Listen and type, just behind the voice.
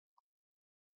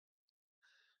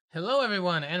Hello,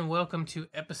 everyone, and welcome to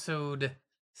episode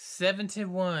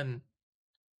 71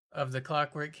 of the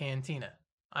Clockwork Cantina.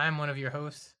 I'm one of your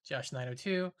hosts,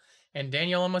 Josh902, and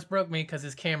Daniel almost broke me because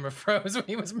his camera froze when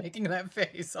he was making that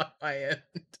face on my end.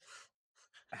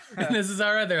 And this is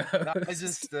our other No,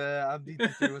 host. I'm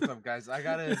DT3. What's up, guys?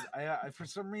 I for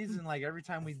some reason, like every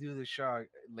time we do the show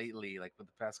lately, like with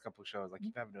the past couple shows, I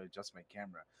keep having to adjust my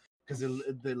camera because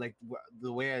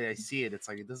the way I see it, it's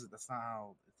like it doesn't. That's not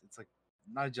how it's like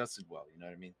not adjusted well. You know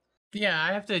what I mean? Yeah,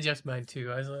 I have to adjust mine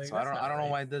too. I was like, So that's I not don't know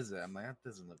right. why it does that. I'm like, that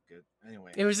doesn't look good.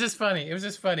 Anyway, It was just funny. It was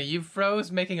just funny. You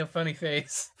froze making a funny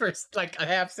face for like a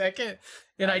half second,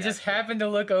 and I I got just you. happened to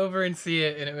look over and see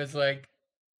it, and it was like,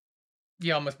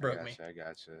 you almost I broke got me. you. I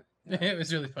got you. Yeah. It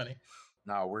was really funny.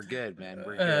 No, we're good, man.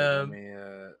 We're good. Let me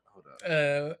hold up.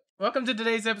 Welcome to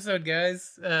today's episode,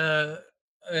 guys.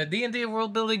 D&D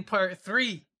World Building Part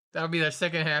 3. That'll be the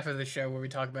second half of the show where we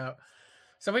talk about.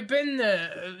 So we've been,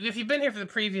 if you've been here for the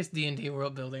previous D&D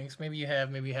World Buildings, maybe you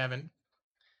have, maybe you haven't.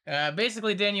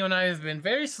 Basically, Daniel and I have been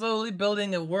very slowly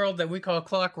building a world that we call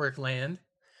Clockwork Land.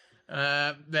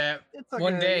 That It's like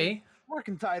one a day,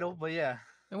 working title, but yeah.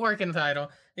 the working title,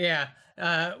 yeah.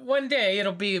 One day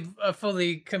it'll be a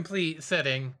fully complete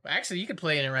setting. Actually, you could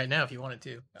play in it right now if you wanted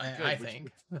to. I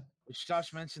think. Which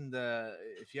Josh mentioned,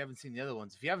 if you haven't seen the other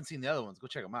ones, go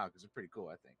check them out because they're pretty cool.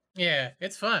 I think. Yeah,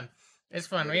 it's fun. It's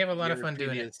fun. We have a lot of fun doing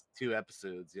it. Previous 2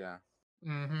 episodes, yeah.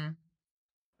 Mm-hmm.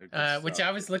 Which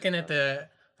I was looking at the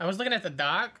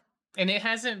doc, and it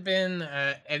hasn't been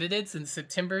edited since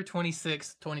September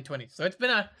 26th, 2020. So it's been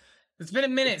a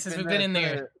minute since we've been in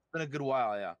there. It's been a good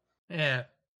while, yeah. Yeah.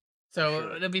 So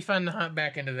sure. it'll be fun to hop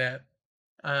back into that.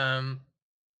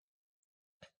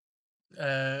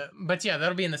 But yeah,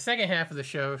 that'll be in the second half of the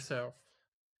show, so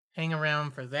hang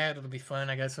around for that. It'll be fun.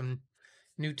 I got some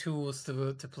new tools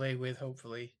to play with,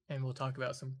 hopefully, and we'll talk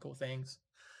about some cool things.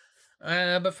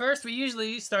 But first, we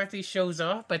usually start these shows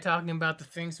off by talking about the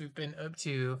things we've been up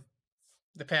to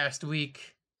the past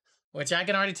week, which I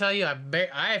can already tell you,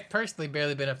 I've personally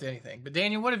barely been up to anything. But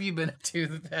Daniel, what have you been up to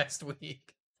the past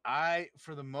week?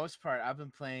 For the most part, I've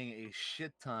been playing a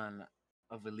shit ton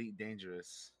of Elite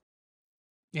Dangerous.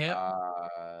 Yeah.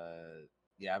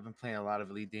 Yeah, I've been playing a lot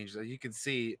of Elite Dangerous. As you can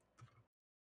see,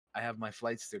 I have my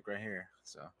flight stick right here,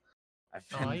 so I've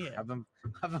been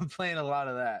playing a lot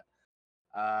of that.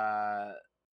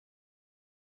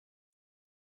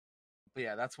 But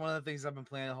yeah, that's one of the things I've been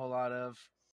playing a whole lot of.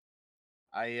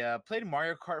 I played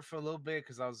Mario Kart for a little bit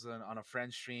because I was on a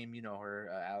friend's stream. You know her,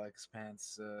 Alex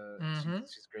Pants.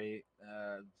 She's great.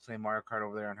 Playing Mario Kart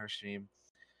over there on her stream.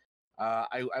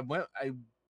 I've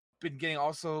been getting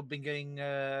well,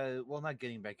 not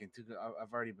getting back into.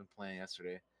 I've already been playing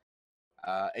yesterday.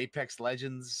 Apex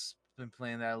Legends, been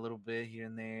playing that a little bit here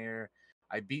and there.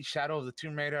 I beat Shadow of the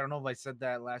Tomb Raider. I don't know if I said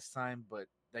that last time, but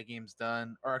that game's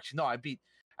done. Or actually, no, I beat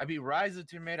Rise of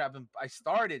the Tomb Raider. I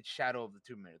started Shadow of the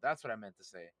Tomb Raider. That's what I meant to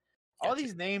say. Gotcha. All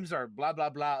these names are blah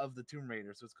blah blah of the Tomb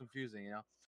Raider, so it's confusing, you know.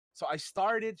 So I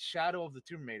started Shadow of the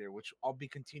Tomb Raider, which I'll be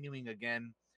continuing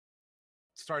again,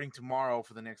 starting tomorrow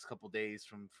for the next couple days,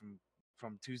 from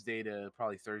Tuesday to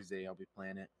probably Thursday. I'll be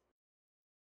playing it.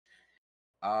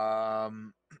 Play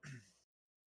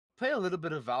a little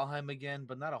bit of Valheim again,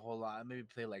 but not a whole lot. Maybe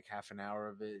play like half an hour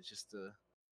of it just to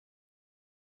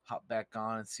hop back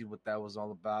on and see what that was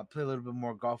all about. Play a little bit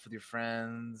more golf with your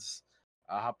friends.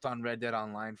 Hopped on Red Dead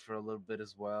Online for a little bit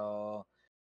as well.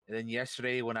 And then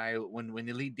yesterday, when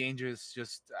Elite Dangerous,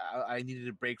 I needed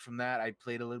a break from that. I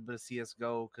played a little bit of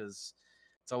CS:GO because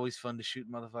it's always fun to shoot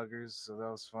motherfuckers. So that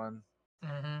was fun.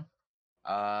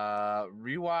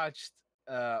 Rewatched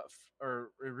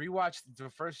the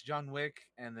first John Wick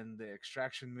and then the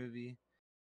Extraction movie.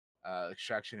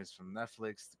 Extraction is from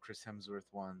Netflix, the Chris Hemsworth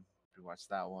one. Rewatched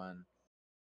that one.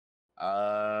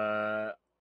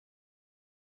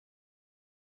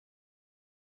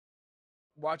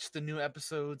 Watched the new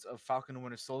episodes of Falcon and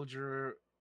Winter Soldier,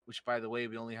 which, by the way,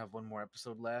 we only have one more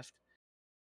episode left.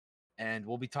 And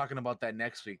we'll be talking about that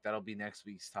next week. That'll be next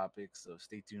week's topic, so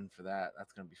stay tuned for that.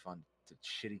 That's going to be fun. To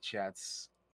shitty chats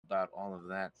about all of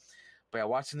that. But yeah,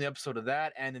 watching the episode of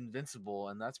that and Invincible,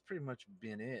 and that's pretty much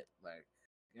been it. Like,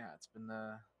 yeah, it's been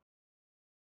a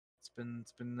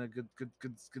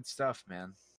good stuff,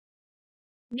 man.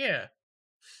 Yeah.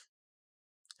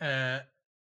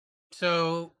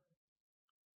 So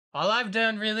all I've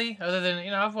done really, other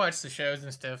than I've watched the shows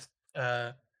and stuff,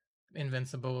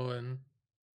 Invincible and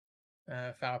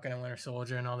Falcon and Winter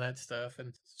Soldier and all that stuff,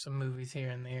 and some movies here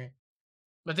and there.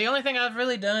 But the only thing I've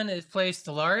really done is play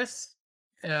Stellaris,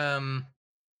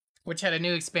 which had a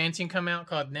new expansion come out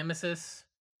called Nemesis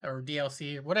or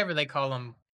DLC or whatever they call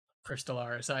them for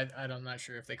Stellaris. I'm not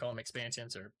sure if they call them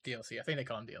expansions or DLC. I think they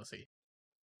call them DLC.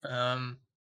 Um,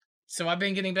 so I've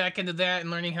been getting back into that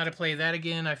and learning how to play that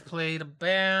again. I've played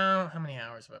about how many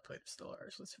hours have I played of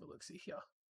Stellaris? Let's have a look. See here.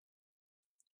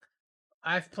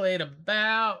 I've played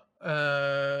about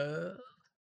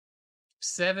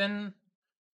seven,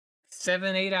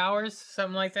 8 hours,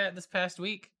 something like that, this past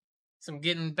week. So I'm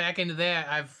getting back into that.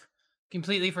 I've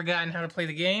completely forgotten how to play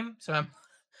the game, so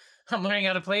I'm learning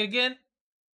how to play it again.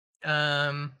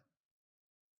 Um,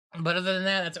 but other than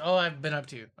that, that's all I've been up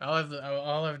to.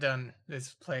 All I've done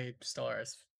is play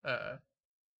Stellaris.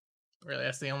 Really,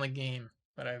 that's the only game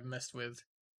that I've messed with,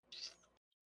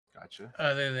 Gotcha.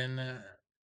 other than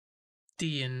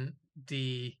D and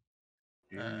D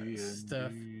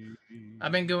stuff. D&D.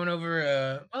 I've been going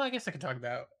over. Well, I guess I could talk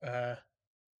about.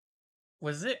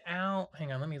 Was it out?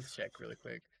 Hang on, let me check really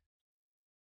quick.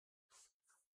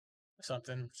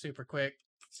 Something super quick,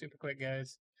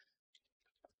 guys.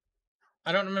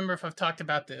 I don't remember if I've talked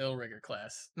about the Ill Rigger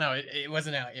class. No, it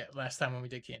wasn't out yet last time when we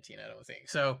did Cantina, I don't think.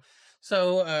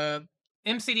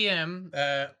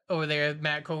 MCDM over there,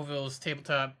 Matt Colville's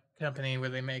tabletop company, where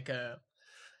they make they're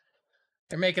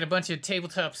making a bunch of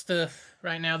tabletop stuff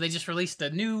right now. They just released a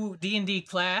new D&D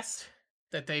class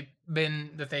that they've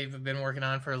been working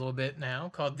on for a little bit now,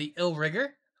 called the Ill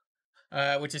Rigger,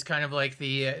 which is kind of like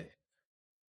the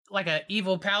like a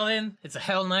evil paladin. It's a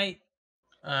Hell Knight.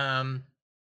 Um,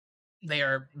 they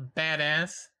are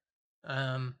badass.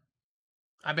 Um,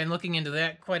 I've been looking into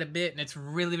that quite a bit, and it's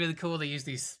really really cool. They use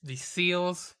these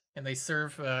seals, and they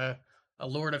serve a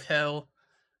Lord of Hell,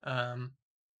 um,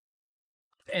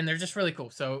 and they're just really cool.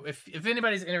 So if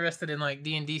anybody's interested in like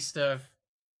D&D stuff,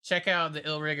 check out the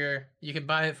Ill Rigger. You can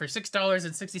buy it for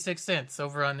 $6.66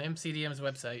 over on MCDM's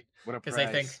website, What a because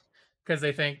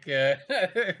they think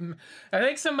price. I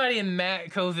think somebody in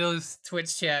Matt Coville's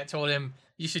Twitch chat told him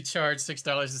you should charge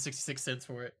 $6.66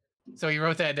 for it. So he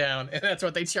wrote that down, and that's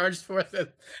what they charged for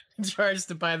charged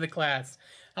to buy the class.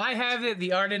 I have it.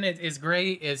 The art in it is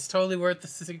great. It's totally worth the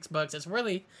 $6. It's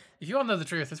really, if you all know the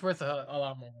truth, it's worth a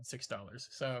lot more than $6.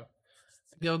 So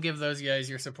go give those guys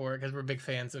your support, because we're big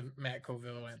fans of Matt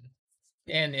Coville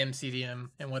and MCDM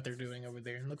and what they're doing over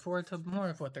there, and look forward to more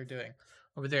of what they're doing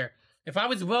over there. If I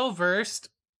was well versed,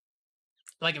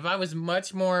 like if I was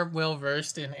much more well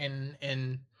versed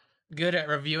in good at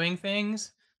reviewing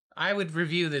things, I would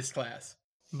review this class.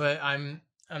 But I'm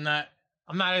not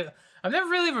I'm not I've never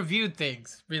really reviewed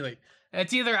things, really.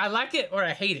 It's either I like it or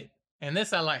I hate it. And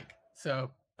this I like. So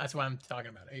that's why I'm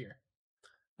talking about it here.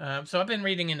 So I've been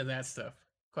reading into that stuff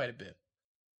quite a bit.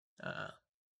 Uh,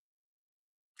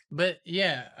 but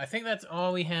yeah, I think that's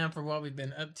all we have for what we've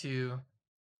been up to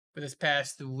for this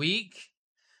past week.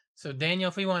 So Daniel,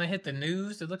 if we want to hit the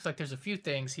news, it looks like there's a few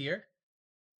things here.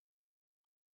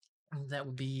 That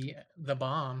would be the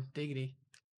bomb, diggity.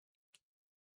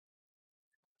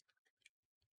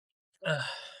 Ugh.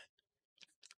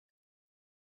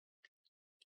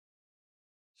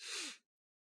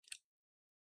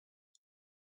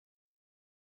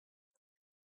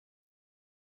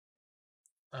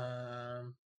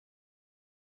 Um.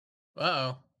 Uh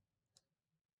oh.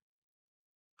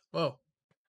 Whoa.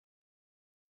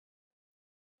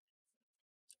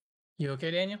 You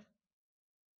okay, Daniel?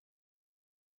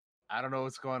 I don't know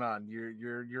what's going on.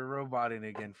 You're roboting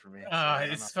again for me. So I don't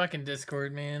know. It's fucking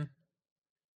Discord, man.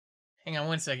 Hang on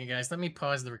one second, guys. Let me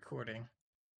pause the recording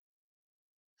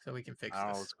so we can fix I don't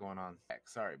know this. what's going on.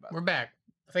 Sorry about We're that. back.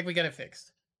 I think we got it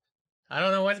fixed. I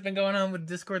don't know what's been going on with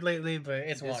Discord lately, but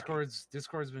it's wonky.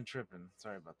 Discord's been tripping.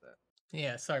 Sorry about that.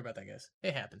 Yeah, sorry about that, guys.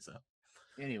 It happens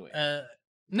though. Anyway,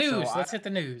 News. Let's hit the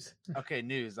news. okay,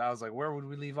 news. I was like, where would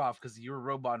we leave off? Because you were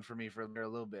roboting for me for a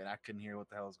little bit, and I couldn't hear what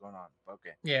the hell was going on. Okay.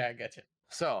 Yeah, I got you.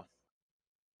 So,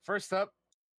 first up,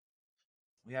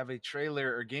 we have a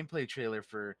trailer or gameplay trailer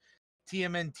for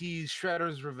TMNT's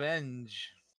Shredder's Revenge.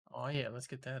 Oh yeah, let's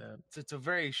get that up. It's a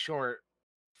very short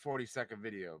 40-second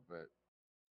video, but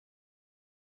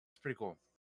it's pretty cool.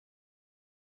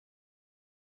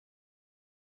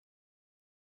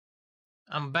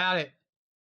 I'm about it.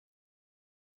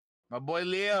 My boy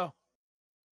Leo.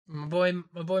 My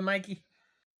boy Mikey.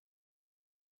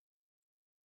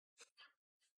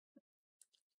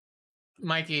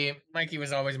 Mikey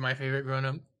was always my favorite growing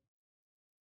up.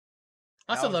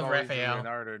 I That also was love always Raphael.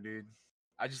 Leonardo, dude.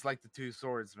 I just like the two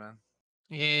swords, man.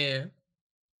 Yeah.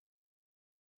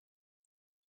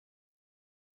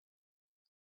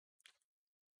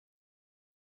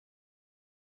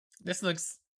 This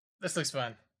looks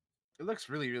fun. It looks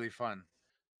really, really fun.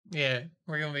 Yeah,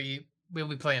 we'll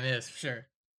be playing this for sure.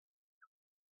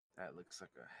 That looks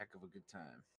like a heck of a good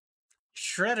time.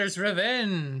 Shredder's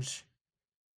Revenge.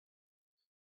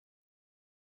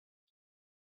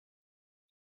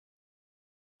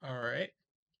 All right.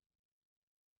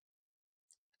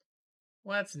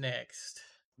 What's next?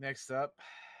 Next up,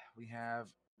 we have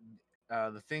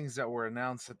the things that were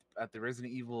announced at the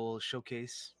Resident Evil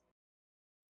showcase.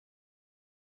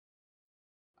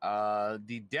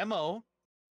 The demo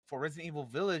for Resident Evil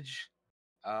Village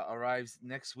arrives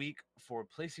next week for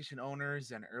PlayStation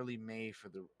owners and early May for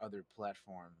the other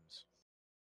platforms.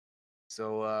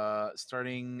 So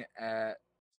starting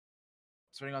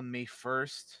on May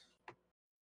 1st,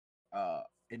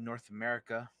 in North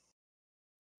America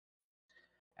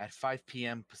at 5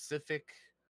 p.m. Pacific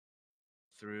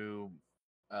through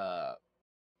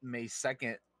May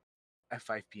 2nd at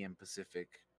 5 p.m. Pacific.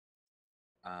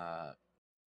 Uh,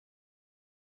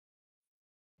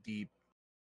 the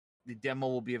the demo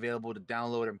will be available to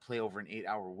download and play over an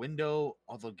 8-hour window,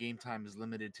 although game time is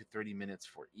limited to 30 minutes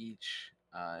for each,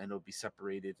 and it'll be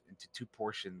separated into two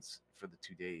portions for the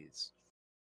 2 days.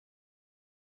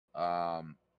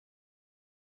 Um,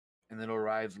 and it'll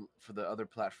arrive for the other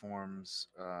platforms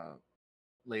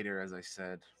later, as I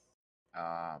said.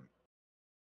 Um,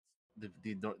 the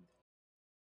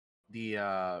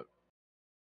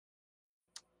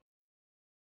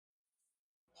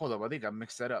hold up, I think I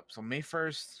mixed that up. So May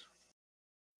 1st,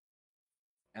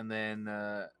 and then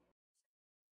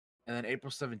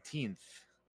April 17th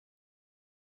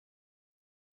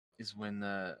is when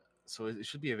so it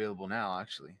should be available now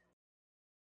actually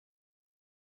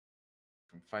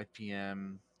from 5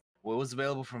 p.m. Well, it was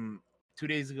available from 2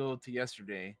 days ago to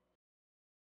yesterday,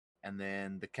 and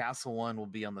then the castle one will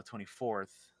be on the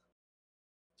 24th.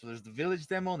 So there's the village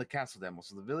demo and the castle demo.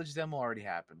 So the village demo already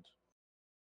happened,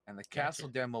 and the castle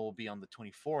Gotcha. demo will be on the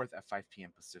 24th at 5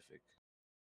 p.m. Pacific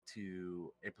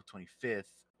to April 25th,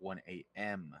 1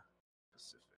 a.m.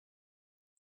 Pacific,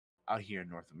 out here in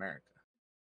North America.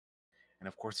 And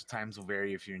of course, the times will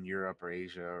vary if you're in Europe or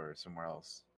Asia or somewhere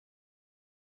else.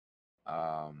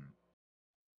 Um,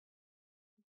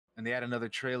 and they had another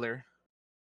trailer.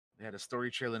 They had a story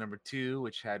trailer number 2,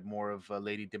 which had more of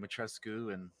Lady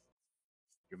Dimitrescu and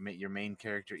your main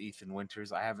character Ethan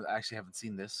Winters. I haven't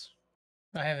seen this,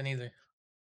 I haven't either.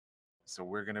 so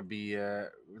we're gonna be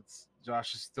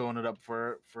Josh is throwing it up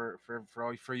for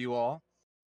you all,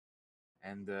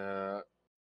 and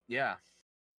yeah,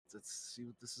 let's see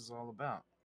what this is all about.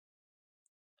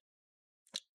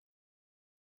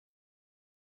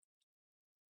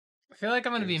 I feel like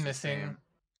I'm going to be Here's the missing same.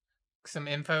 some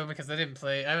info because I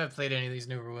haven't played any of these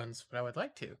newer ones, but I would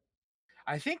like to.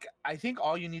 I think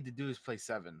all you need to do is play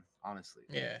 7. Honestly,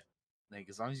 Yeah. like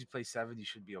as long as you play 7, you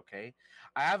should be okay.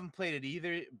 I haven't played it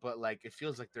either, but like it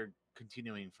feels like they're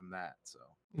continuing from that. So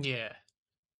Yeah.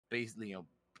 basically,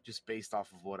 just based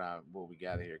off of what we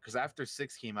gather here, because after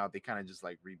 6 came out, they kind of just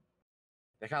like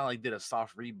they kind of like did a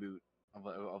soft reboot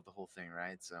of the whole thing,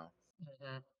 right? So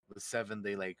Mhm. with 7,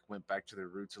 they like went back to their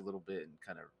roots a little bit and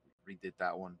kind of redid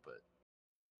that one, but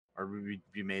or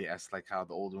remade it as like how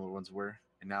the older ones were,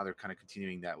 and now they're kind of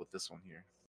continuing that with this one here.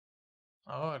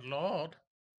 Oh Lord.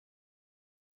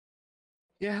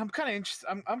 Yeah, I'm kind of interested.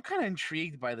 I'm kind of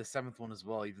intrigued by the 7th one as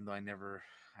well, even though I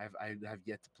have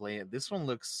yet to play it. This one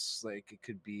looks like it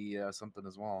could be something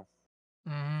as well.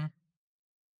 Hmm.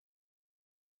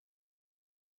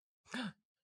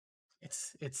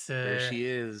 It's There she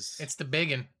is. it's the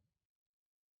biggin.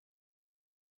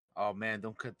 Oh man,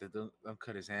 don't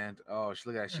cut his hand. Oh,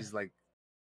 look at that. She's like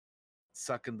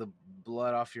sucking the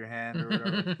blood off your hand or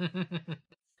whatever.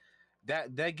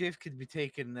 That gift could be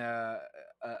taken a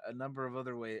number of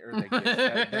other ways, or that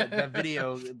gift that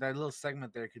video, that little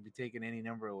segment there could be taken any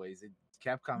number of ways.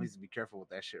 Capcom needs to be careful with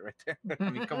that shit right there. I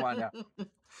mean, come on now.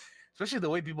 Especially the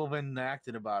way people have been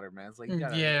acting about her, man. It's like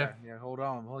Yeah, yeah,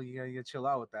 you gotta chill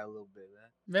out with that a little bit, man.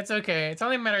 that's okay. It's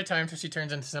only a matter of time till she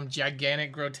turns into some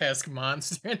gigantic, grotesque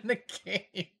monster in the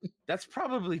game. That's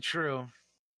probably true.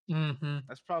 Hmm.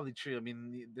 That's probably true. I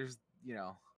mean, there's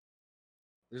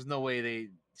no way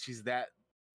she's that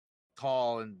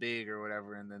tall and big or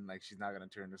whatever, and then like she's not gonna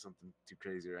turn into something too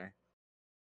crazy, right?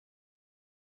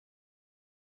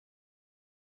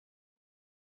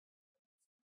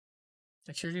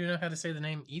 I sure do know how to say the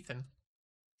name Ethan.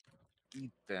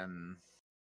 Ethan.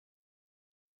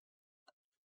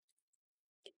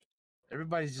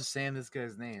 Everybody's just saying this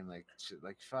guy's name, like shit,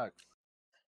 like fuck,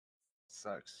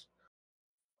 sucks.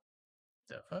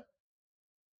 The fuck?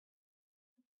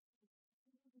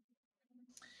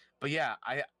 But yeah,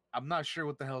 I'm not sure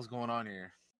what the hell's going on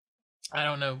here, I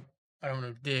don't know. I don't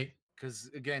know, Dick. because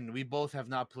again, we both have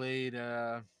not played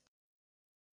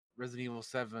Resident Evil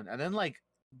 7, and then like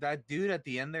that dude at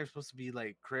the end, they're supposed to be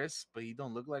like Chris, but he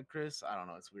don't look like Chris. I don't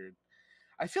know, it's weird.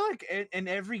 I feel like in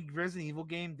every Resident Evil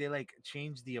game, they like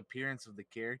change the appearance of the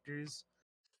characters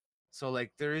So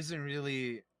like there isn't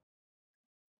really,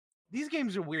 these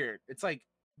games are weird. It's like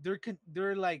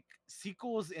they're like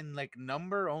sequels in like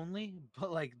number only,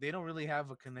 but like they don't really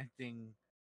have a connecting,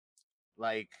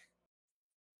 like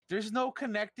there's no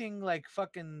connecting like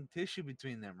fucking tissue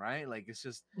between them, right? Like it's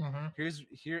just Hmm.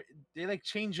 here they like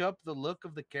change up the look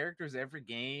of the characters every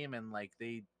game, and like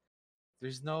they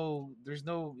there's no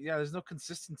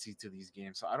consistency to these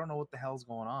games. So I don't know what the hell's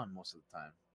going on most of the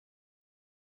time.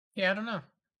 Yeah, I don't know.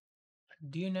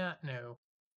 Do not know.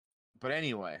 But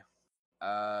anyway,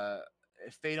 uh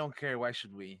if they don't care, why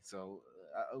should we? So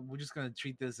we're just gonna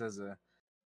treat this as a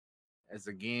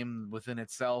game within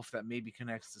itself that maybe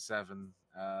connects to seven.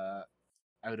 I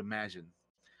would imagine.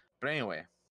 But anyway,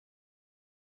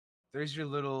 there's a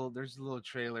little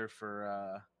trailer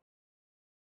for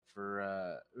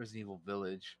Resident Evil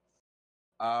Village.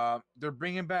 They're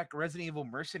bringing back Resident Evil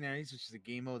Mercenaries, which is a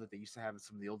game mode that they used to have in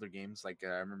some of the older games. Like I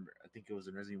remember, I think it was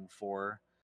in Resident Evil 4.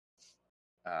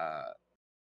 Uh,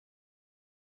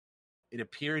 it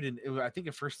appeared in, I think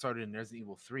it first started in Resident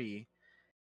Evil 3,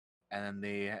 and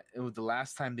then it was the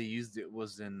last time they used it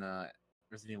was in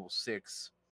Resident Evil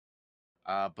 6.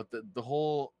 But the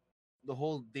whole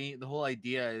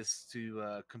idea is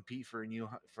to compete for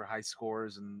for high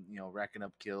scores, and racking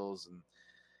up kills and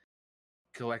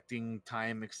collecting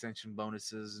time extension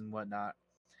bonuses and whatnot.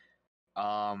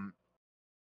 Um,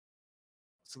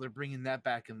 so they're bringing that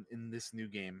back in this new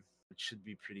game, which should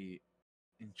be pretty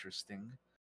interesting.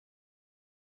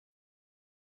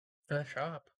 The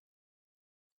shop.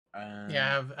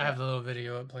 Yeah, And I have the little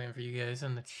video up playing for you guys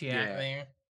in the chat yeah, there.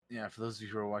 yeah. For those of you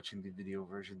who are watching the video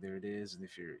version, there it is. And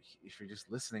if you're just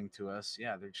listening to us,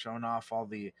 yeah, they're showing off all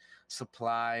the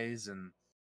supplies and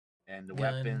the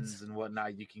Guns. weapons and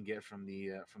whatnot you can get from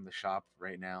the shop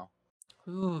right now.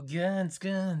 Ooh, guns,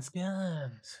 guns,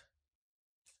 guns.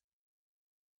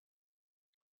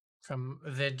 From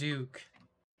the Duke.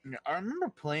 Yeah, I remember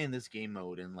playing this game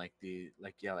mode in like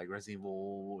Resident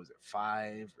Evil, what was it,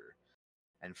 5 or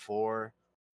and 4.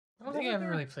 I don't They think I were ever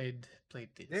there really played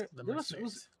the there was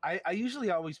mercenaries. I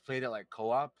usually always played it like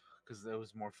co-op because it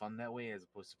was more fun that way as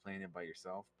opposed to playing it by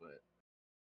yourself.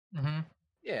 But Mm-hmm.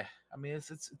 yeah, I mean it's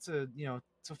a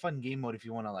it's a fun game mode if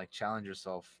you want to like challenge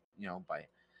yourself, by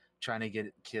trying to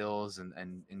get kills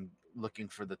and looking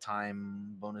for the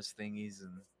time bonus thingies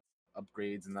and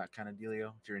upgrades and that kind of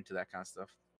dealio. If you're into that kind of stuff.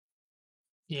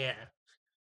 Yeah.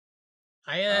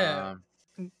 I Um,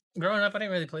 growing up I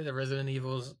didn't really play the Resident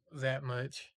Evils that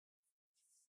much.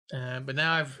 But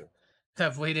now gotcha.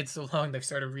 I've waited so long they've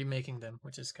started remaking them,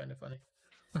 which is kind of funny.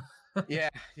 Yeah,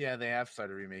 yeah, they have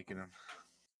started remaking them.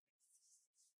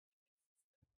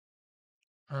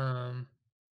 um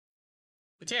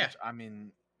but yeah. Which I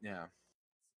mean, yeah,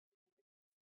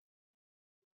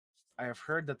 I have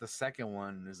heard that the second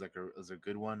one is a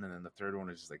good one, and then the third one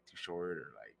is just like too short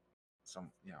or like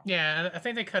some Yeah, I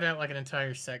think they cut out like an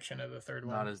entire section of the third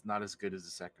one. not as good as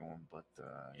the second one. But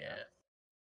yeah, Yeah.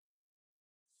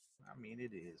 I mean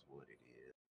it is what it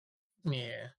is.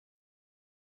 Yeah.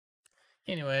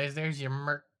 Anyways, there's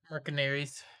your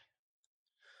mercenaries.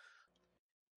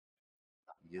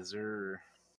 Yes, sir.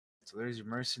 So there's your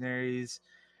mercenaries,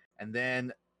 and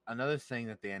then another thing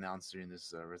that they announced during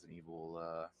this Resident Evil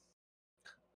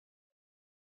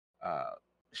uh,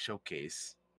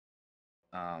 showcase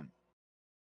um,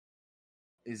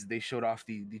 is they showed off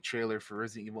the trailer for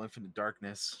Resident Evil Infinite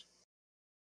Darkness,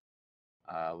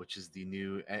 which is the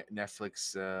new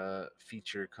Netflix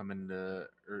feature coming to,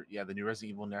 or yeah, the new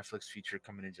Resident Evil Netflix feature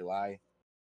coming in July,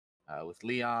 with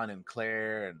Leon and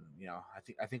Claire, and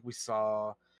I think we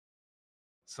saw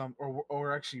some,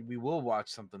 or actually we will watch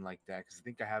something like that because I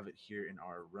think I have it here in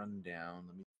our rundown.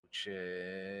 Let me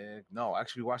check. No,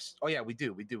 actually we watched. Oh yeah, we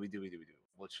do. Which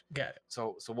Got it.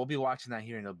 so we'll be watching that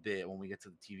here in a bit when we get to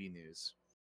the TV news.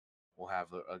 We'll have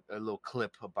a little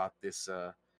clip about this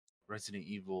Resident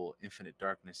Evil Infinite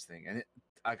Darkness thing, and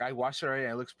like I watched it already,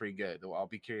 and it looks pretty good. I'll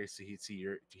be curious to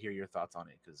hear your thoughts on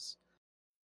it because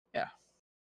yeah,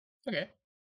 Okay.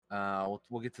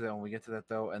 we'll get to that when we get to that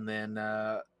though, and then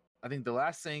I think the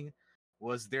last thing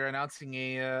was they're announcing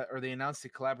they announced a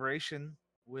collaboration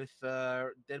with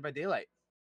Dead by Daylight.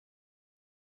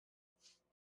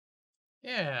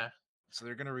 Yeah. So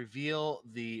they're gonna reveal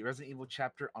the Resident Evil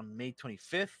chapter on May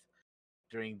 25th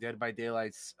during Dead by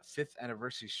Daylight's 5th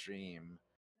anniversary stream.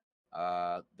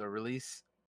 The release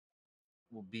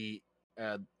will be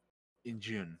in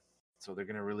June. So they're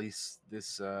gonna release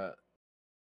this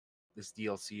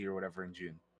DLC or whatever in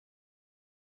June.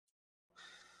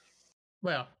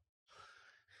 Well,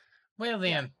 well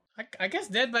Yeah, then. I guess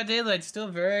Dead by Daylight's still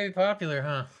very popular,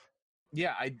 huh?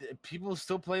 yeah. People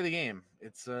still play the game.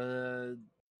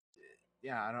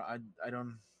 yeah, I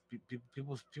don't.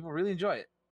 People really enjoy it.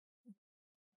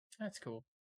 That's cool.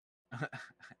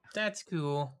 That's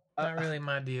cool. uh, Not really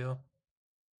my deal.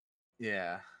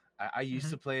 yeah, I used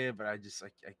Mhm. to play it, but I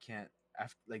can't.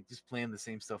 After like just playing the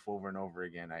same stuff over and over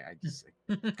again, I just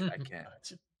I can't.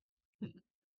 Gotcha.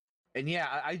 And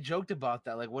yeah, I joked about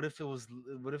that. Like, what if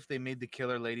they made the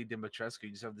killer Lady Dimitrescu?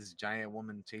 You just have this giant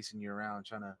woman chasing you around,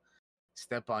 trying to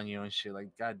step on you and shit. Like,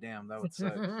 goddamn, that would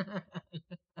suck.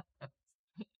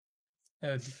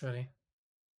 That would be funny.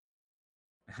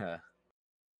 But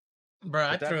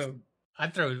Bro, that's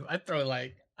I'd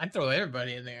throw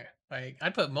everybody in there. Like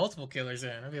I'd put multiple killers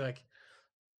in. I'd be like,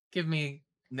 give me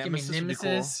give me Nemesis would be cool.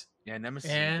 Nemesis. Yeah, Nemesis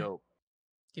would be Yeah. dope.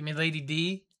 Give me Lady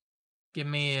D. Give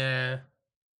me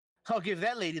I'll give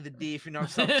that lady the D if you know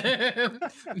something.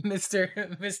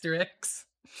 Mr. X.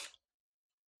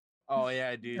 Oh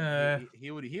yeah, dude. Uh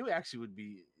He would actually would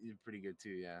be pretty good too.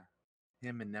 Yeah,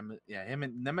 him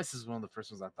and Nemesis is one of the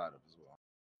first ones I thought of as well.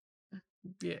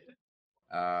 yeah.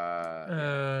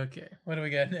 Yeah. Okay. What do we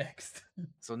got next?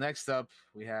 So next up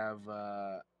we have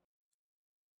uh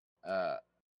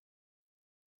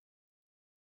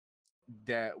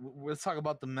let's talk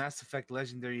about the Mass Effect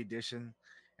Legendary Edition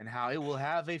and how it will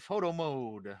have a photo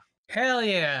mode. Hell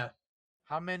yeah.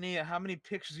 How many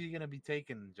pictures are you gonna be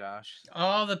taking, Josh?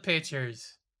 All the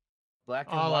pictures. Black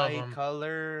and All of white, them.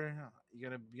 color. You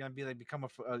gonna be like become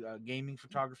a gaming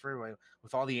photographer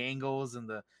with all the angles and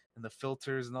the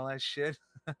filters and all that shit.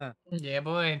 Yeah,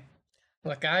 boy.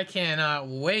 Look, I cannot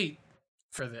wait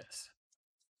for this.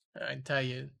 I tell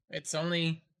you, it's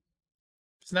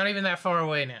not even that far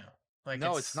away now. Like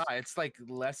No, it's not. it's It's like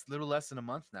little less than a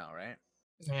month now, right?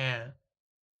 yeah.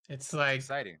 It's It's like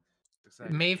exciting. It's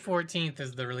exciting May for sure. 14th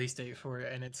is the release date for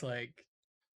it, and it's like,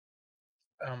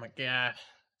 oh my god,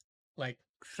 like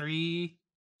three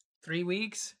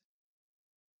weeks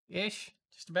ish,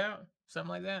 just about something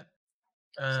like that.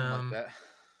 Something like Um, that.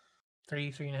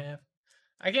 three and a half.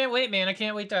 I can't wait, man. I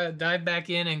can't wait to dive back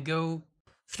in and go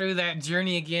through that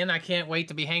journey again. I can't wait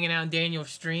to be hanging out in Daniel's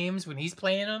streams when he's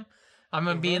playing them. I'm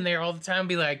gonna be in Uh-huh. there all the time,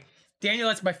 be like, Daniel,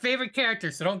 that's my favorite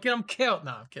character, so don't get him killed.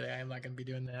 No, I'm kidding. I'm not gonna be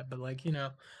doing that, but like,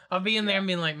 I'll be in there Yeah. and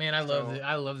being like, man, So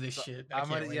I love this so shit. I I'm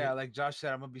gonna can't yeah, wait. like Josh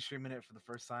said, I'm gonna be streaming it for the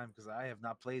first time because I have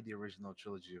not played the original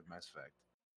trilogy of Mass Effect.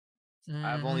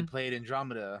 I've only Mm-hmm. played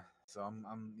Andromeda, so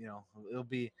I'm it'll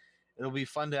be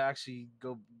fun to actually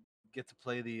go get to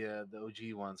play the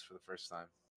OG ones for the first time.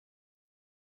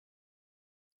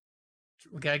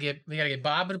 We gotta get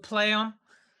Bob to play them.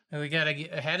 And we gotta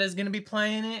get Hedda's gonna be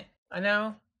playing it. I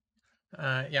know.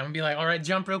 Yeah, I'm gonna be like, all right,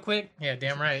 jump real quick. Yeah,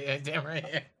 damn right. Yeah, damn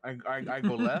right. I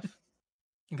go left.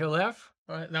 Go left.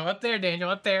 No, up there, Daniel.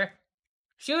 Up there.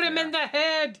 Shoot him in Yeah. the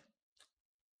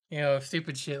head.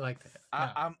 Stupid shit like that.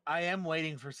 No. I am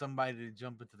waiting for somebody to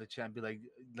jump into the chat and be like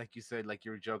you said, like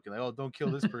you were joking, like, oh, don't kill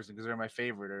this person because they're my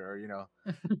favorite, or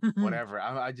whatever.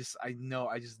 I just know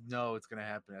it's gonna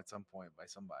happen at some point by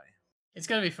somebody. It's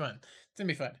gonna be fun. It's gonna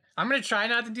be fun. I'm gonna try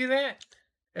not to do that.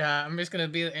 I'm just gonna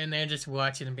be in there just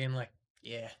watching and being like,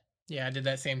 yeah, yeah, I did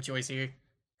that same choice here.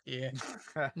 Yeah,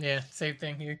 yeah, same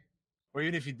thing here. Or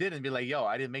even if you didn't, be like, yo,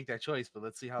 I didn't make that choice, but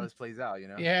let's see how this plays out.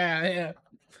 Yeah, yeah.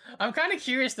 I'm kind of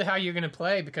curious to how you're gonna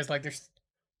play because like there's,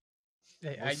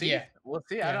 We'll see. yeah, We'll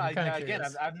see. I yeah. don't. I'm kind of Again, I've,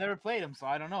 curious. I've never played them, so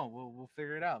I don't know. We'll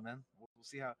figure it out, man. We'll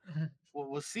see how. Mhm.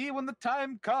 We'll see when the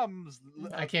time comes.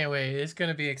 I can't wait. It's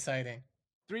gonna be exciting.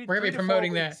 Three We're gonna three be to four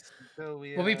promoting that. weeks until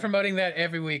we We'll be promoting that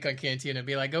every week on Cantina.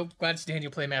 Be like, go watch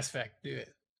Daniel play Mass Effect. Do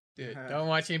it. Do it. Don't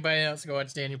watch anybody else. Go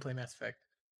watch Daniel play Mass Effect.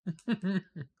 gonna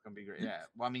be great. Yeah.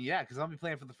 Well, I mean, yeah, because I'll be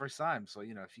playing for the first time. So if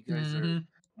you guys are hmm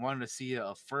wanting to see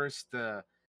a first, a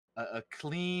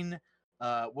clean,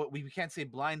 what we can't say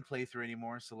blind playthrough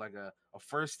anymore. So like a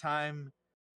first time,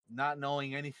 not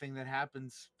knowing anything that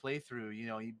happens playthrough.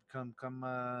 You come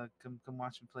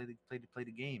watch me play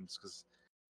the games because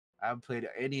I haven't played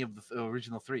any of the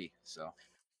original three. So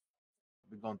I've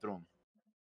been going through them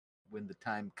when the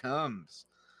time comes.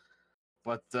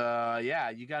 But yeah,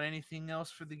 you got anything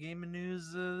else for the gaming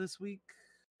news this week?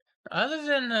 Other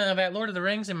than that Lord of the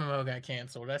Rings MMO got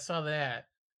canceled, I saw that.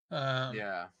 Um,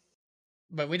 Yeah.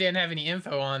 but we didn't have any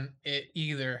info on it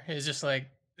either. It's just like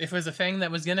if it was a thing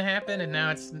that was gonna happen, and now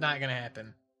it's not gonna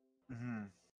happen. Hmm.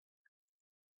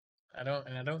 I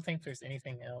don't think there's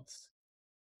anything else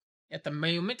at the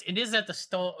moment. It is at the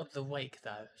start of the week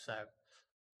though, so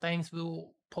things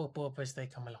will pop up as they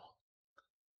come along.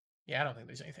 Yeah, I don't think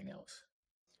there's anything else.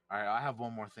 All right, I have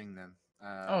one more thing then.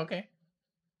 Oh, okay.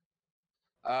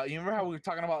 You remember how we were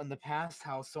talking about in the past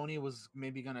how Sony was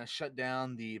maybe gonna shut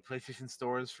down the PlayStation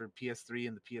stores for PS3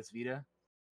 and the PS Vita?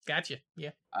 Gotcha.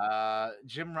 Yeah.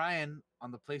 Jim Ryan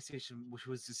on the PlayStation, which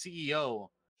was the CEO,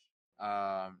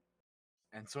 um,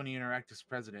 and Sony Interactive's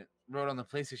president, wrote on the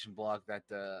PlayStation blog that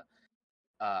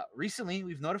recently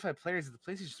we've notified players that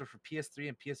the PlayStation Store for PS3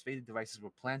 and PS Vita devices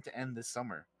were planned to end this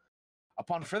summer.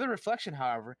 Upon further reflection,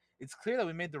 however, it's clear that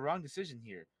we made the wrong decision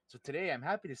here. So today, I'm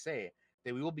happy to say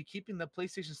that we will be keeping the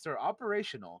PlayStation Store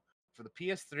operational for the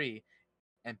PS3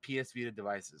 and PS Vita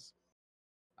devices.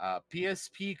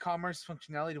 PSP commerce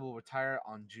functionality will retire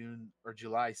on June or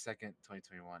July 2nd,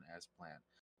 2021, as planned.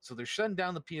 So they're shutting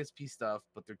down the PSP stuff,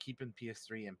 but they're keeping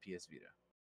PS3 and PS Vita.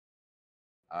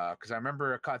 Because I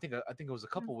remember, I think it was a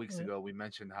couple weeks Yeah. ago, we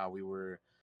mentioned how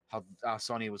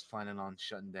Sony was planning on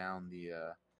shutting down the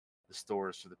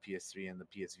stores for the PS3 and the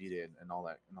PS Vita and all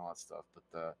that stuff.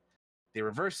 But they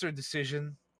reversed their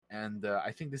decision, and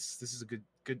I think this is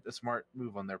a smart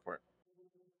move on their part,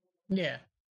 Yeah.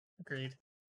 Agreed.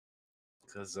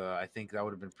 because I think that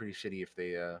would have been pretty shitty if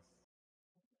they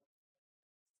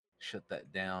shut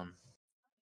that down.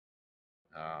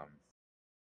 Um,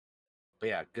 but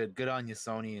yeah, good on you,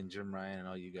 Sony and Jim Ryan and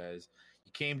all you guys.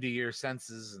 You came to your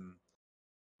senses and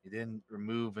you didn't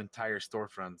remove entire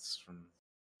storefronts from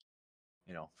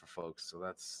for folks. So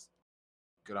that's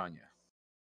good on you.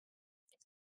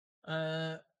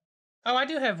 Uh. Oh, I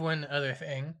do have one other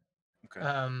thing. Okay.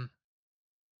 Um.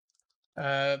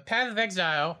 Path of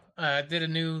Exile did a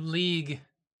new league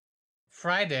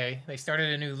Friday. They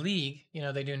started a new league. You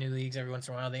know, they do new leagues every once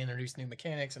in a while. They introduce new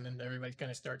mechanics, and then everybody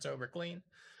kind of starts over clean.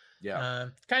 Yeah.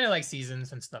 Kind of like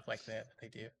seasons and stuff like that. They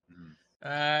do.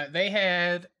 Mhm. They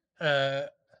had.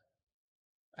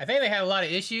 I think they had a lot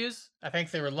of issues. I think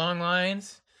there were long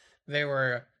lines. They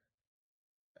were.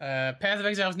 Path of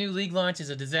Exile's new league launch is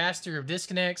a disaster of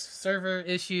disconnects, server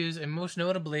issues, and most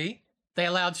notably, they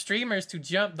allowed streamers to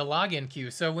jump the login queue.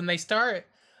 So when they start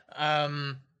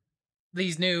um,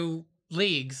 these new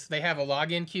leagues, they have a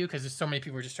login queue because there's so many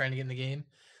people just trying to get in the game.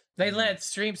 They Mhm. let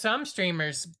some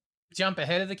streamers jump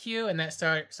ahead of the queue, and that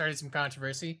started some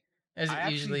controversy, as I it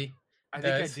actually, usually I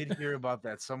think I does. did hear about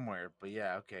that somewhere, but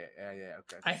yeah, okay, yeah,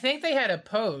 okay. I think they had a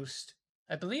post.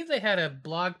 I believe they had a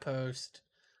blog post.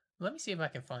 Let me see if I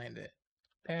can find it.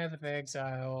 Path of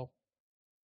Exile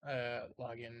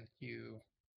login queue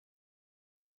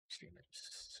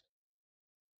streamers.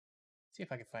 See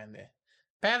if I can find it.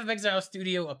 Path of Exile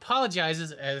Studio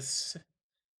apologizes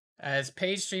as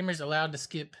paid streamers allowed to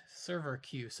skip server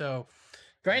queue. So,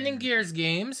 Grinding Mm, Gears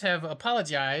Games have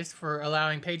apologized for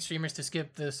allowing paid streamers to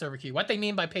skip the server queue. What they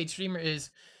mean by paid streamer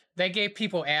is they gave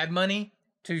people ad money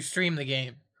to stream the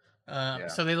game. yeah,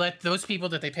 So they let those people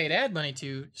that they paid ad money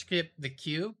to skip the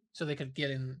queue so they could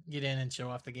get in and show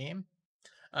off the game.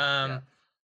 yeah, Um,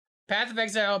 Path of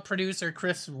Exile producer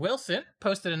Chris Wilson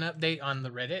posted an update on the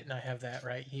Reddit, and I have that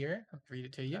right here. I'll read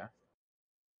it to you. okay.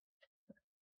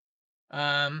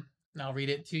 And I'll read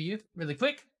it to you really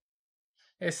quick.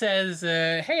 It says,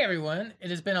 "Hey everyone, it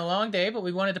has been a long day, but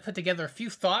we wanted to put together a few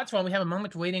thoughts while we have a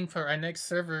moment waiting for our next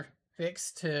server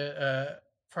fix to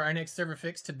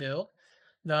build.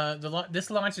 This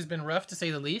launch has been rough to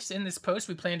say the least. In this post,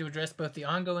 we plan to address both the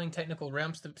ongoing technical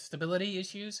realm stability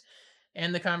issues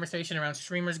and the conversation around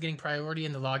streamers getting priority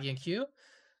in the login queue.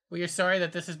 We are sorry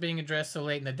that this is being addressed so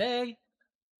late in the day.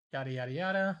 Yada yada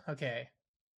yada. Okay,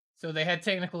 so they had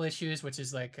technical issues, which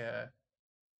is like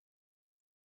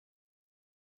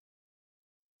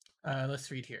let's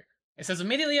read here. It says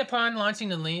immediately upon launching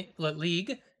the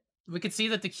league, we could see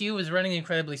that the queue was running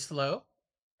incredibly slow.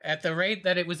 At the rate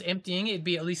that it was emptying, it'd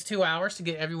be at least 2 hours to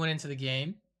get everyone into the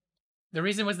game. The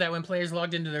reason was that when players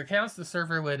logged into their accounts, the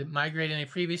server would migrate any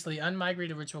previously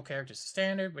unmigrated virtual characters to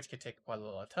standard, which could take quite a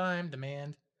lot of time,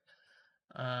 demand.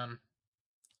 Um,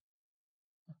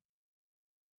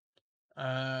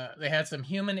 they had some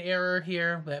human error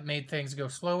here that made things go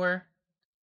slower.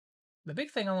 The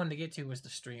big thing I wanted to get to was the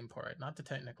stream part, not the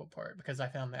technical part, because I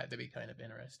found that to be kind of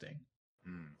interesting.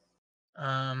 Mm,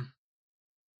 Um,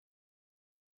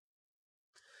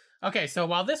 okay, so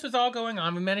while this was all going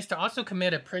on, we managed to also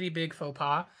commit a pretty big faux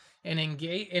pas and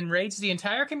enrage the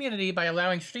entire community by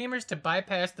allowing streamers to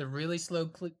bypass the really slow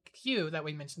queue that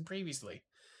we mentioned previously.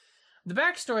 The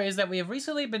backstory is that we have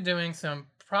recently been doing some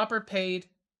proper paid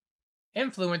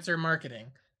influencer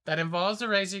marketing that involves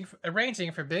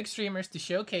arranging for big streamers to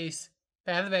showcase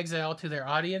Path of Exile to their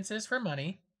audiences for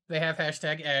money. They have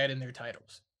hashtag ad in their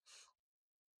titles.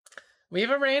 We had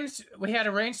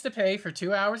arranged to pay for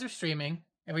 2 hours of streaming,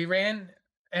 and we ran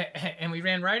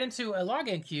right into a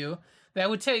login queue that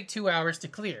would take 2 hours to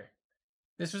clear.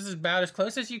 This was about as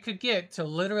close as you could get to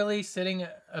literally setting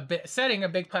a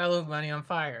big pile of money on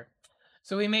fire.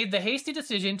 So we made the hasty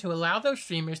decision to allow those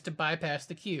streamers to bypass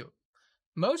the queue.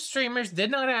 Most streamers did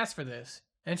not ask for this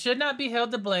and should not be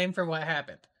held to blame for what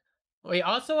happened. We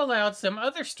also allowed some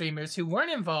other streamers who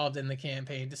weren't involved in the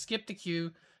campaign to skip the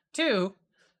queue too,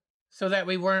 so that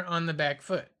we weren't on the back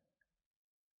foot.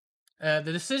 The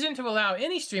decision to allow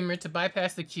any streamer to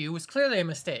bypass the queue was clearly a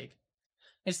mistake.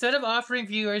 Instead of offering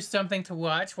viewers something to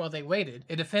watch while they waited,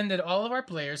 it offended all of our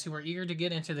players who were eager to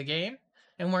get into the game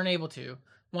and weren't able to,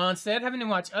 while instead having to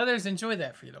watch others enjoy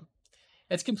that freedom.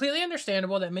 It's completely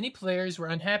understandable that many players were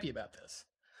unhappy about this.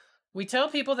 We tell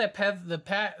people that the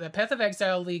Path of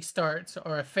Exile League starts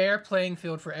are a fair playing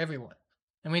field for everyone,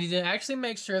 and we need to actually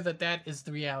make sure that that is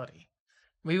the reality.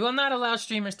 We will not allow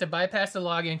streamers to bypass the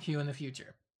login queue in the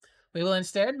future. We will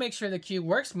instead make sure the queue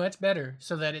works much better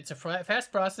so that it's a fast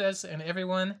process and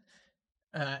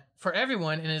for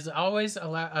everyone and is always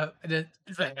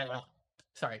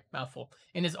sorry, mouthful,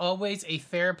 and is always a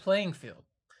fair playing field.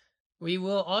 We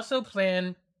will also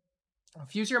plan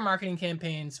future marketing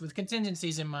campaigns with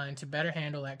contingencies in mind to better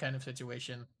handle that kind of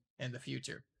situation in the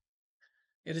future.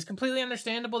 It is completely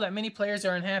understandable that many players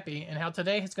are unhappy and how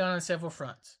today has gone on several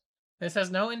fronts. This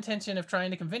has no intention of trying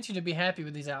to convince you to be happy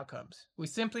with these outcomes. We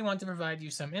simply want to provide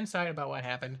you some insight about what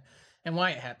happened and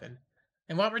why it happened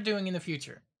and what we're doing in the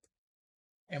future.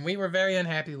 And we were very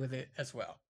unhappy with it as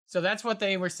well. So that's what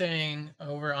they were saying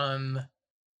over on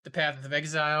the Path of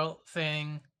Exile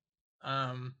thing.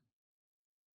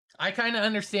 I kind of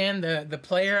understand the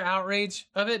player outrage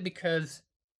of it because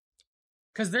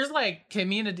there's like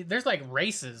community, there's like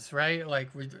races, right?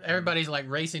 Like Mhm. everybody's like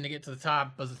racing to get to the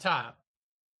top of the top.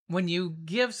 When you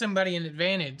give somebody an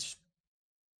advantage,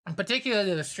 and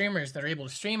particularly the streamers that are able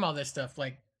to stream all this stuff,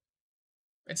 like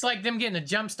it's like them getting a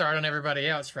jump start on everybody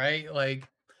else, right? Like,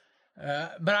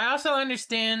 but I also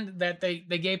understand that they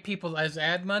gave people as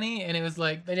ad money, and it was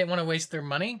like they didn't want to waste their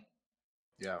money.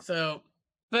 Yeah. So,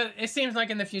 but it seems like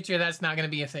in the future that's not going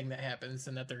to be a thing that happens,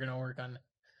 and that they're going to work on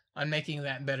making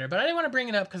that better. But I didn't want to bring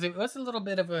it up because it was a little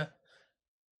bit of a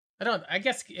I don't. I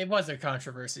guess it was a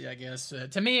controversy. I guess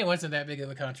to me it wasn't that big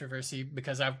of a controversy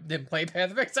because I didn't play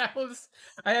Path of Exiles.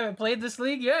 I haven't played this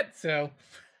league yet, so.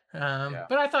 Yeah.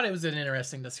 But I thought it was an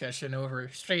interesting discussion over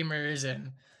streamers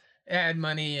and ad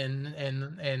money and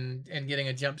getting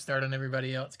a jump start on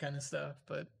everybody else kind of stuff.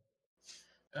 But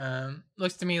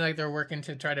looks to me like they're working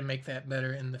to try to make that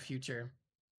better in the future.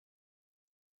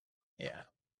 Yeah.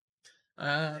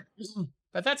 Uh,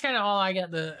 but that's kind of all I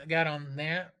got on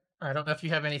that. I don't know if you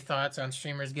have any thoughts on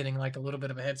streamers getting like a little bit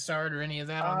of a head start or any of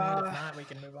that on that. If Uh, not, we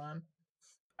can move on.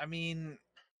 I mean,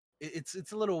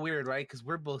 it's a little weird, right? Because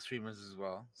we're both streamers as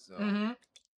well, so Mm-hmm.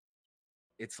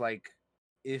 it's like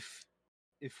if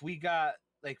if we got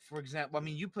like for example, I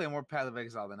mean, you play more Path of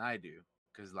Exile than I do,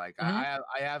 because like Mm-hmm.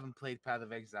 I haven't played Path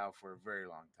of Exile for a very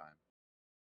long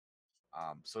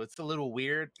time. So it's a little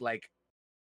weird, like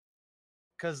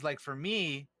because like for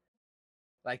me,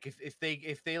 like if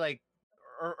they like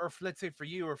or let's say for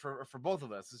you or for both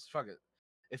of us, just fuck it.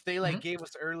 If they like Mm-hmm. gave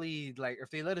us early, like if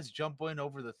they let us jump in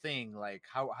over the thing, like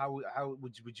how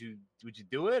would you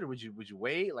do it, or would you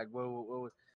wait? Like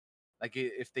what like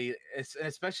if they and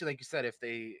especially like you said, if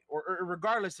they or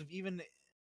regardless of even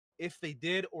if they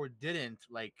did or didn't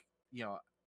like you know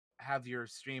have your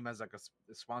stream as like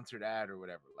a sponsored ad or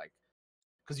whatever, like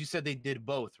because you said they did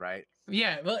both, right?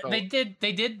 Yeah. Well, So they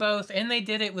did both, and they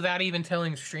did it without even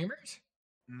telling streamers.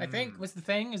 I think mm, was the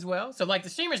thing as well. So like the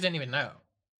streamers didn't even know.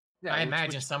 yeah, I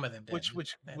imagine some of them didn't,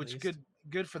 at which least.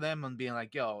 good for them on being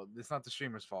like, yo, it's not the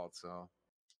streamer's fault. So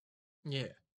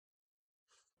Yeah.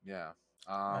 yeah,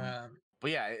 um, Um,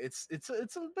 but yeah, it's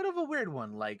a bit of a weird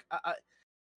one. Like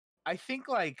I think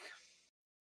like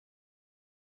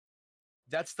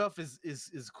that stuff is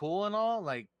cool and all,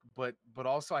 like, but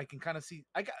also I can kind of see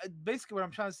basically what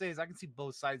I'm trying to say is I can see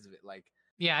both sides of it.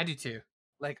 yeah, I do too.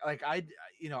 Like I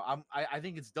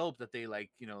think it's dope that they like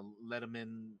let them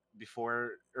in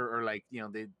before or like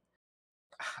they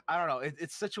I don't know.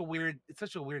 It's such a weird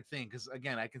thing because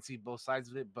again, I can see both sides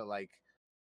of it, but like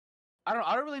I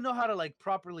don't really know how to like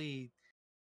properly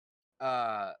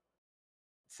uh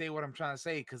say what I'm trying to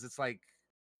say because it's like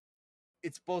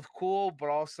it's both cool, but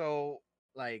also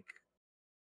like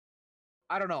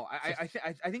I don't know. So,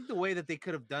 I think the way that they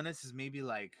could have done this is maybe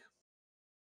like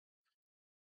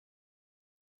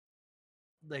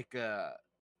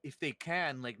if they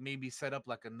can like maybe set up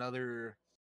like another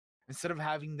instead of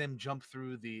having them jump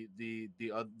through the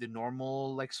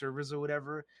normal like servers or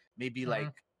whatever, maybe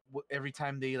like mhm. every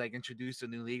time they like introduce a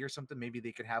new league or something, maybe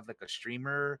they could have like a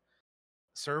streamer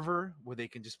server where they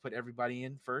can just put everybody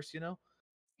in first,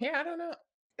 Yeah, I don't know.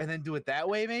 and then do it that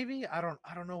way. Maybe I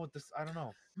don't know what this. I don't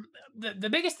know. The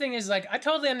biggest thing is like I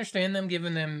totally understand them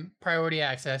giving them priority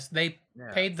access.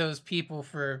 Yeah, paid those people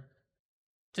for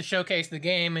to showcase the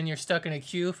game, and you're stuck in a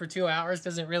queue for 2 hours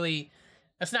doesn't really.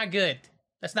 That's not good.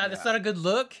 That's yeah, not a good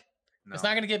look. It's not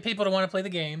no, going to get people to want to play the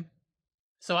game.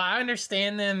 So I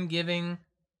understand them giving,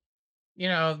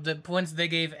 the ones they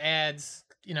gave ads,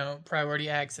 priority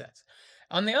access.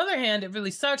 On the other hand, it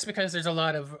really sucks because there's a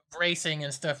lot of racing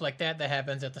and stuff like that that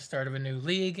happens at the start of a new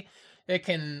league. It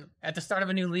can At the start of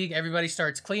a new league, everybody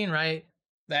starts clean, right?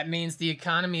 That means the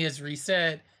economy is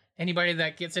reset. Anybody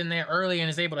that gets in there early and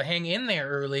is able to hang in there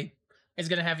early is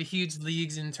going to have a huge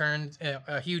leap in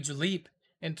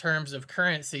terms of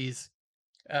currencies,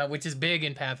 which is big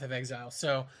in Path of Exile.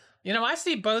 So, I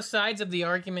see both sides of the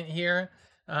argument here.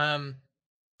 Um,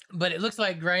 but it looks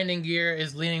like Grinding Gear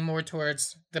is leaning more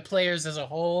towards the players as a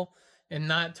whole and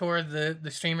not toward the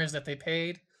streamers that they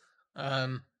paid.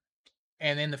 Um,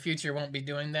 and in the future won't be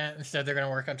doing that. Instead, they're going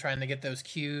to work on trying to get those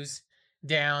queues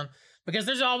down because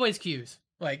there's always queues.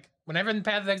 Like whenever the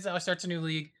Path of Exile starts a new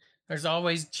league, there's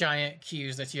always giant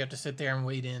queues that you have to sit there and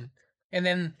wait in. And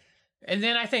then, and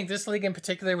then I think this league in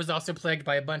particular was also plagued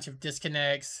by a bunch of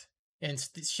disconnects and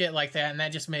shit like that, and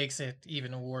that just makes it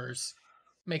even worse.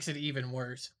 Makes it even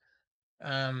worse.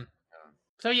 Um, yeah.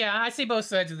 so yeah, I see both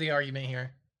sides of the argument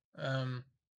here. Um,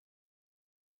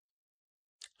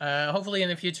 Hopefully in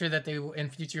the future in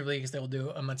future leagues they'll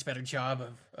do a much better job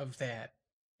of that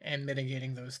and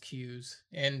mitigating those cues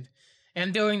and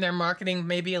doing their marketing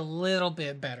maybe a little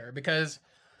bit better because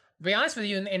to be honest with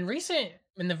you in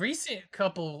the recent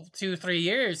couple 2 3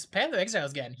 years Path of Exile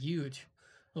has gotten huge.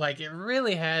 Like it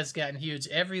really has gotten huge.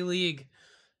 Every league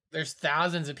there's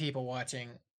thousands of people watching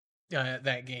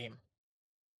that game,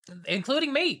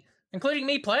 including me, including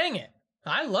me playing it.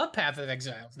 I love Path of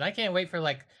Exile, and I can't wait for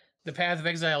like the Path of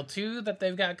Exile 2 that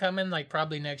they've got coming, like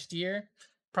probably next year.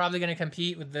 Probably going to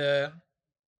compete with the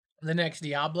next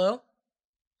Diablo,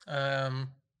 um,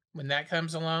 when that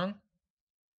comes along.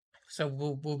 So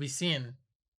we'll be seeing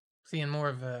more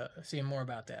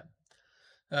about that.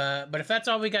 But if that's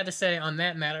all we got to say on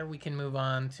that matter, we can move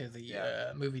on to the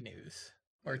Yeah. movie news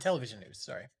or Yes. television news.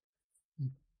 Sorry.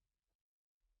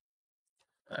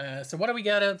 So what do we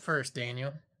got up first,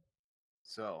 Daniel?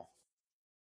 So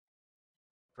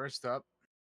first up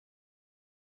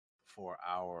for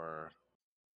our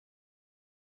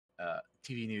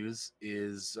TV news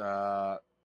is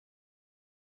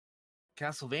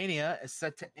Castlevania is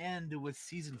set to end with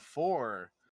season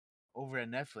 4 over at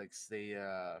Netflix. They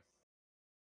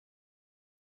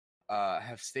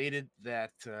have stated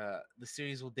that the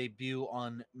series will debut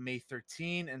on May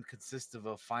 13 and consist of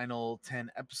a final 10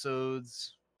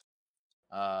 episodes.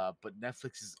 But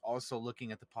Netflix is also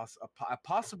looking at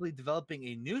possibly developing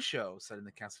a new show set in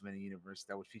the Castlevania universe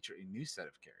that would feature a new set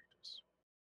of characters.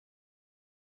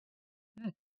 Hmm.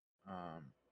 Um,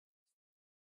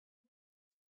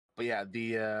 but yeah,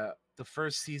 the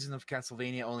first season of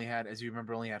Castlevania only had, as you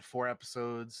remember, only had 4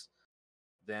 episodes.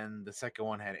 Then the second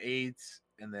one had 8,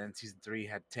 and then season 3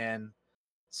 had 10.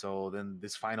 So then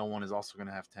this final one is also going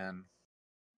to have 10.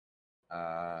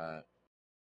 Uh,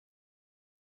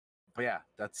 but yeah,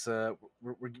 that's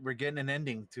we're getting an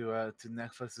ending to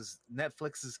Netflix's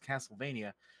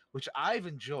Castlevania, which I've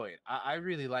enjoyed. I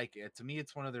really like it. To me,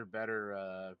 it's one of their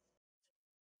better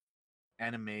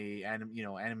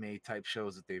anime type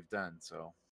shows that they've done.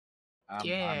 So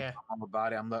Yeah, I'm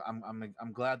about it.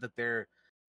 I'm glad that they're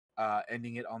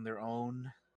ending it on their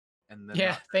own, and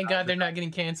yeah. Thank God they're not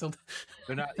getting canceled.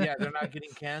 they're not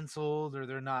getting canceled, or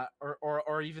they're not,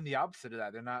 or even the opposite of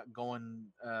that. They're not going.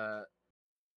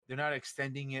 They're not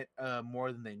extending it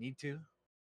more than they need to.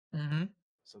 Mm-hmm.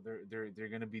 So they're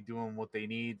gonna be doing what they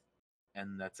need,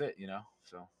 and that's it.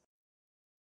 So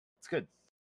it's good.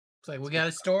 It's like It's we good got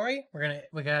a stuff. story.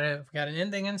 We got an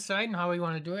ending in sight and how we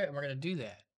want to do it, and we're gonna do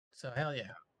that. So hell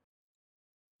yeah.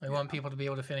 We Yeah. want people to be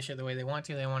able to finish it the way they want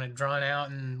to. They want it drawn out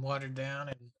and watered down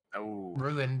and Oh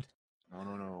ruined.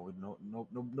 no,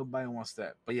 nobody wants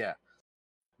that. But yeah,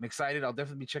 I'm excited. I'll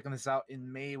definitely be checking this out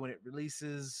in May when it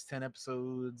releases. 10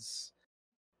 episodes.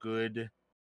 Good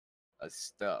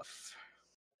stuff.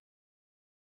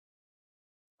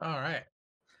 All right.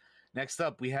 Next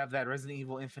up, we have that Resident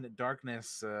Evil Infinite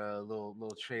Darkness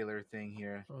little trailer thing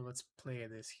here. So let's play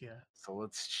this here. So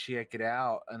let's check it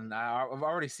out. And I've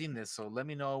already seen this, so let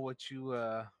me know what you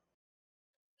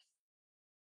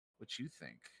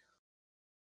think.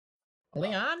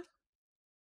 Leon?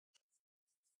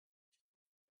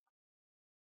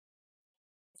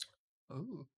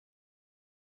 Ooh.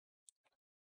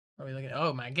 What are we looking at?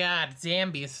 Oh my god,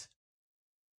 zombies.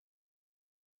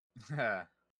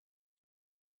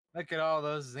 Look at all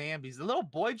those zombies. The little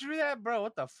boy drew that, bro.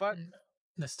 What the fuck?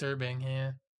 Disturbing,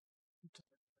 yeah.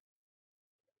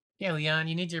 Yeah, Leon,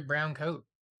 you need your brown coat.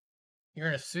 You're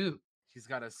in a suit. She's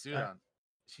got a suit Uh, on.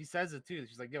 She says it too.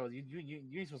 She's like, "Yo, you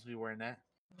ain't supposed to be wearing that."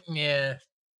 yeah.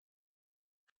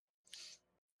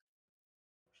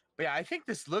 But yeah, I think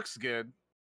this looks good.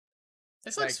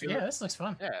 This Like, looks, yeah, this looks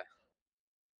fun. yeah.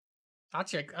 I'll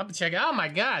check it. Oh my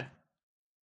God.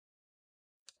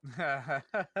 There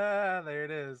it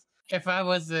is. If I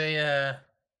was a,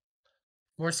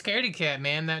 more scaredy cat,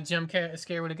 man, that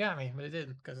scare would have got me, but it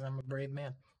didn't because I'm a brave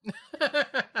man.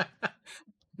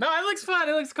 No, it looks fun.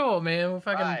 It looks cool, man. We're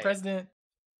fucking Right, president's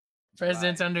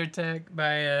right. under attack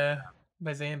by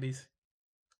zombies.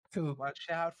 Cool. Watch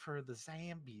out for the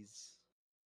zombies.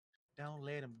 Don't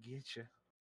let them get you.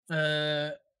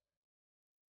 Uh,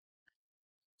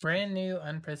 brand new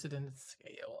unprecedented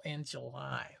scale in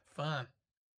July. Fun,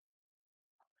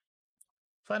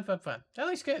 fun, fun, fun. That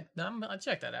looks good. No, I'll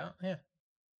check that out. Yeah.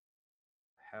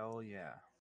 Hell yeah.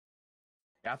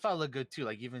 Yeah, I thought it looked good too.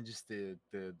 Like even just the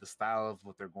style of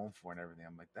what they're going for and everything.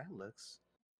 I'm like, that looks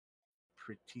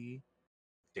pretty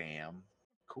damn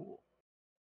cool.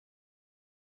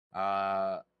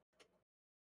 Uh,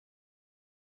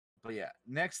 but yeah,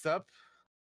 next up,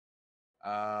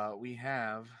 we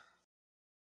have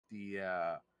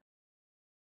the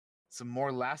some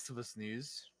more Last of Us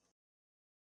news.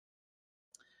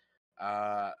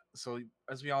 So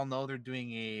as we all know, they're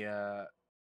doing a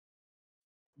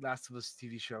Last of Us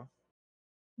TV show,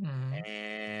 Mm-hmm.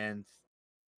 and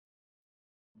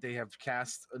they have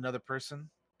cast another person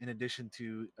in addition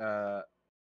to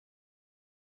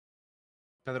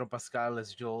Pedro Pascal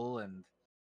as Joel, and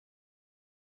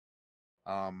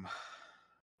um,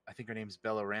 I think her name's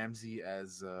Bella Ramsey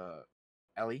as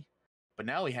Ellie. But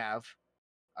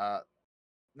uh,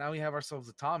 now we have ourselves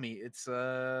a Tommy. It's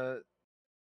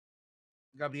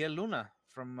Gabriel Luna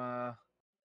from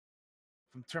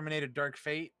Terminator Dark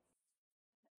Fate.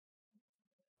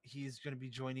 He's going to be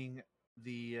joining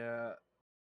the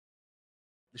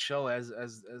the show as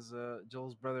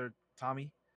Joel's brother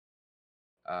Tommy.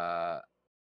 Uh,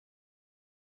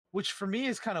 which for me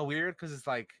is kind of weird because it's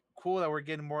like cool that we're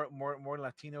getting more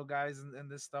Latino guys in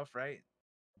this stuff, right?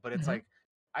 But it's Mm-hmm. like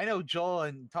I know Joel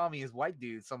and Tommy is white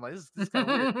dudes, so I'm like, this is kind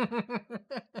of weird.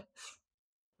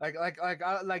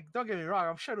 Like don't get me wrong,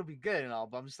 I'm sure it'll be good and all,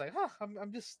 but I'm just like, huh,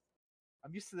 I'm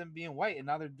used to them being white, and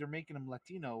now they're making them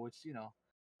Latino, which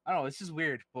I don't know, it's just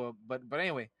weird, but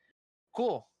anyway,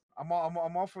 cool. I'm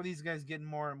all for these guys getting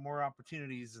more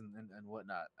opportunities and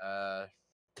whatnot.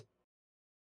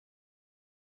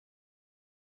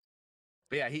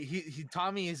 But yeah, he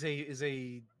Tommy is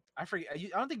a I forget. I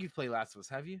don't think you've played Last of Us,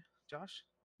 have you, Josh?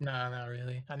 No, not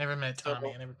really. I never met So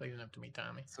Tommy. I never played enough to meet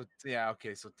Tommy. so yeah,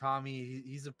 okay. So Tommy,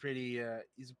 he's a pretty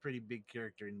big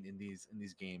character in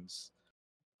these games.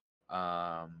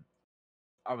 Um,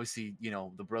 obviously,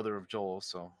 the brother of Joel.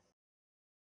 So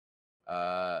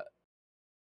uh,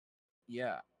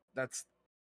 yeah, that's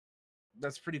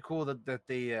that's pretty cool that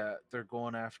they're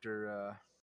going after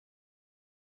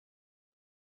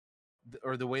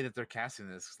or the way that they're casting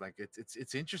this. Like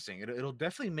it's interesting. It'll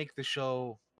definitely make the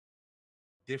show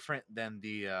different than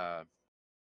the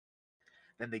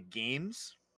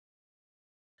games,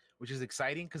 which is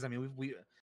exciting because I mean we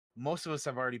most of us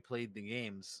have already played the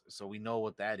games, so we know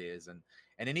what that is. And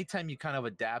anytime you kind of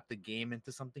adapt the game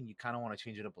into something, you kind of want to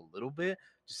change it up a little bit,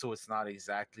 just so it's not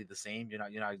exactly the same. You're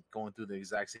not going through the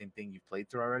exact same thing you've played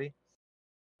through already.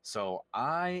 So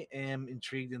I am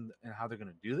intrigued in how they're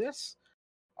gonna do this.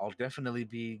 I'll definitely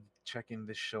be checking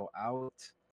this show out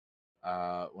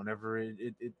whenever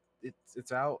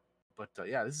it's out. But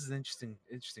yeah, this is an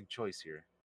interesting choice here.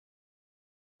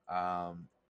 Um,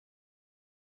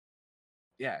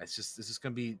 yeah, it's just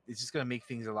gonna make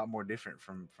things a lot more different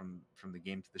from the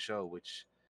game to the show, which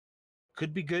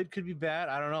could be good, could be bad.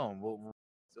 I don't know.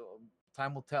 So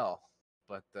time will tell.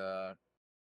 But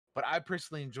I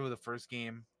personally enjoy the first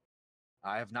game.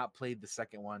 I have not played the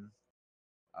second one.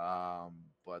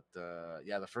 But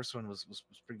yeah, the first one was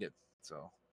pretty good. So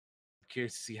I'm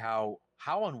curious to see how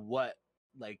and what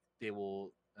like they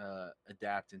will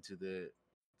adapt into the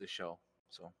show.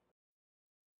 So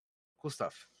cool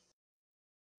stuff.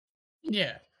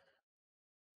 Yeah.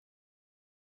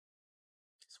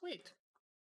 Sweet.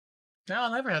 Now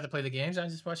I'll never have to play the games. I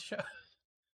just watch the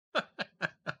show.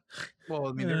 Well,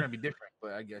 I mean they're Uh, gonna be different,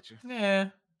 but I get you. yeah.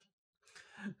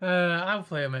 I'll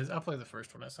play the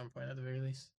first one at some point at the very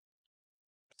least.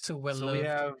 So well So we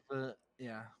loved. have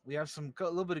we have a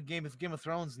little bit of Game of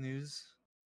Thrones news.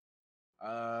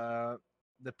 Uh,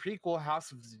 the prequel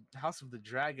House of the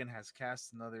Dragon has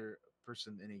cast another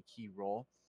person in a key role.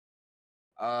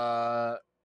 Uh,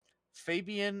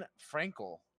 Fabian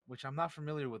Frankel, which I'm not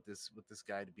familiar with this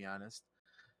guy, to be honest.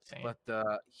 Same.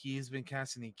 but he's been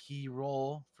casting a key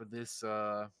role for this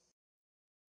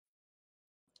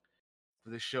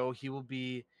show. He will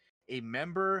be a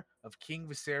member of King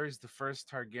Viserys the First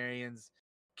Targaryen's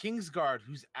Kingsguard,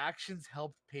 whose actions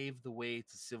helped pave the way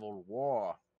to civil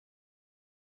war.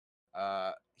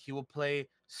 He will play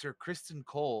Sir Criston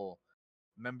Cole,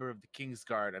 member of the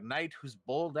Kingsguard, a knight whose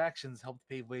bold actions helped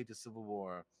pave way to civil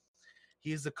war.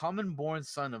 He is the common-born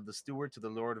son of the steward to the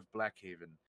Lord of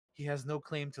Blackhaven. He has no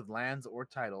claim to lands or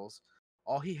titles.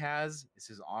 All he has is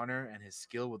his honor and his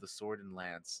skill with the sword and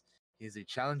lance. He is a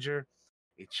challenger,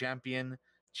 a champion,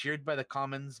 cheered by the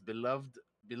commons,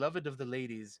 beloved of the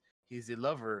ladies. He is a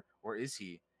lover, or is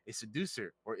he? A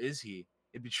seducer, or is he?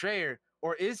 A betrayer,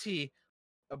 or is he?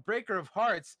 A breaker of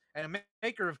hearts and a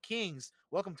maker of kings.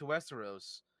 Welcome to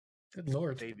Westeros, Good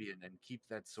lord. Fabian, and keep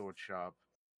that sword sharp.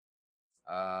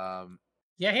 Um,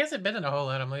 Yeah, he hasn't been in a whole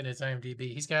lot. I'm looking at his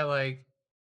IMDb. He's got like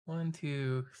one,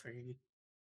 two,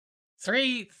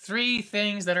 three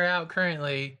things that are out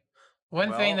currently.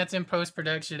 One thing well, that's in post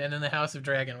production, and then the House of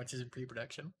Dragon, which is in pre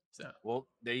production. So Well,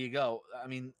 there you go. I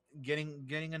mean,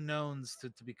 getting a knowns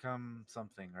to become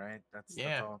something, right? That's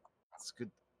yeah, all. It's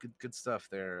good stuff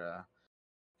there.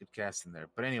 Good casting there.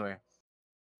 But anyway,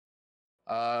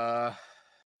 uh,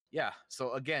 yeah.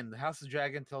 So again, the House of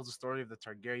Dragon tells the story of the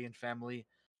Targaryen family,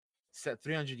 set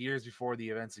 300 years before the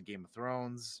events of Game of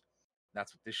Thrones.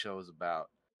 That's what this show is about.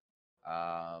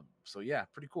 So yeah,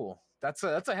 pretty cool. That's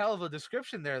a hell of a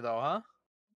description there, though, huh?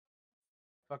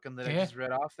 Fucking that I yeah, just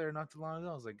read off there not too long ago.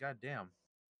 I was like, God damn.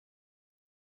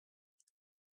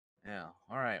 Yeah.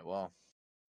 All right. Well,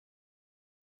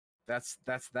 that's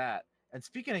that. And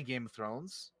speaking of Game of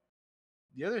Thrones,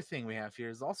 the other thing we have here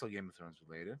is also Game of Thrones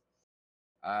related.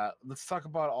 Let's talk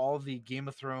about all the Game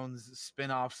of Thrones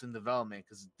spin-offs in development,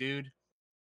 because dude,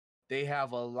 they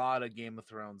have a lot of Game of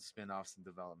Thrones spin-offs in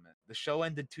development. The show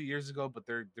ended 2 years ago, but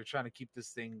they're trying to keep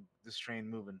this train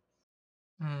moving.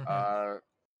 mm-hmm. Uh,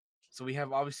 so we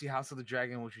have obviously House of the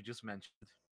Dragon, which we just mentioned.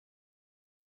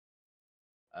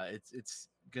 It's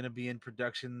gonna be in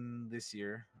production this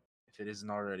year, if it isn't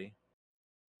already.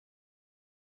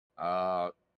 Uh,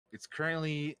 it's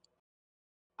currently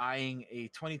eyeing a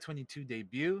 2022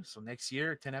 debut, so next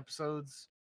year, 10 episodes.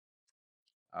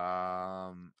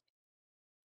 Um,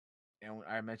 and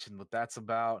I mentioned what that's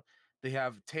about. They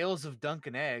have Tales of Dunk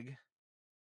and Egg,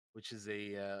 which is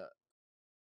a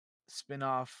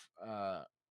spin-off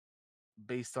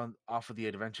based on off of the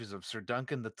adventures of Sir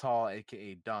Duncan the Tall,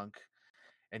 aka Dunk,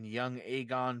 and young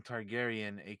Aegon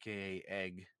Targaryen, aka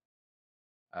Egg.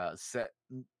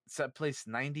 Set place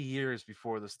 90 years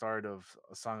before the start of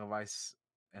A Song of Ice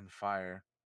and Fire.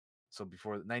 So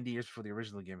before 90 years before the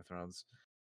original Game of Thrones,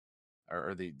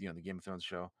 or the the Game of Thrones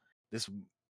show. This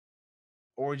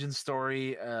origin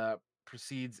story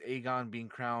precedes Aegon being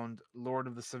crowned Lord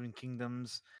of the Seven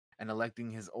Kingdoms and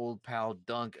electing his old pal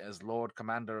Dunk as Lord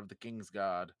Commander of the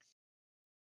Kingsguard.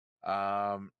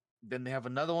 Then they have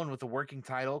another one with a working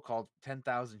title called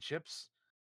 10,000 Ships.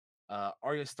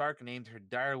 Arya Stark named her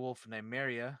direwolf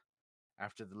Nymeria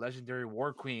after the legendary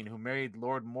War Queen who married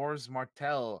Lord Mors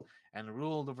Martell and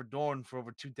ruled over Dorne for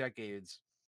over 2 decades.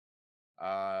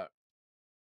 Uh,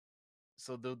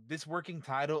 this working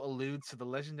title alludes to the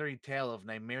legendary tale of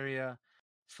Nymeria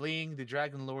fleeing the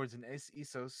Dragon Lords in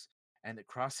Essos and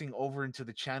crossing over into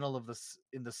the channel of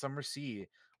in the Summer Sea,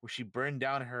 where she burned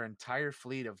down her entire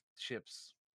fleet of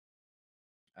ships.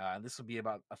 And this will be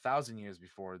about 1,000 years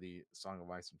before the Song of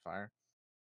Ice and Fire,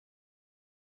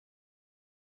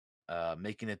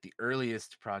 making it the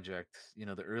earliest project,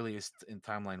 the earliest in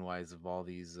timeline wise of all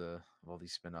these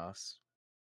spin-offs.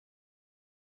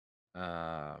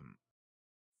 Um,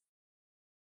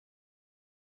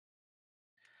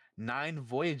 9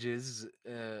 Voyages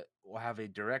will have a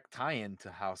direct tie-in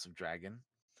to House of Dragon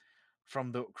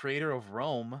from the creator of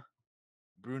Rome,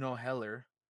 Bruno Heller.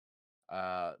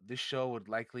 This show would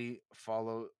likely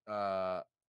follow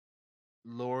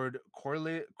Lord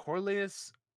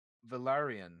Corleus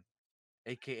Velaryon,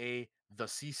 aka the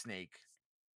Sea Snake.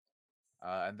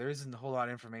 And there isn't a whole lot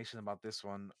of information about this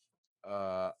one,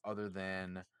 other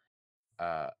than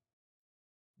uh,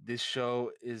 this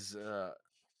show is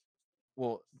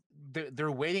well,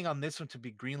 they're waiting on this one to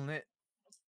be greenlit.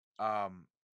 Um,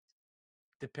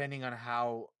 Depending on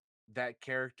how that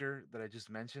character that I just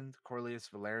mentioned, Corleus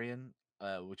Valerian,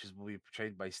 which will be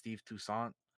portrayed by Steve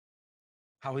Toussaint,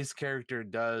 how his character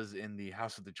does in the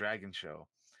House of the Dragon show.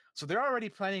 So they're already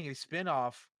planning a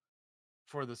spin-off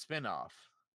for the spin-off,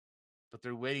 but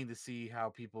they're waiting to see how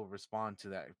people respond to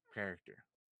that character.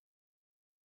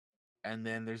 And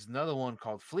then there's another one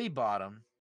called Flea Bottom,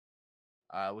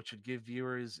 which would give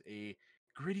viewers a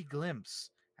gritty glimpse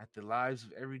at the lives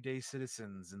of everyday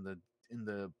citizens in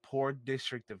the poor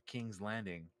district of King's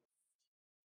Landing.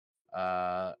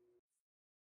 Uh,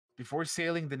 Before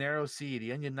sailing the narrow sea,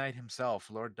 the Onion Knight himself,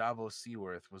 Lord Davos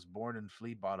Seaworth, was born in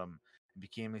Flea Bottom and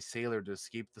became a sailor to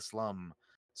escape the slum.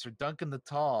 Sir Duncan the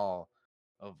Tall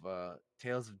of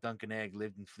Tales of Duncan Egg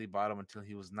lived in Flea Bottom until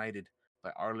he was knighted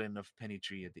by Arlen of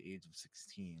Pennytree at the age of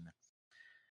 16.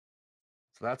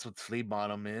 So that's what Flea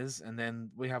Bottom is. And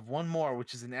then we have one more,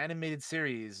 which is an animated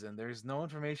series, and there's no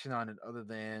information on it other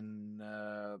than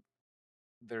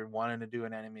they're wanting to do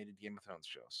an animated Game of Thrones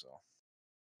show. So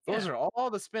those Yeah. are all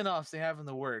the spin-offs they have in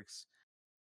the works.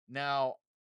 Now,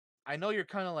 I know you're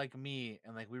kind of like me,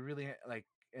 and like we really like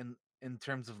in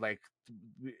terms of like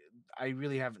we, I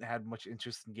really haven't had much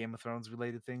interest in Game of Thrones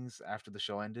related things after the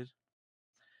show ended.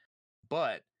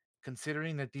 But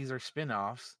considering that these are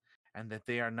spin-offs and that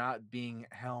they are not being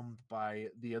helmed by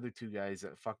the other two guys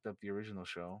that fucked up the original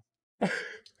show,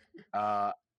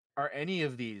 uh are any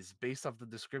of these based off the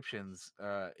descriptions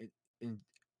in,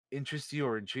 interest you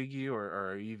or intrigue you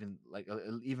or even like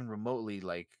even remotely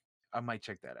like I might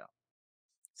check that out.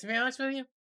 To be honest with you,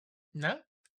 no,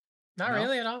 not No?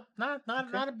 really at all. Okay.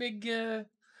 Not a big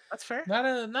That's fair.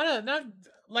 not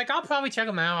like I'll probably check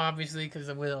them out obviously because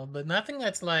I will, but nothing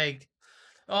that's like,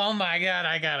 oh my god,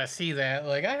 I gotta see that.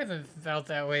 Like I haven't felt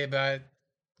that way about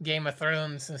Game of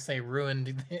Thrones since they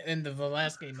ruined the end of the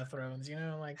last Game of Thrones. You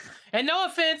know, like, and no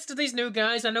offense to these new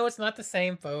guys, I know it's not the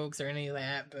same folks or any of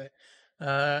that, but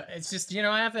it's just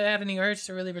I haven't had any urge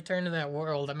to really return to that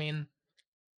world. I mean,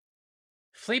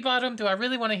 Flea Bottom, do I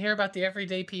really want to hear about the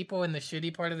everyday people in the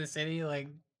shitty part of the city? Like,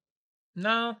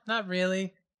 no, not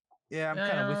really. Yeah, I'm I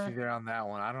kind of with don't. you there on that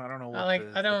one. I don't know I what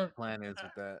like. the plan is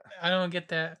with that. I don't get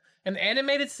that. An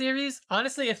animated series,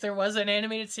 honestly, if there was an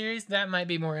animated series, that might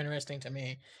be more interesting to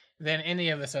me than any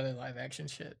of this other live action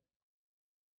shit.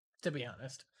 To be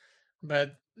honest,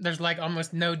 but there's like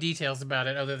almost no details about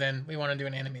it other than we want to do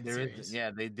an animated There is, series.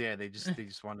 yeah, they did. They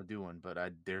just want to do one, but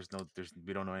there's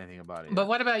we don't know anything about it But yet.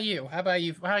 what about you? How about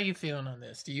you? How are you feeling on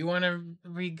this? Do you want to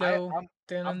re I go I'm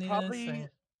down on I'm this? probably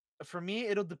for me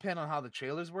it'll depend on how the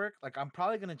trailers work. Like I'm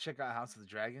probably gonna check out House of the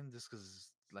Dragon just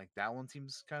because like that one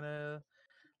seems kind of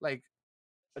like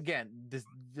again this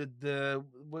the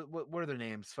what are their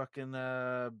names? Fucking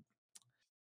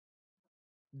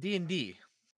D&D.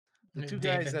 The two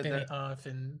guys David that Benioff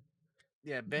and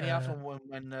yeah Benioff uh,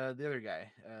 and the other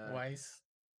guy Weiss,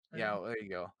 yeah, right? there you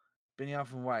go.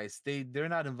 Benioff and Weiss, they're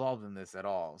not involved in this at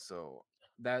all. So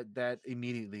that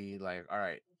immediately like, all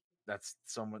right, that's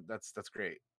someone that's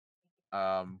great.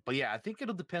 But yeah, I think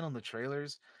it'll depend on the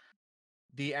trailers.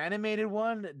 The animated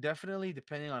one, definitely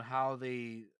depending on how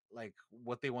they like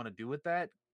what they want to do with that,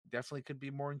 definitely could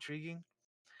be more intriguing.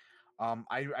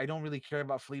 I don't really care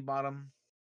about Flea Bottom.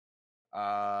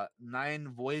 Nine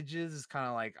Voyages is kind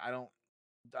of like I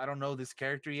don't know this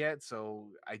character yet, so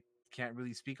I can't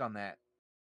really speak on that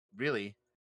really.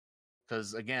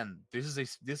 Because again, this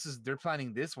is they're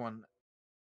planning this one,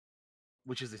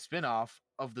 which is a spin-off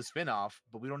of the spin-off,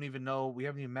 but we don't even know we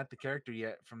haven't even met the character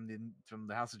yet from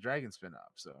the House of Dragon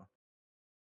spin-off. So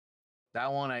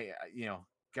that one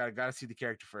gotta see the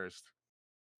character first.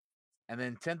 And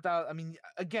then 10,000 I mean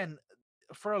again,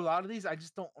 for a lot of these, I'm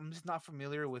just not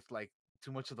familiar with like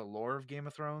too much of the lore of Game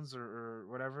of Thrones or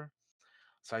whatever.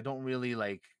 So I don't really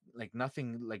like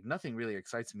nothing really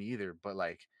excites me either, but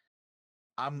like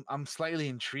I'm slightly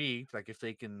intrigued like if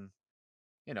they can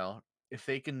you know, if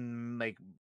they can like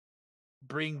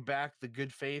bring back the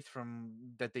good faith from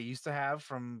that they used to have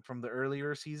from the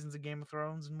earlier seasons of Game of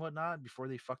Thrones and whatnot before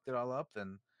they fucked it all up,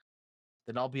 then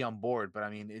I'll be on board. But I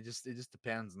mean, it just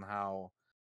depends on how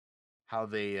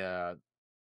they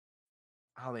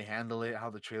how they handle it, how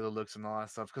the trailer looks, and all that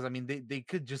stuff. Because I mean, they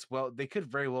could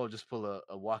very well just pull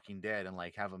a Walking Dead and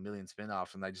like have a million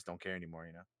spin-offs, and I just don't care anymore,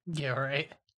 you know. Yeah, right.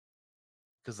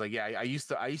 Because like yeah, I used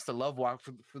to love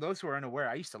for those who are unaware,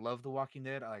 I used to love The Walking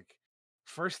Dead. Like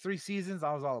first three seasons,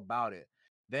 I was all about it.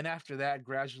 Then after that,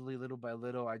 gradually, little by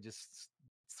little, I just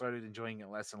started enjoying it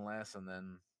less and less, and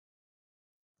then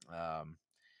um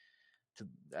to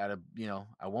at a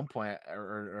at one point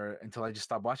or until I just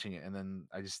stopped watching it, and then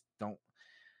I just don't.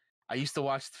 I used to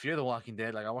watch Fear the Walking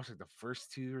Dead. Like I watched like the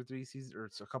first two or three seasons or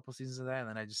a couple seasons of that, and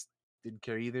then I just didn't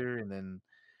care either. And then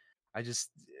I just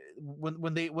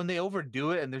when they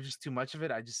overdo it and there's just too much of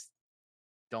it, I just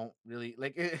don't really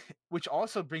like it, which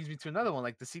also brings me to another one,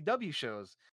 like the CW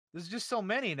shows. There's just so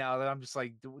many now that I'm just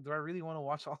like, do I really want to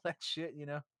watch all that shit, you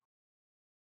know?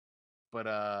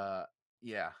 But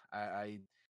yeah,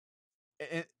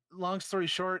 long story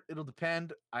short, it'll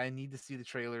depend. I need to see the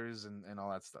trailers and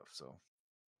all that stuff. So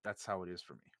that's how it is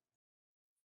for me.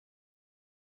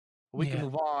 We can Yeah.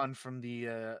 move on from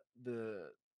the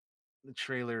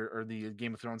trailer or the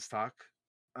Game of Thrones talk.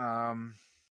 Um,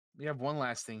 we have one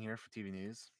last thing here for TV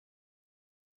news,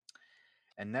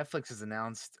 and Netflix has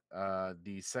announced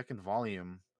the second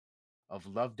volume of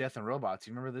Love, Death, and Robots.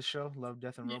 You remember this show, Love,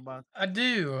 Death, and Yeah, Robots? I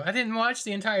do. I didn't watch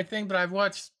the entire thing, but I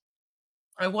watched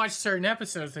certain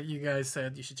episodes that you guys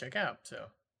said you should check out. So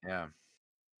Yeah,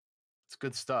 it's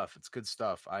good stuff. It's good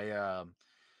stuff. I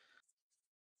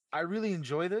really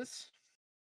enjoy this,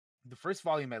 the first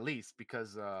volume at least,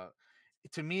 because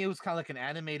to me it was kind of like an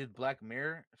animated Black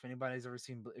Mirror. If anybody's ever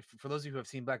seen, if for those of you who have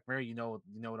seen Black Mirror, you know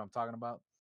what I'm talking about.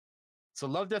 So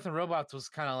Love, Death, and Robots was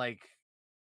kind of like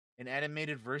an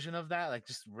animated version of that, like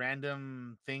just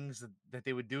random things that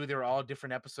they would do. They were all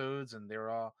different episodes, and they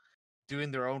were all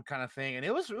doing their own kind of thing, and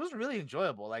it was really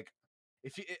enjoyable. Like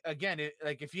if you again,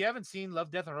 like if you haven't seen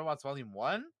Love, Death, and Robots Volume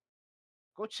 1,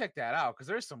 go check that out because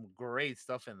there's some great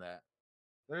stuff in that.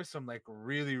 There's some like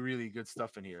really really good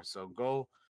stuff in here. So go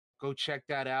check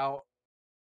that out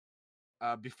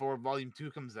before Volume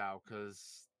 2 comes out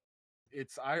because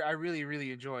I really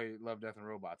really enjoy Love, Death, and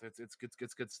Robots. It's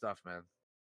good stuff, man.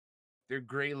 They're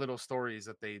great little stories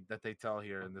that they tell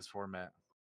here in this format.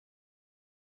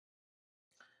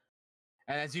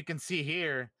 And as you can see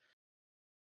here,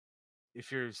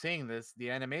 if you're seeing this, the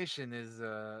animation is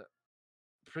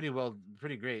pretty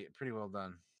great, pretty well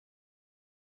done.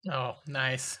 oh,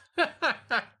 nice.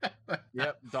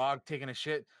 Yep, dog taking a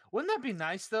shit. Wouldn't that be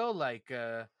nice though? Like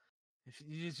if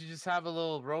you just have a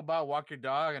little robot walk your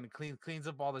dog and it cleans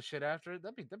up all the shit after it.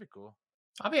 That'd be cool.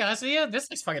 I'll be honest with you. This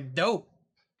looks fucking dope.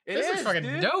 It This looks is, fucking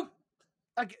dude. dope.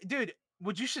 Like, dude,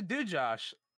 what you should do,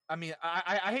 Josh. I mean,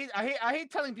 I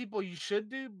hate telling people you should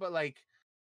do, but like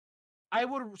I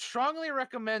would strongly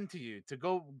recommend to you to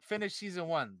go finish season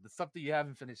 1, the stuff that you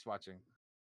haven't finished watching.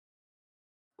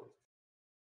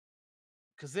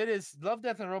 Cause it is Love,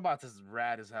 Death, and Robots is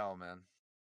rad as hell, man.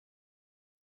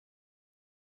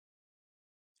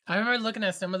 I remember looking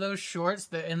at some of those shorts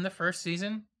that in the first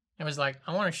season. It was like,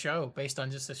 I want a show based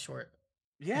on just a short.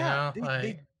 You Yeah, know, they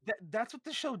like, that's what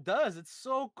the show does. It's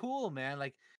so cool, man.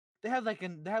 Like they have like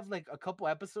a couple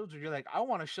episodes where you're like, I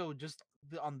want to show just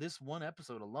on this one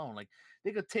episode alone. Like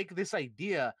they could take this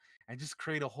idea and just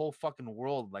create a whole fucking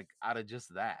world like out of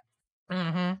just that.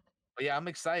 mm-hmm. But yeah, I'm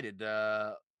excited.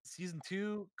 Season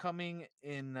 2 coming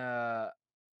in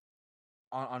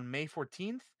on May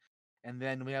 14th, and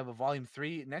then we have a volume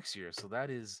 3 next year. So that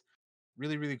is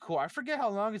really really cool. I forget how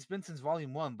long it's been since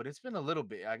volume 1, but it's been a little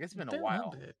bit. I guess it's It's been a been a little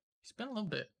while. bit. It's been a little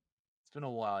bit. It's been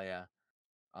a while, yeah.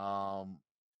 Um,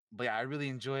 but yeah, I really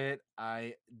enjoy it.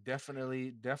 I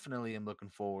definitely am looking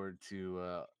forward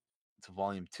to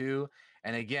volume 2.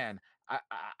 And again,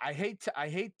 I hate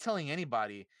telling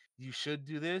anybody you should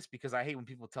do this because I hate when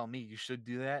people tell me you should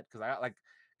do that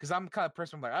because I'm the kind of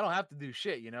person I'm like I don't have to do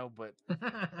shit, but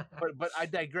but I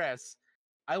digress.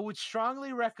 I would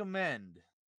strongly recommend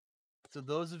to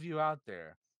those of you out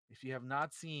there, if you have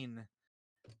not seen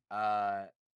uh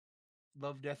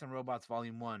Love, Death, and Robots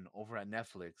Volume 1 over at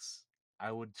Netflix,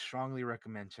 I would strongly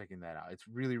recommend checking that out. It's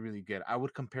really, really good. I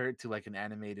would compare it to like an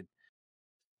animated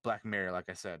Black Mirror, like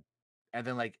I said. And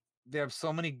then like they have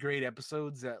so many great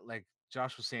episodes that like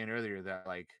Josh was saying earlier that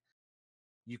like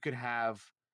you could have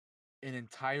an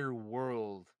entire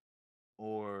world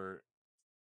or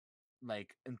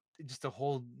like just a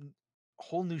whole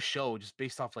new show just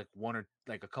based off like one or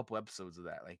like a couple episodes of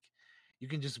that. Like you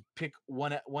can just pick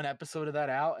one episode of that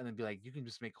out and then be like you can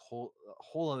just make a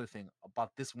whole other thing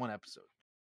about this one episode.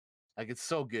 Like it's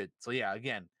so good. So yeah,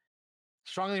 again,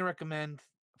 strongly recommend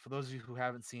for those of you who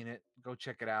haven't seen it, go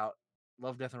check it out.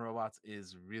 Love, Death, and Robots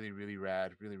is really really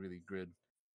rad, really really good.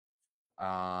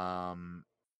 Um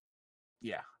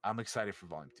yeah, I'm excited for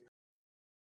volume 2.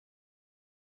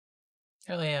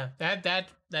 Hell yeah.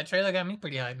 That trailer got me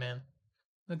pretty hyped, man.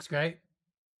 Looks great.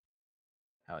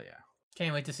 Hell yeah.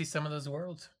 Can't wait to see some of those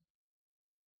worlds.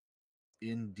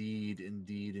 Indeed,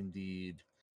 indeed, indeed.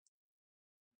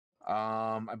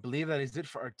 I believe that is it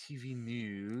for our TV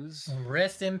news.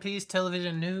 Rest in peace,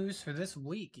 television news for this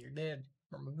week. You're dead.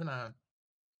 We're moving on.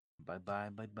 Bye bye,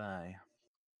 bye bye.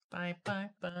 Bye, bye,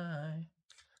 bye.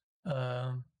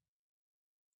 Um,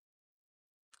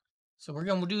 so we're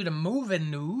gonna do the moving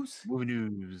news. Movie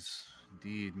news.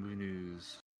 Indeed, movie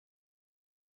news.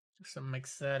 Some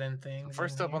exciting So things in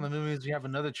first up on here. the movies, we have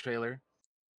another trailer.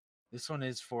 This one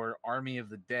is for Army of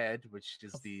the Dead, which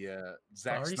is the I've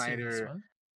already seen this one.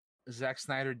 Zack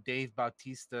Snyder, Dave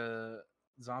Bautista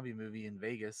zombie movie in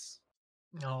Vegas,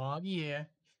 Oh yeah.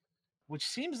 which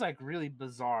seems like really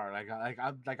bizarre.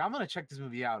 I'm gonna check this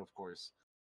movie out, of course,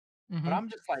 but Mm-hmm. I'm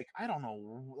just like I don't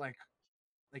know, like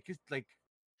it's like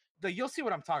you'll see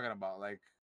what I'm talking about. Like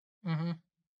Mm-hmm.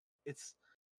 it's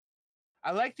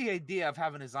I like the idea of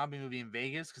having a zombie movie in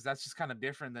Vegas because that's just kind of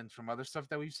different than from other stuff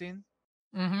that we've seen.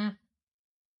 Mm-hmm.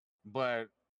 But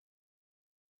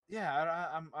yeah,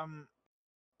 I'm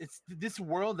it's this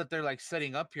world that they're like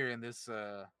setting up here in this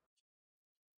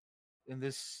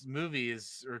movie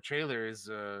is or trailer is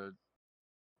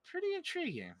pretty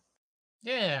intriguing.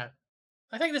 Yeah.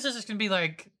 I think this is just gonna be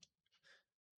like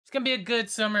it's gonna be a good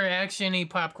summer actiony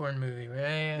popcorn movie,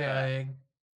 Yeah, right? Like,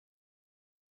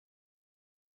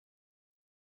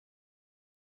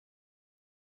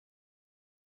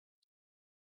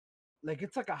 like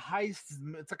it's like a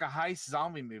heist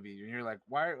zombie movie, and you're like,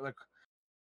 why? Like,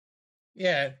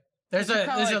 yeah. because you're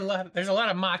kind of like There's a lot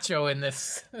of macho in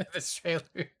this this trailer,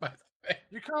 by the way.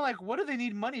 what do they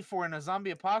need money for in a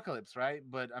zombie apocalypse, right?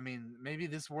 But I mean, maybe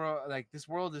this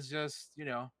world is just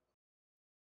and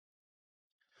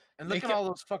They look at could, all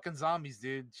those fucking zombies,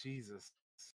 dude. Jesus.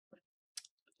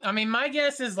 I mean, my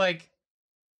guess is like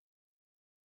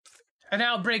an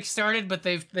outbreak started, but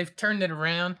they've turned it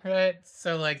around, right?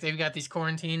 So like they've got these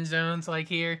quarantine zones like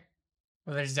here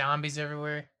where there's zombies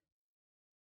everywhere.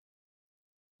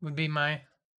 Would be my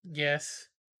guess.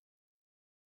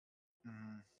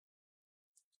 Mm,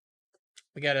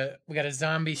 We got a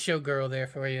zombie showgirl there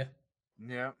for you.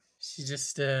 yeah. She's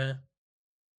just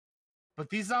But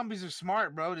these zombies are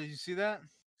smart, bro. Did you see that?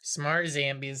 smart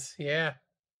zombies. Yeah,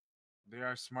 They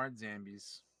are smart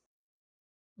zombies.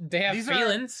 they have These are.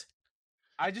 feelings.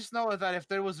 I just know that if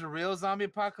there was a real zombie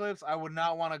apocalypse, I would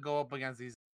not want to go up against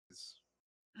these.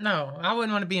 No, I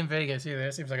wouldn't want to be in Vegas either.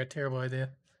 That seems like a terrible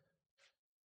idea.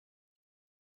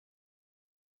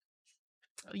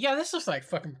 Yeah, this looks like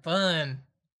fucking fun.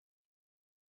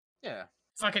 Yeah.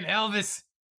 Fucking Elvis.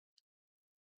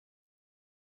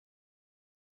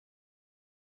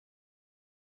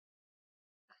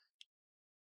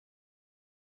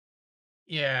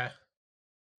 Yeah.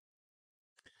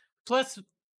 Plus,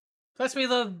 plus we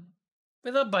love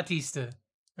Batista,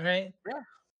 right? Yeah.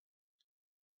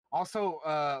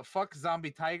 Also, fuck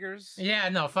zombie tigers. Yeah,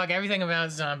 no, fuck everything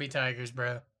about zombie tigers,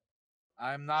 bro.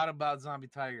 I'm not about zombie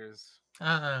tigers.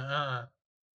 Uh.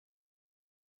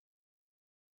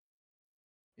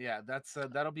 Yeah, that's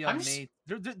that'll be I'm on just, May.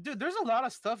 Dude, there's a lot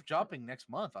of stuff dropping next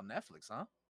month on Netflix, huh?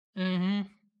 mm-hmm.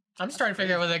 I'm just That's trying to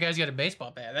figure out crazy. whether that guy's got a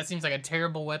baseball bat. That seems like a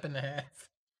terrible weapon to have.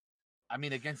 I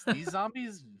mean, against these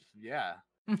zombies, yeah,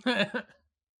 That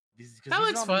these because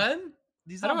looks fun.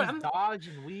 these I don't. zombies dodge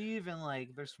and weave and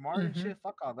like they're smart and Mhm. shit.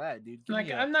 Fuck all that, dude. Give Like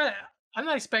me a I'm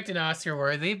not expecting Oscar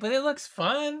worthy, but it looks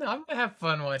fun. I'm gonna have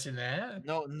fun watching that.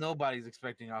 no. Nobody's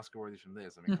expecting Oscar worthy from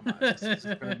this. I mean, come on, it's just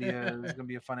gonna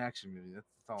be a fun action movie. That's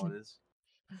all it is.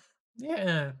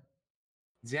 Yeah,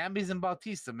 Zombies and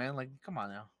Bautista, man. Like, come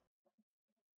on now.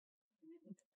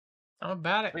 I'm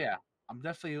about it. But yeah, I'll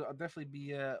definitely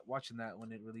be watching that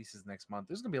when it releases next month.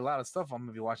 There's gonna be a lot of stuff I'm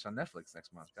gonna be watching on Netflix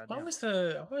next month. Goddamn. What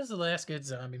was the last good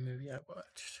zombie movie I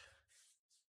watched?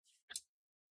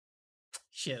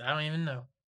 Shit, I don't even know.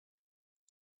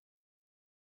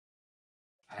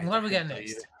 What I do we couldn't got tell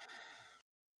you.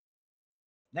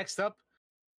 next? Next up,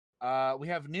 we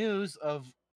have news of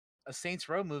a Saints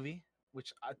Row movie,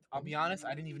 which I'll be honest,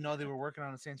 I didn't even know they were working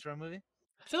on a Saints Row movie.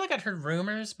 I feel like I'd heard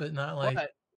rumors, but not like.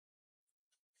 But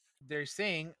they're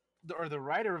saying, or the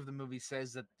writer of the movie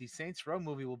says that the Saints Row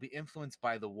movie will be influenced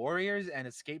by The Warriors and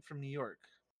Escape from New York.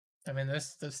 I mean,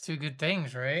 those two good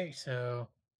things, right? So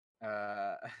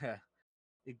Uh,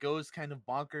 it goes kind of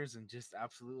bonkers and just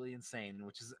absolutely insane,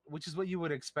 which is what you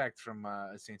would expect from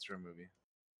a Saints Row movie.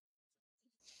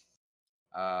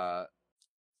 Uh,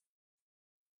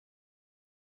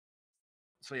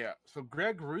 so yeah, so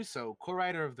Greg Russo,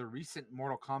 co-writer of the recent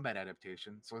Mortal Kombat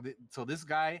adaptation. So this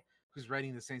guy who's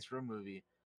writing the Saints Row movie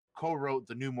co-wrote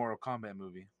the new Mortal Kombat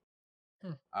movie.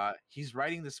 hmm. He's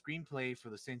writing the screenplay for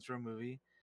the Saints Row movie,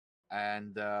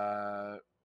 and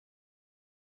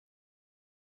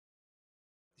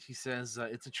he says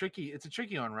it's a tricky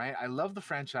one, right? I love the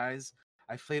franchise.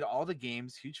 I've played all the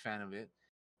games, huge fan of it,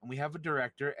 and we have a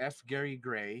director, F. Gary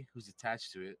Gray, who's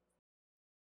attached to it.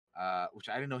 Which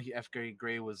I didn't know F. Gary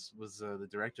Gray was the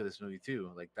director of this movie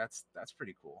too. Like that's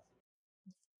pretty cool.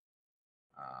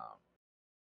 Um,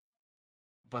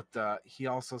 but he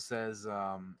also says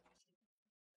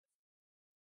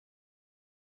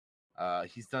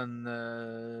he's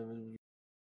done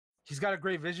he's got a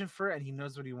great vision for it and he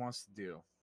knows what he wants to do.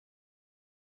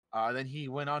 Then he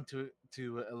went on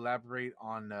to elaborate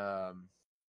on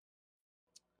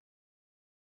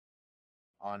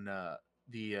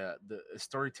the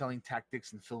storytelling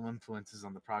tactics and film influences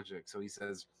on the project. So he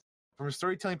says, from a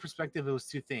storytelling perspective, it was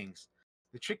two things.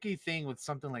 the tricky thing with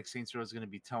something like Saints Row is going to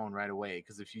be tone right away,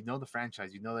 because if you know the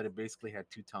franchise, you know that it basically had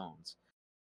two tones.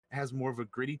 It has more of a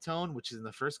gritty tone, which is in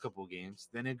the first couple of games.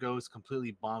 Then it goes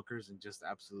completely bonkers and just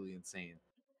absolutely insane.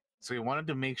 So we wanted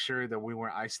to make sure that we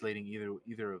weren't isolating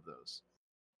either of those.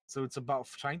 So it's about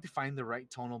trying to find the right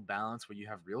tonal balance where you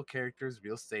have real characters,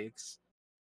 real stakes.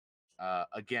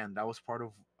 Again, that was part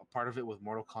of it with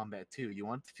Mortal Kombat 2. You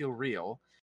want to feel real.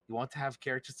 You want to have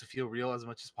characters to feel real as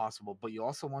much as possible, but you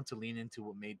also want to lean into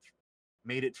what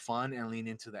made it fun and lean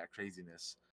into that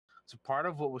craziness. So part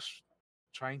of what was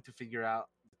trying to figure out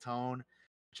the tone,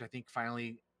 which I think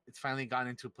it's finally gotten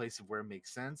into a place of where it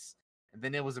makes sense. And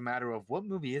then it was a matter of what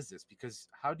movie is this? Because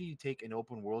how do you take an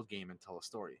open world game and tell a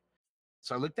story?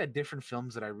 So I looked at different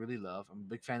films that I really love. I'm a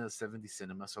big fan of 70s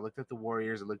cinema. So I looked at The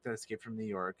Warriors, I looked at Escape from New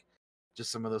York,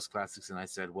 just some of those classics, and I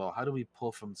said, well, how do we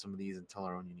pull from some of these and tell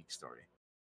our own unique story?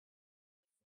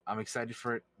 I'm excited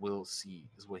for it. We'll see,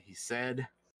 is what he said.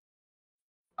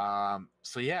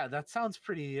 So yeah, that sounds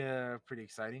pretty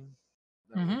exciting.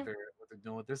 That Mm-hmm. what they're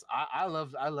doing with this. I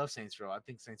love Saints Row. I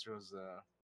think Same.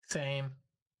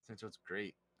 Saints Row's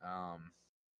great.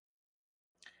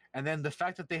 And then the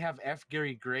fact that they have F.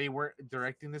 Gary Gray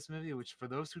directing this movie, which for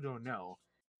those who don't know,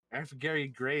 F. Gary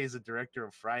Gray is a director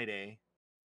of Friday,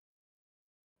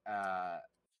 uh,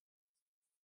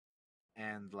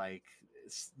 and like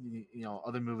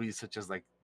other movies such as like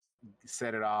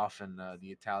Set It Off and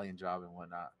The Italian Job and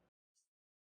whatnot.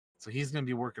 So he's gonna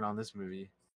be working on this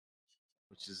movie,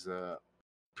 which is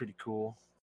pretty cool.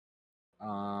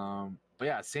 But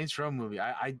yeah, Saints Row movie.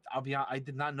 I'll be honest, I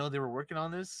did not know they were working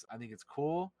on this. I think it's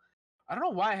cool. I don't know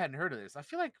why I hadn't heard of this. I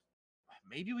feel like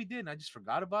maybe we did, and I just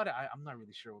forgot about it. I'm not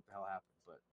really sure what the hell happened,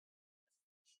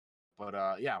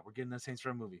 but yeah, we're getting a Saints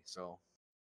Row movie, so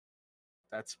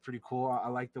that's pretty cool. I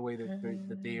like the way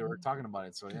that they were talking about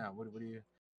it. So yeah, what do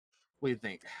you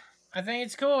think? I think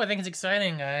it's cool. I think it's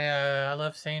exciting. I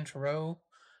love Saints Row.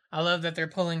 I love that they're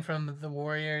pulling from the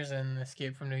Warriors and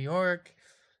Escape from New York.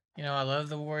 I love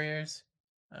the Warriors,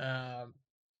 um,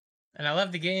 and I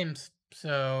love the games.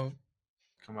 So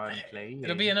Come out and play,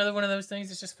 it'll be yeah. another one of those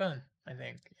things. It's just fun. I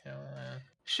think.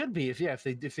 Should be if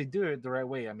they do it the right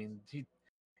way. I mean,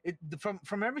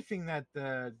 from everything that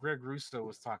Greg Russo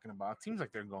was talking about, it seems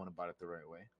like they're going about it the right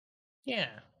way. Yeah.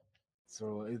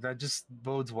 So that just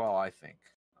bodes well, I think.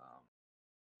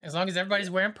 As long as everybody's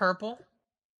Yeah. wearing purple,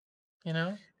 we're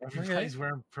good. Everybody's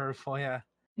wearing purple. Yeah,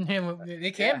 Yeah,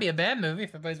 it can yeah, be a bad movie if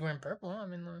everybody's wearing purple. I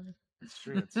mean, it's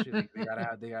true. It's true. They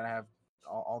gotta have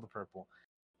all the purple,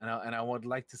 and I would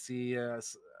like to see.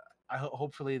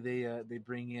 Hopefully they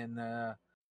bring in Mr.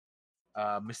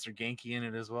 Genki in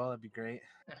it as well. That'd be great.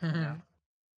 Yeah,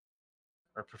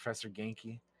 or Professor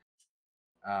Genki.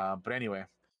 But anyway,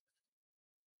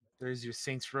 there's your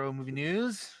Saints Row movie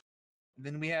news.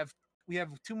 Then we have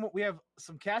two more. We have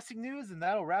some casting news, and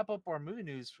that'll wrap up our movie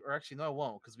news. Or actually, no, it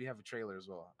won't, because we have a trailer as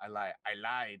well. I lied.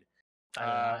 I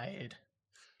lied.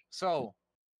 So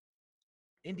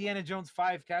Indiana Jones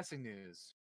 5 casting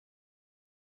news.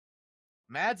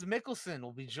 Mads Mikkelsen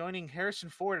will be joining Harrison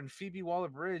Ford and Phoebe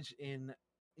Waller-Bridge in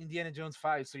Indiana Jones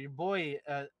 5. So your boy,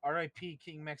 R.I.P.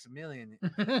 King Maximilian,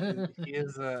 he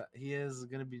is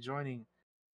going to be joining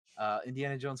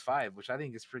Indiana Jones 5, which I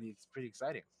think is pretty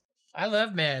exciting. I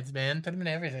love Mads, man. Put him in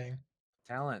everything.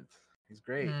 Talent, he's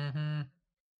great. Mm-hmm.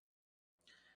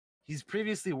 He's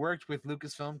previously worked with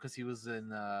Lucasfilm because he was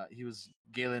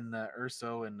Galen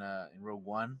Erso in Rogue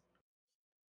One.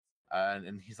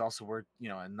 And he's also worked,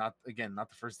 and not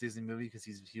the first Disney movie, because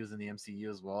he was in the MCU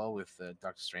as well with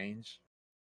Doctor Strange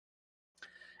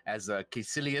as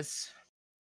Caecilius,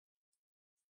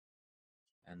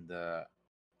 and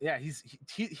yeah, he's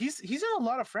in a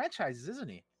lot of franchises, isn't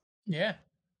he? Yeah.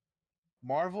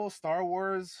 Marvel, Star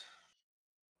Wars,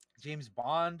 James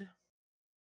Bond,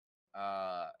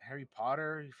 Harry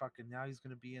Potter. Now he's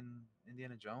gonna be in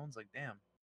Indiana Jones. Like, damn.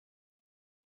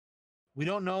 We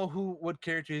don't know what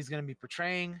character he's gonna be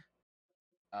portraying.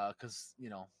 Because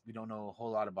we don't know a whole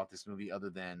lot about this movie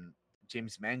other than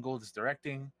James Mangold is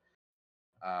directing,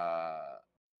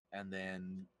 and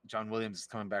then John Williams is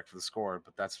coming back for the score.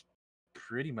 But that's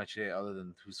pretty much it. Other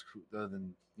than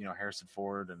Harrison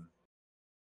Ford and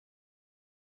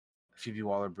Phoebe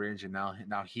Waller-Bridge, and now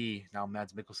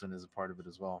Mads Mikkelsen is a part of it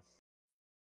as well.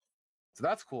 So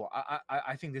that's cool.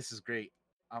 I think this is great.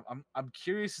 I'm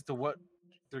curious as to what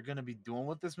they're gonna be doing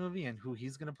with this movie and who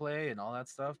he's gonna play and all that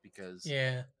stuff, because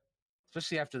Yeah.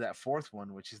 especially after that fourth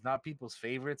one, which is not people's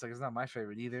favorites. Like, it's not my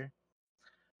favorite either.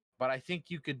 But I think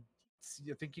you could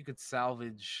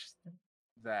salvage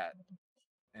that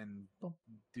and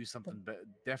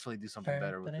definitely do something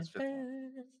better with this fifth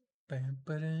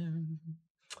one.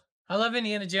 I love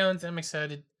Indiana Jones. I'm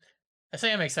excited. I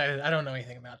say I'm excited. I don't know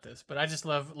anything about this, but I just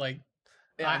love Yeah,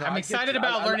 no, I'm I get excited you.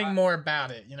 about learning more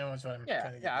about it. You know, is what I'm Yeah,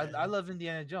 kind of yeah, getting at I here. love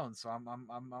Indiana Jones, so I'm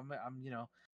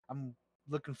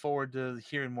looking forward to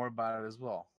hearing more about it as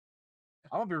well.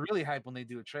 I'm gonna be really hyped when they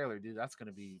do a trailer, dude. That's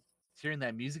gonna be hearing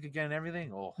that music again and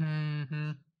everything. Oh,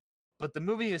 Mm-hmm. but the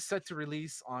movie is set to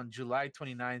release on July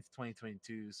 29th,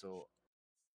 2022. So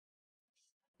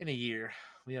in a year,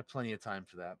 we have plenty of time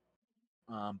for that.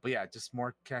 But yeah, just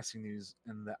more casting news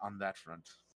on that front.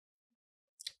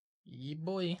 Yeah,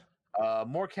 boy.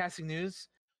 More casting news.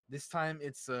 This time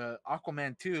it's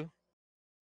Aquaman 2.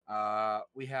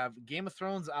 We have Game of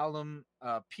Thrones alum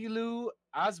Pilu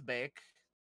Asbæk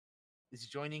is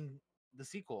joining the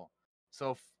sequel.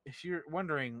 So if you're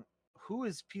wondering who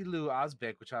is Pilu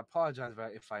Asbæk, which I apologize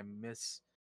if I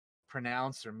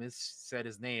mispronounced or missaid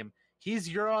his name, he's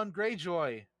Euron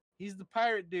Greyjoy. He's the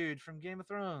pirate dude from Game of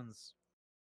Thrones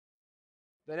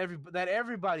that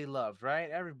everybody loved, right?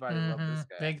 Everybody loved Mm-hmm. this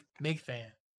guy. Big fan.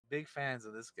 Big fans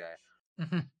of this guy.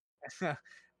 Mm-hmm.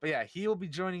 But yeah, he will be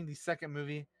joining the second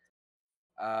movie,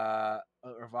 or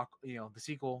the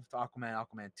sequel to Aquaman,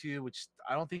 Aquaman 2, which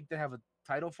I don't think they have a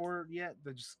title for it yet.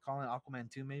 They're just calling it Aquaman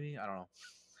 2, maybe. I don't know.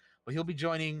 But he'll be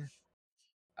joining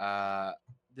uh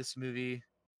this movie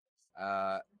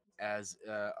uh as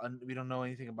we don't know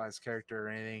anything about his character or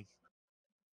anything.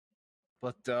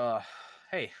 But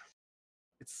hey,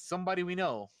 it's somebody we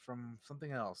know from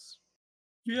something else.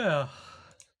 Yeah.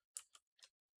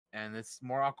 And it's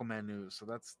more Aquaman news, so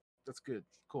that's good.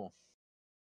 Cool.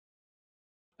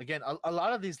 Again, a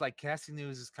lot of these like casting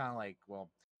news is kind of like, well,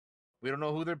 we don't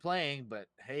know who they're playing, but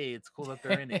hey, it's cool that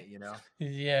they're in it, you know?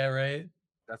 Yeah, right.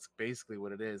 That's basically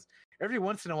what it is. Every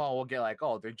once in a while we'll get like,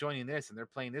 oh, they're joining this and they're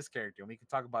playing this character, and we can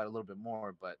talk about it a little bit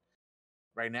more, but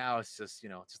right now it's just,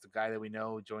 it's just a guy that we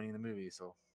know joining the movie.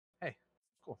 So hey,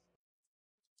 cool.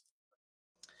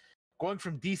 Going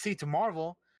from DC to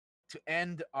Marvel to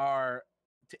end our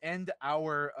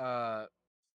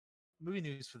movie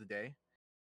news for the day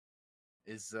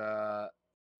is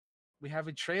we have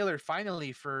a trailer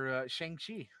finally for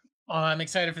Shang-Chi. Oh, I'm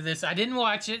excited for this. I didn't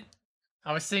watch it.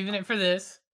 I was saving it for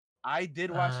this. I did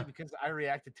watch Uh, it because I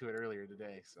reacted to it earlier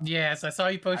today. So yes, I saw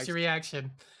you post I've your reaction,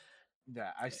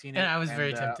 yeah, I've seen and it, I was and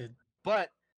very tempted. but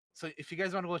so if you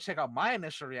guys want to go check out my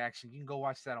initial reaction, you can go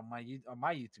watch that on my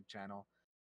YouTube channel.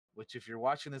 Which, if you're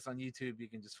watching this on YouTube, you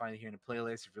can just find it here in the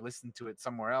playlist. If you're listening to it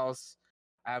somewhere else,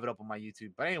 I have it up on my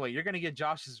YouTube. But anyway, you're gonna get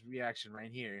Josh's reaction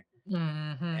right here,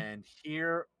 Mm-hmm. and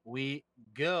here we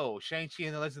go. Shang-Chi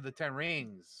and the Legend of the Ten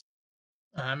Rings,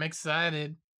 I'm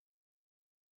excited.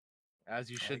 as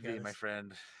you Oh, I should got be, my this.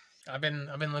 friend. I've been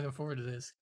looking forward to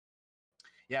this.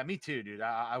 Yeah, me too, dude.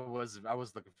 I was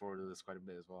looking forward to this quite a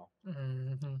bit as well.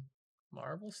 Mm-hmm.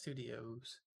 Marvel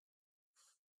Studios.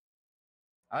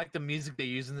 I like the music they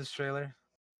use in this trailer.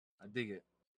 I dig it.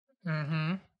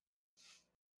 Mm-hmm.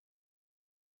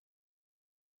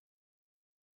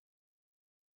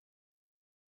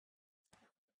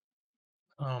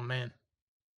 Oh man.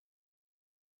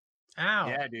 Ow.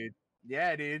 Yeah, dude.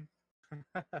 Yeah, dude.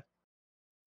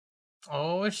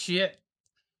 Oh shit.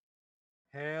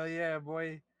 Hell yeah,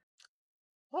 boy.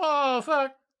 Oh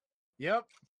fuck. Yep.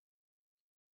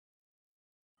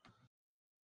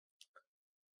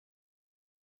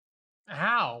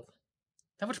 Ow.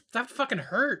 That would fucking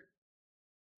hurt.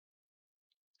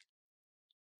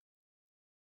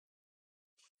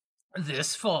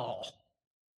 This fall.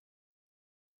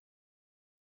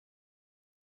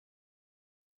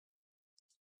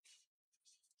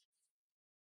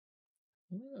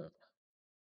 Ugh.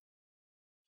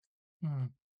 Hmm.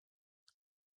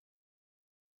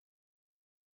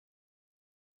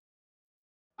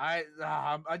 I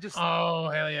just Oh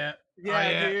hell yeah. Oh yeah,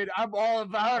 yeah. dude. I'm all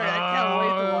about it. I can't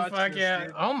wait to Oh watch fuck this, yeah.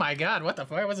 dude. Oh my god, what the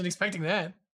fuck? I wasn't expecting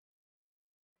that.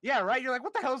 Yeah, right. You're like,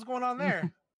 what the hell's going on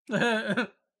there? It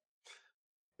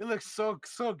looks so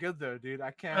good though, dude.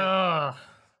 I can't. Oh.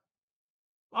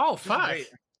 Oh Just fuck. wait.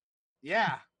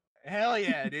 Yeah. Hell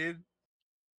yeah, dude.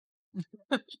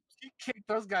 He kicked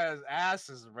those guys'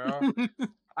 asses, bro.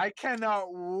 I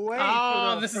cannot wait for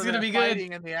Oh, the this is for gonna the be good.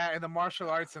 fighting and the martial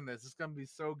arts in this. It's gonna be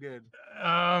so good.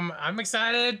 I'm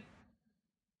excited.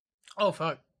 Oh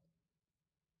fuck.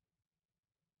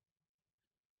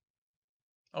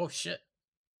 Oh shit.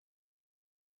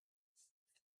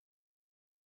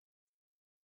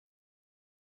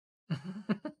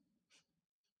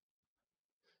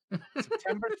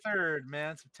 September 3rd,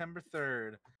 man. September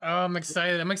 3rd. Oh, I'm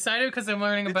excited. I'm excited because I'm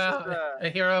learning This is about a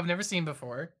hero I've never seen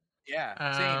before. yeah,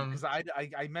 same. Because Um,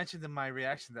 I mentioned in my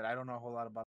reaction that I don't know a whole lot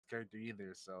about the character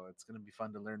either, so it's gonna be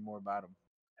fun to learn more about him.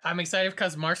 I'm excited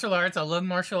because martial arts. I love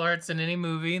martial arts in any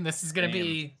movie. This is gonna Same.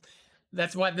 be.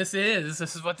 That's what this is.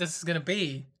 This is what this is gonna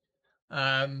be.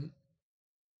 Um,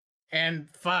 and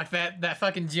fuck that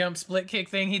fucking jump split kick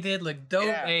thing he did looked dope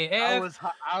Yeah, I AF. was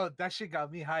that shit got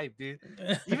me hyped, dude.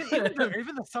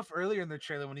 Even the stuff earlier in the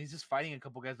trailer when he's just fighting a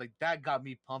couple guys like that got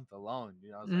me pumped alone.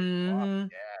 You know, I was like, fuck hmm yeah, man.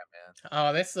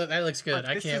 Oh, that looks good. But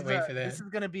I can't wait for this that. is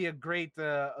gonna be a great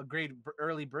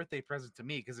early birthday present to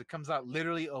me because it comes out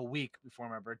literally a week before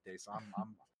my birthday. So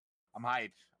I'm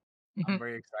hyped. I'm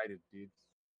very excited, dude.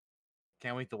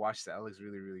 Can't wait to watch that. It looks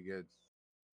really really good.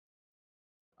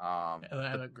 That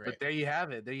But looked but great. there you have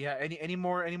it. There you have any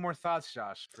more thoughts,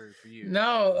 Josh, for you?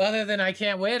 No, other than I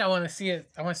can't wait. I want to see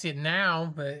it. I want to see it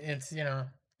now, but it's gotta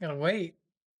wait.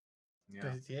 Yeah.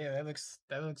 But yeah, that looks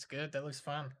good. That looks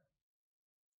fun.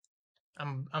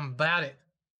 I'm about it.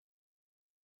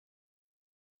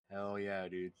 Hell yeah,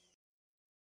 dude.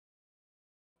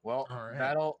 Well, All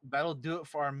right. that'll do it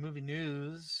for our movie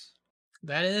news.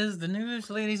 That is the news,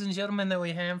 ladies and gentlemen, that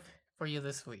we have for you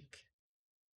this week.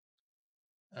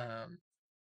 Um,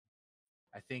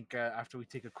 I think after we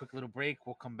take a quick little break,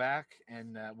 we'll come back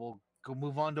and we'll go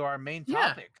move on to our main yeah,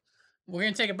 topic. we're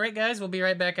gonna take a break, guys. We'll be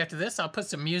right back after this. I'll put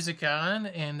some music on,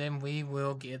 and then we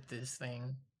will get this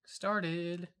thing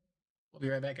started. We'll be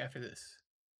right back after this.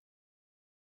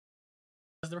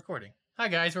 Pause the recording. Hi,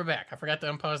 guys. We're back. I forgot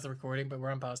to unpause the recording, but we're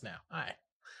unpaused now. Hi.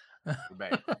 We're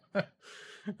back.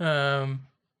 um,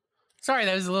 sorry,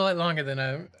 that was a little bit longer than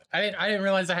I didn't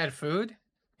realize I had food,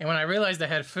 and when I realized I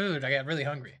had food, I got really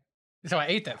hungry, so I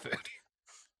ate that food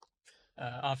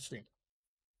off stream.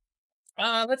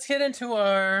 Let's get into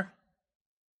our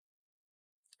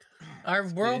Let's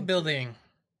get world into it. building.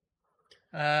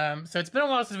 So it's been a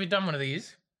while since we've done one of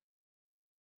these,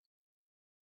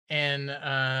 and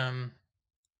I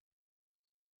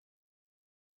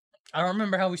don't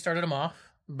remember how we started them off,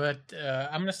 but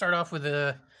I'm gonna start off with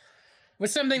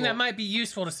something that Well, might be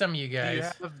useful to some of you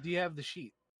guys. do you have the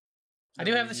sheet I that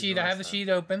do we have the reviewed sheet. I have last the time? sheet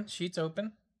open. Sheet's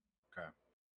open.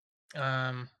 Okay.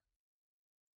 Um,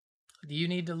 do you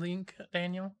need the link,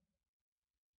 Daniel,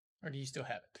 or do you still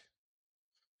have it?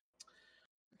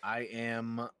 I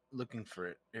am looking for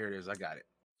it. There it is. I got it.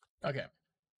 Okay.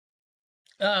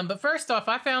 But first off,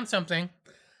 I found something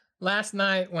last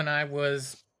night when I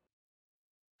was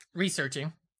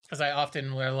researching, because I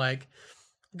often were like,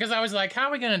 because I was like, how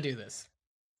are we gonna do this?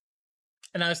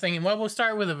 And I was thinking, well, we'll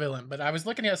start with a villain. But I was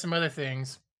looking at some other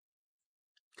things,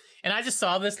 and I just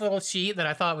saw this little sheet that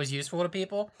I thought was useful to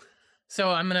people. So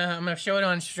I'm gonna show it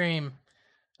on stream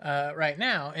right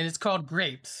now, and it's called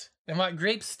Grapes. And what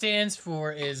Grapes stands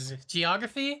for is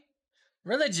geography,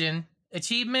 religion,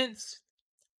 achievements,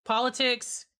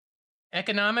 politics,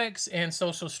 economics, and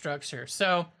social structure.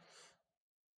 So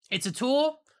it's a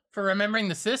tool for remembering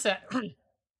the six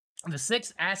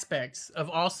aspects of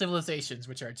all civilizations,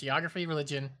 which are geography,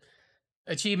 religion,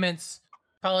 achievements,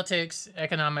 politics,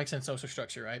 economics, and social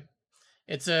structure. Right?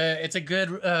 It's a good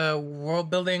world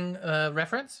building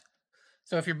reference.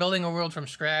 So if you're building a world from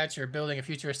scratch or building a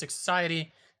futuristic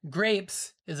society,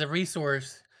 Grapes is a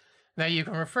resource that you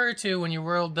can refer to when your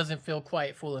world doesn't feel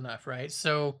quite full enough, right?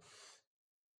 So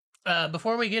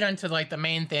before we get into like the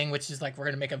main thing, which is like we're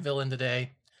gonna make a villain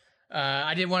today,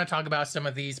 I did want to talk about some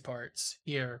of these parts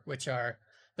here, which are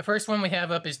the first one we have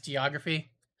up is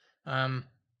geography. Um,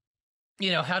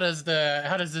 how does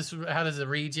the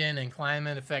region and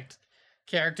climate affect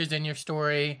characters in your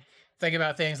story? Think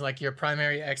about things like your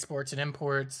primary exports and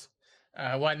imports.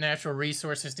 What natural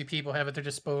resources do people have at their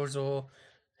disposal?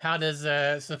 How does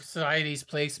society's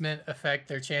placement affect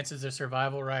their chances of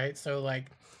survival? Right. So, like,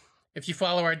 if you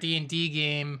follow our D&D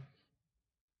game,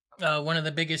 one of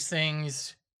the biggest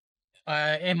things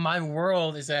in my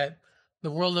world is that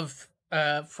the world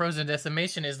of frozen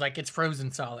decimation is like it's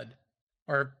frozen solid,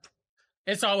 or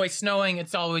it's always snowing,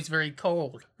 it's always very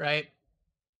cold, right?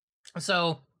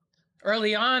 So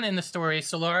early on in the story,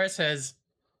 Solaris has,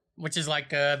 which is like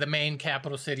the main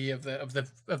capital city of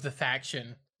the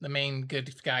faction, the main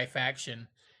good guy faction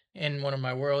in one of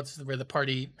my worlds where the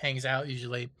party hangs out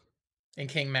usually, and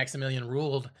King Maximilian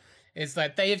ruled, is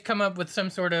that they had come up with some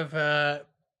sort of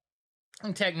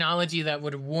technology that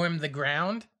would warm the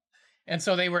ground, and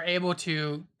so they were able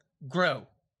to grow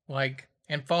like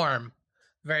and farm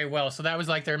very well. So that was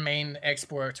like their main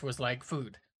exports was like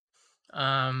food.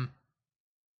 Um,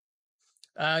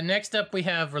 Next up, we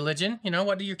have religion. You know,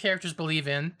 what do your characters believe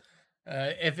in,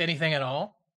 if anything at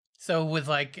all? So with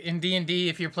like in D&D,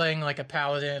 if you're playing like a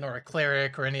paladin or a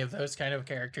cleric or any of those kind of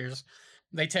characters,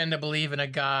 they tend to believe in a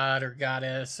god or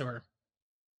goddess or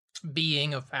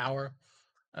being of power.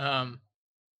 Um,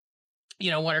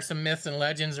 what are some myths and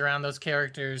legends around those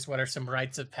characters? What are some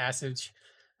rites of passage?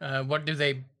 What do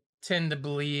they tend to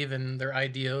believe in their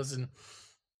ideals, and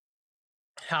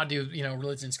how do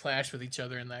religions clash with each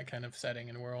other in that kind of setting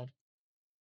and world?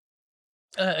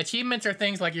 Achievements are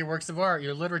things like your works of art,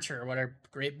 your literature, what are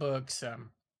great books.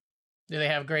 Do they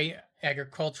have great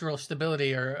agricultural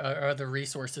stability, or other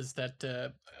resources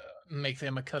that make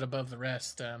them a cut above the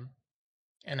rest?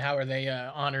 And how are they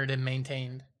honored and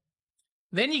maintained?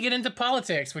 Then you get into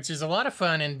politics, which is a lot of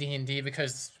fun in D&D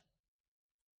because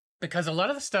a lot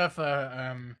of the stuff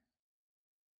that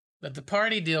the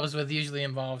party deals with usually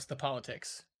involves the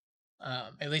politics,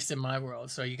 at least in my world.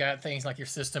 So you got things like your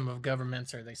system of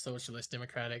governments. Are they socialist,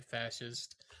 democratic,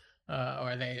 fascist? Or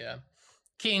are they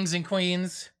kings and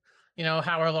queens?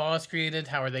 How are laws created?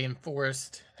 How are they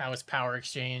enforced? How is power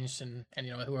exchanged? And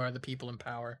who are the people in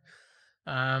power?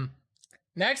 Um,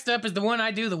 Next up is the one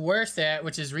I do the worst at,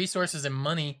 which is resources and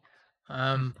money.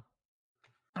 Um,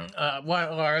 what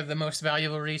are the most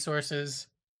valuable resources?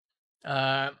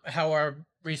 How are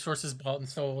resources bought and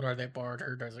sold? Are they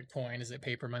bartered? Is it coin? Is it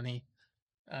paper money?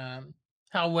 Um,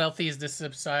 how wealthy is this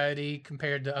society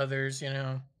compared to others?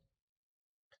 And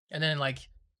then like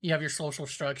you have your social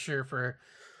structure for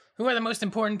who are the most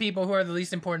important people, who are the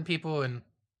least important people, and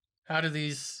how do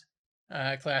these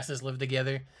classes live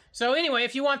together. So anyway,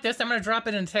 if you want this, I'm gonna drop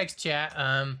it in text chat.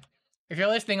 If you're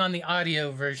listening on the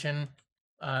audio version,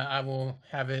 I will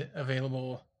have it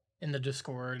available in the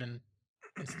Discord and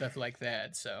stuff like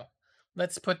that. So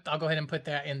I'll go ahead and put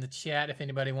that in the chat if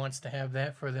anybody wants to have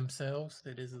that for themselves.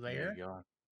 It is There you there.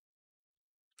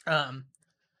 go. Um,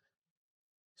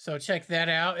 so check that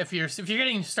out if you're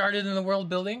getting started in the world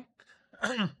building.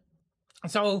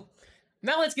 So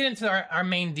now let's get into our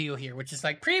main deal here, which is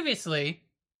like previously,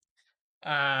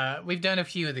 we've done a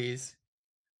few of these.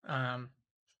 Um,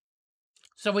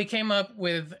 so we came up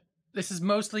with this is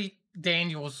mostly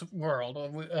Daniel's world.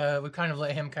 We kind of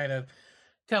let him kind of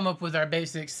come up with our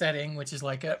basic setting, which is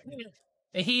like a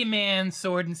He-Man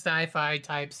sword and sci-fi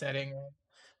type setting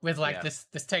with like Yeah, this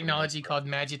pretty much. technology called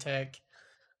Magitech.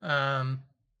 Um,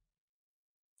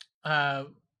 uh,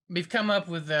 we've come up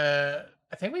with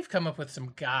I think we've come up with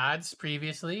some gods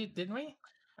previously, didn't we?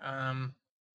 Um,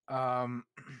 Um,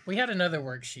 we had another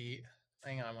worksheet.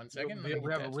 Hang on one we, second. Let we me we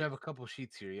get have that to we you. have a couple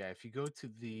sheets here. Yeah, if you go to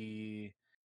the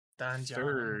Donjon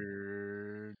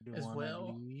third as one, I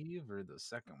well. believe, or the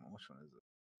second one, which one is it?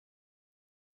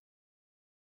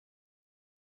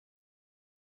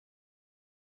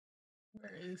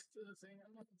 Where is the thing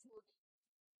I'm looking for?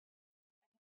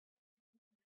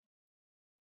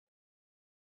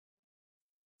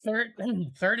 Third,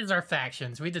 third is our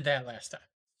factions. We did that last time.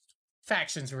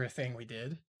 Factions were a thing we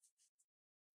did.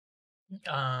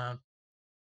 Um,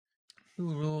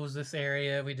 who rules this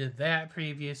area? We did that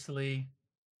previously.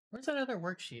 Where's that other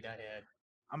worksheet I had?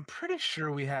 I'm pretty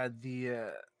sure we had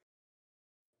the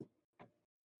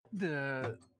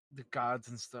gods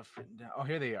and stuff written down. Oh,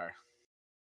 here they are.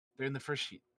 They're in the first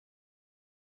sheet,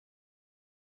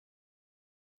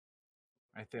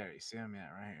 right there. You see them? Yeah,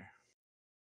 right here.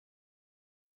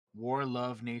 War,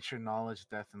 love, nature, knowledge,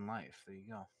 death, and life. There you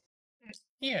go.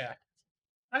 Yeah,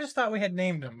 I just thought we had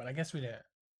named them, but I guess we didn't.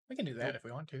 We can do that Nope. if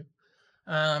we want to.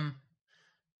 Um,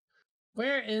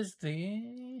 where is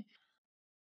the?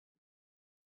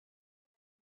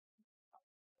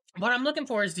 What I'm looking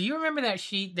for is, do you remember that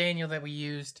sheet, Daniel, that we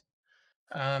used?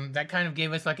 That kind of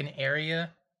gave us like an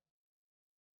area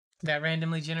that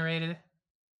randomly generated.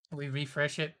 We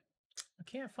refresh it. I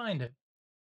can't find it.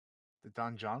 The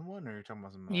Don John one, or you're talking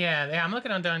about something else? Yeah, I'm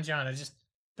looking on Don John. It's just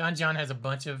Don John has a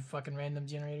bunch of fucking random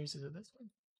generators. Is it this one?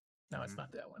 No, it's Mm-hmm.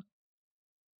 not that one.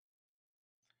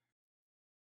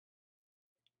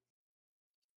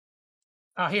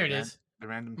 Oh, here it is. The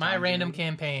random My time random generator.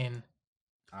 campaign.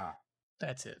 Ah,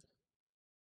 That's it.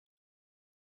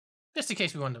 Just in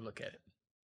case we wanted to look at it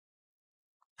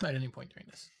at any point during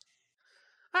this.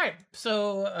 All right,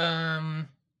 so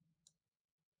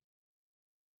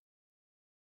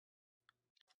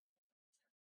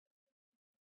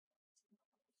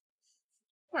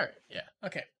all right, yeah,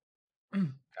 okay.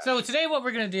 So gotcha. today, what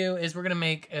we're gonna do is we're gonna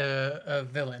make a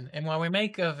villain, and while we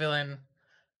make a villain,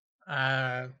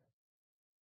 uh,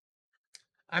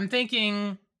 I'm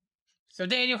thinking. So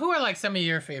Daniel, who are like some of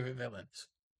your favorite villains?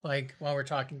 Like while we're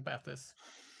talking about this,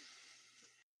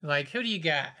 like who do you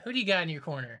got? Who do you got in your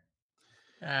corner?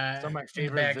 Some of my In the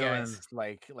favorite bad guys. villains,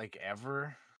 like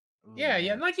ever. Oh Yeah.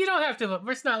 man. Like you don't have to.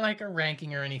 It's not like a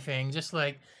ranking or anything. Just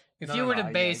like if No, you no, were no. to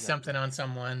I base got you. something on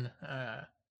someone,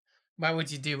 what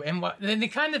would you do? And what then the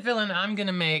kind of villain I'm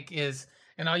gonna make is,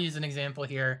 and I'll use an example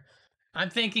here. I'm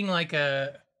thinking like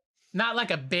a not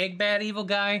like a big bad evil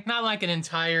guy, not like an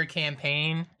entire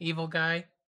campaign evil guy,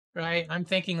 right? Mhm. I'm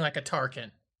thinking like a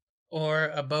Tarkin or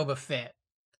a Boba Fett.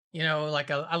 You know, like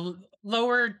a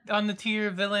lower on the tier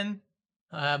villain,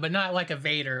 but not like a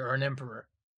Vader or an Emperor.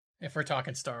 If we're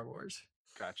talking Star Wars.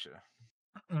 Gotcha.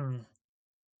 Mm.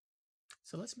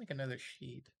 So let's make another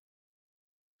sheet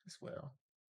as well.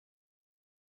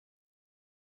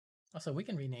 Also, we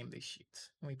can rename these sheets.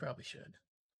 We probably should.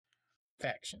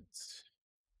 Factions.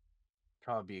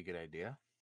 Probably be a good idea.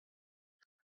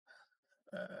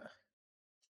 Uh,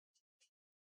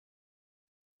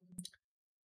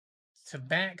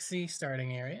 Tabaxi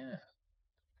starting area.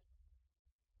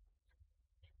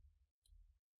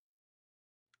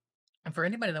 And for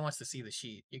anybody that wants to see the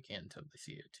sheet, you can totally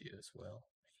see it too as well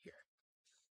here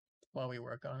while we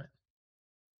work on it.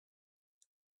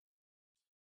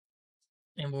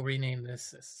 And we'll rename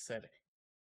this as setting.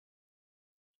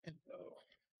 Info.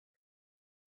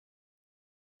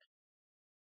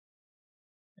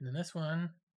 And then this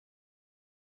one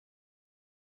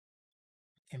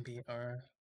can be our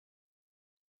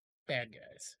bad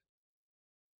guys.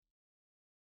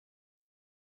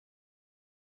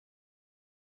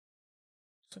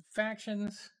 So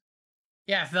factions.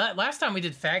 Yeah, last time we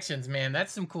did factions, man,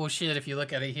 that's some cool shit if you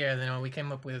look at it here. Then we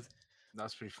came up with, That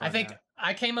was pretty I fun, think yeah.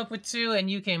 I came up with two and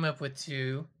you came up with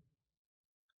two.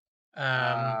 Um,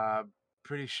 Uh,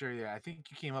 Pretty sure. Yeah, I think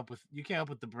you came up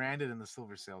with the branded and the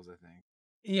silver sails. I think.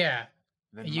 yeah.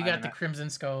 Then You and got then the Crimson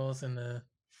Skulls and the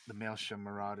the Maelstrom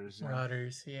Marauders. Yeah.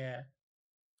 Marauders, yeah.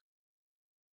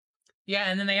 Yeah,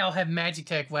 and then they all have magic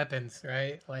tech weapons,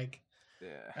 right? Like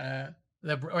Yeah.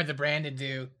 the branded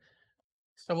do.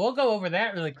 So we'll go over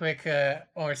that really quick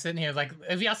while we're sitting here. Like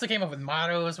we also came up with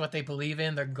mottos, what they believe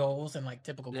in, their goals, and like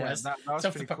typical Yeah, quests. that was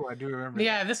So pretty cool. I do remember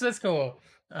yeah, that. this was cool.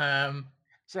 Um,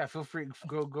 So yeah, feel free to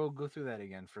go through that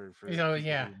again for so people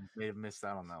yeah. who may have missed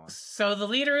out on that one. So the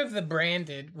leader of the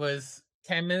branded was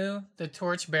Temu, the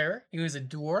torchbearer. He was a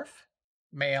dwarf,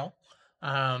 male.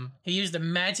 He used a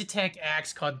Magitech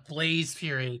axe called Blaze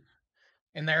Fury,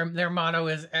 and their motto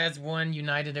is "As one,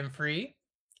 united and free."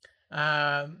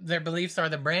 Their beliefs are: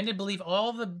 the branded believe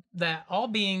that all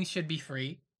beings should be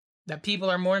free, that people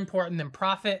are more important than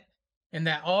profit, and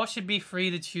that all should be free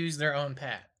to choose their own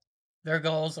path. Their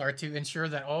goals are to ensure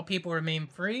that all people remain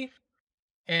free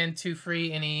and to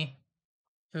free any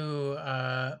who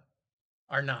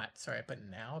are not. Sorry, I put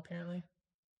now apparently.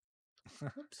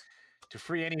 Whoops. To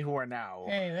free any who are now.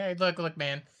 Hey, look,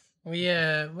 man. We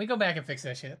go back and fix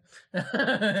that shit.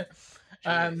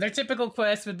 Shit. Their typical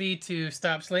quest would be to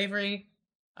stop slavery,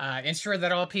 ensure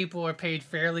that all people are paid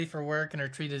fairly for work and are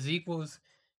treated as equals,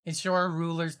 ensure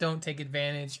rulers don't take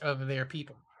advantage of their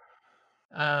people.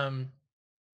 Um,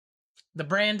 the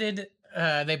branded,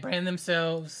 they brand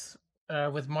themselves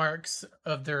with marks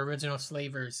of their original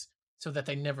slavers so that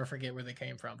they never forget where they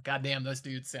came from. Goddamn, those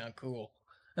dudes sound cool.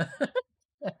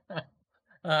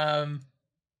 um,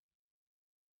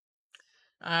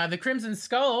 the Crimson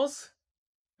Skulls,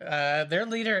 their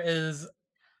leader is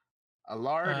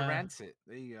Allard uh, Rancid.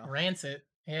 There you go. Rancid.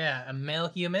 Yeah, a male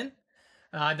human.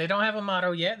 They don't have a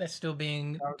motto yet. That's still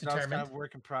being That was kind determined. of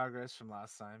work in progress from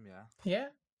last time. Yeah. Yeah.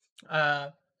 Uh,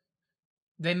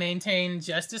 they maintain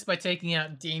justice by taking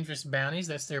out dangerous bounties.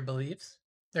 That's their beliefs.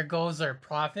 Their goals are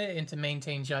profit and to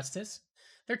maintain justice.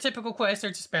 Their typical quests are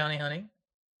just bounty hunting.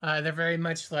 They're very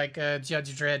much like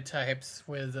Judge Dredd types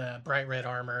with bright red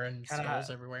armor and Kind of. skulls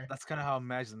everywhere. That's kind of how I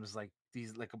imagine them, is like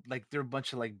these like they're a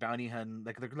bunch of like bounty hunt,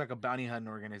 like they're like a bounty hunting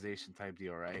organization type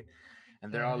deal, right?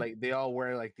 And they're all Mm-hmm. like they all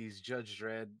wear like these Judge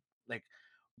Dredd, like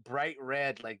bright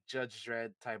red like Judge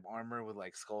Dredd type armor with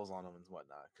like skulls on them and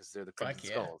whatnot, because they're the Fuck Crimson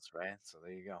yeah. Skulls, right? So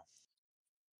there you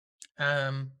go.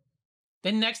 Um,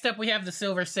 then next up we have the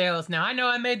Silver Sails. Now I know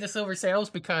I made the Silver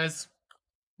Sails because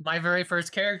my very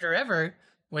first character ever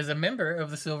was a member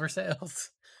of the Silver Sails.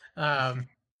 Um,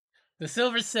 the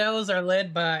Silver Sails are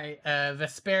led by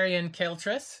Vesperian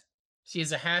Keltress. She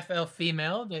is a half-elf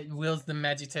female that wields the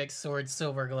Magitech sword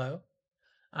Silver Glow.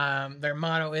 Their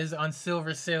motto is "On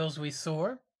silver sails we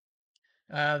soar."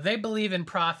 They believe in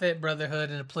profit, brotherhood,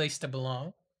 and a place to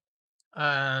belong.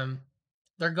 Um,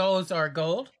 their goals are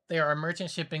gold. They are a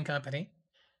merchant shipping company.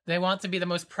 They want to be the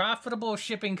most profitable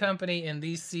shipping company in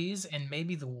these seas and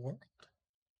maybe the world.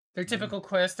 Their Mm. typical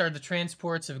quests are the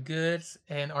transports of goods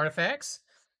and artifacts,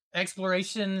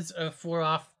 explorations of far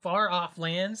off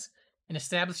lands, and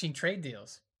establishing trade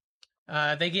deals.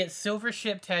 They get silver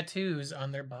ship tattoos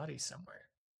on their bodies somewhere.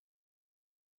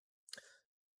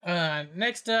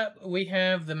 Next up, we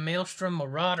have the Maelstrom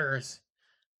Marauders,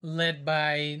 led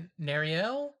by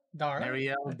Nariel. Dara.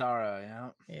 Marielle Dara,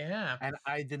 yeah. Yeah. And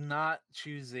I did not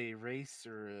choose a race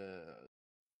or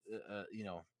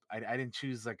I didn't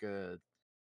choose like a.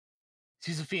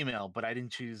 She's a female, but I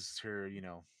didn't choose her.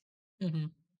 Hmm.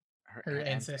 Her Her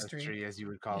ancestry. ancestry, as you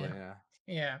would call it. Yeah.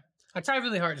 Yeah, Yeah. I try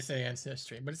really hard to say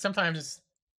ancestry, but sometimes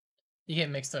you get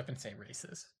mixed up and say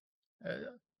races.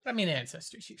 I mean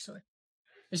ancestries usually.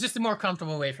 It's just a more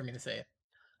comfortable way for me to say it.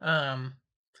 Um,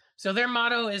 so their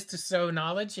motto is to sow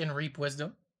knowledge and reap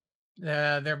wisdom.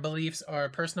 Their beliefs are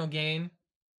personal gain,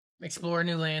 explore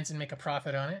new lands, and make a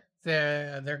profit on it.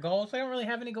 Their goals, they don't really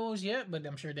have any goals yet, but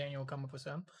I'm sure Daniel will come up with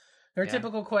some. Their yeah,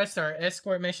 typical quests are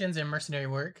escort missions and mercenary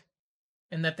work,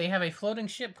 and that they have a floating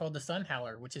ship called the Sun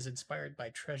Howler, which is inspired by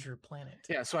Treasure Planet.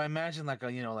 yeah. So I imagine like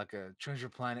a treasure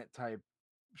planet type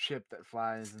ship that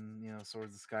flies and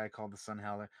towards the sky called the Sun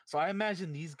Howler. So I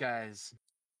imagine these guys,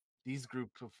 these group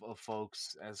of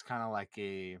folks, as kind of like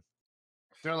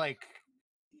they're like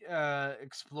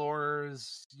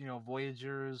explorers,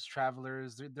 voyagers,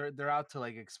 travelers. They're out to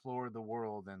like explore the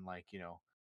world and like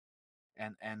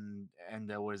and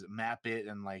what is it, map it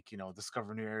and like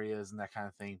discover new areas and that kind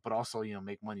of thing, but also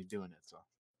make money doing it. So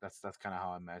that's kind of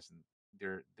how I imagine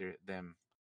they're them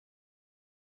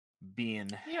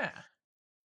being. Yeah,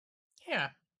 yeah.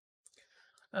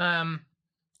 Um,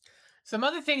 some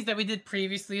other things that we did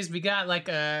previously is we got like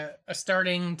a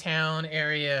starting town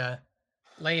area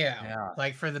layout, Yeah,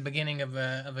 like for the beginning of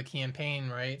a campaign,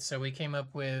 right? So we came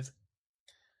up with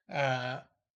uh,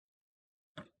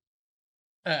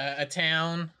 a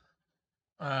town.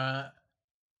 Uh,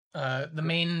 the the,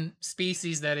 main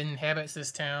species that inhabits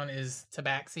this town is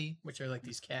tabaxi, which are like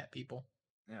these cat people.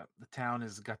 yeah, the town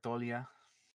is Gatolia.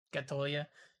 Gatolia.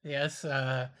 Yes.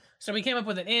 So we came up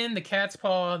with an inn, the Cat's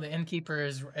Paw. The innkeeper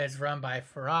is run by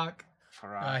Farak.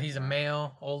 Farak, He's a yeah,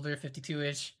 male, older,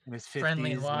 52-ish, in his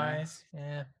friendly and 50s. Yeah, wise.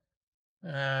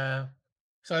 Yeah.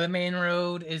 So the main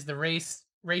road is the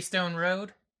Raystone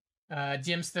Road.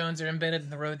 Gemstones are embedded in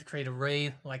the road to create a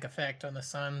ray-like effect on the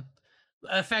sun.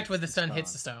 Effect when hits the the sun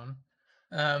hits stone,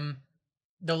 the stone. Um,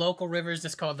 the local river is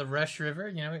just called the Rush River.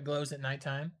 It glows at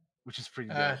nighttime. which is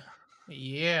pretty Uh, dope.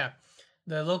 yeah.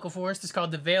 The local forest is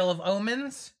called the Vale of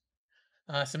Omens.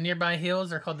 Some nearby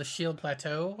hills are called the Shield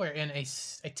Plateau, wherein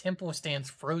a temple stands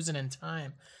frozen in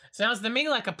time. Sounds to me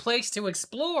like a place to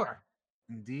explore.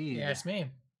 You Indeed. ask me.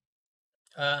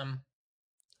 Um,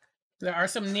 there are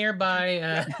some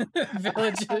nearby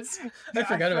villages. I Dude,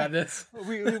 forgot about this.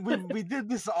 we did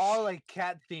this all like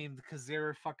cat themed because they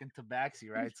were fucking tabaxi,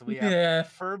 right? So we have Yeah,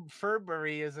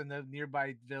 Furbury is in the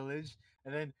nearby village,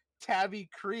 and then Tabby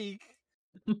Creek,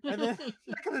 and then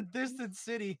look at the distant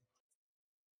city,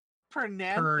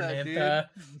 Pernantha, dude.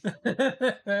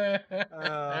 Pernantha.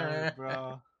 Oh,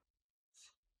 bro.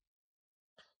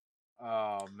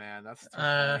 Oh man, that's too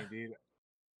uh, funny, dude.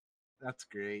 That's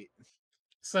great.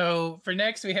 so for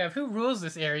next we have who rules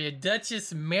this area?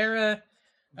 Duchess Mara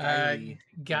uh, Giley,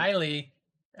 Giley,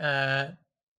 uh,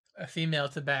 a female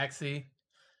tabaxi.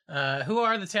 Who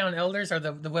are the town elders? Are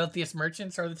the wealthiest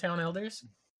merchants are the town elders?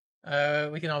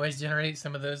 We can always generate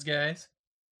some of those guys.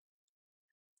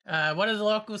 What do the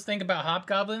locals think about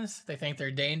hobgoblins? They think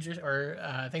they're dangerous, or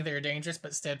think they're dangerous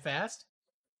but steadfast.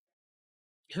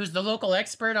 Who's the local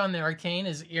expert on the arcane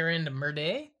is Erend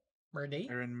Murday. Murday?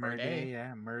 Aaron Murday, Murday.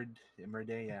 yeah,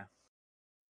 Murday, yeah,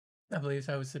 I believe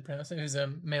how it's pronounced. Who's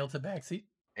a male tabaxi.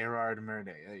 Erard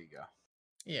Murday. There you go.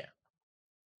 Yeah.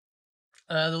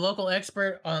 The local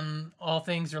expert on all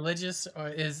things religious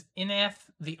is Inath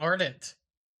the Ardent,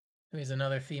 who is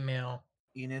another female.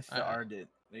 Enith the Uh, Ardent.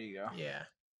 There you go. yeah.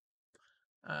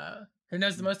 Who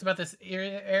knows the most about this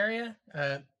area?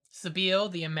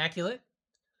 Sabil the Immaculate,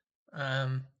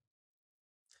 um,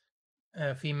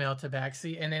 female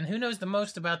tabaxi. And then who knows the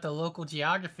most about the local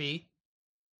geography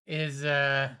is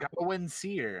Gawain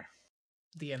Seer.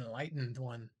 the Enlightened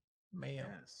one, male.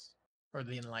 Yes. Or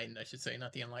the Enlightened, I should say,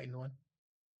 not the Enlightened one.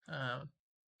 Um,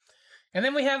 and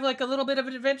then we have like a little bit of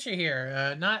an adventure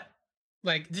here. Not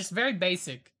like just very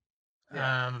basic.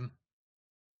 Yeah. Um,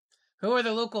 who are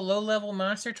the local low-level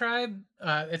monster tribe?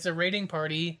 It's a raiding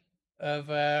party of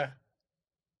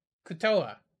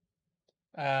Kutoa.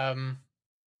 Um,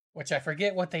 which I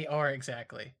forget what they are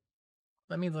exactly.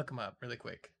 Let me look them up really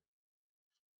quick.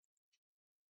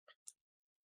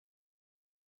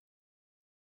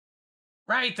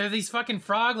 Right, they're these fucking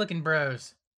frog-looking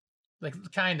bros. Like,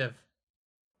 kind of.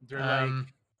 They're Um,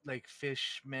 like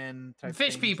fish men type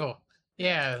fish things. people.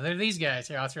 Yeah. Yeah, they're these guys.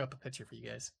 Here, I'll throw up a picture for you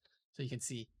guys so you can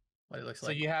see what it looks So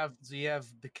like. you have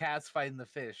the cats fighting the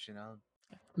fish, you know.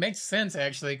 Makes sense,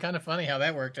 actually. Kind of funny how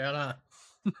that worked out,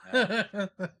 Yeah. huh?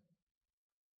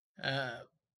 uh,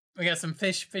 We got some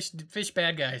fish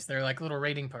bad guys. They're like little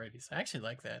raiding parties. I actually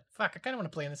like that. Fuck, I kind of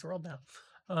want to play in this world now.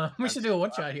 We should That's do a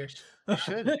one shot here. we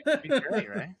should. It could be great,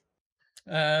 right?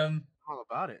 um, All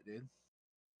about it, dude.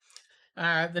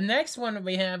 the next one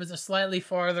we have is a slightly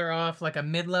farther off, like a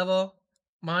mid-level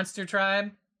monster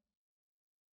tribe,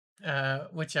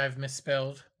 which I've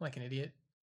misspelled like an idiot.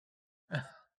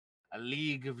 A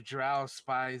league of drow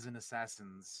spies and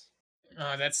assassins.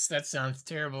 Oh, that sounds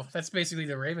terrible. That's basically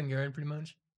the Raven Guard, pretty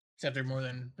much, except they're more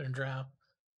than Drow.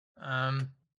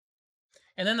 Um,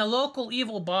 and then the local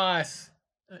evil boss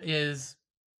is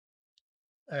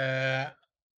uh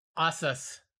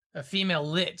Asas, a female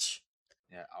lich,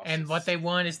 Yeah, and what they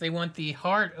want is they want the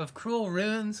heart of cruel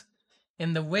runes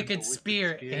and the and the wicked wicked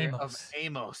spear spear of Amos.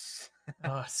 Amos.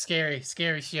 Oh, scary,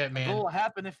 scary shit, What man. will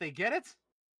happen if they get it?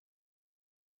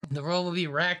 The world will be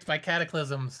racked by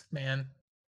cataclysms, man.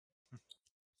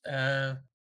 Uh,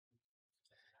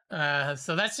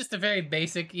 so that's just a very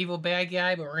basic evil bad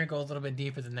guy, but we're gonna go a little bit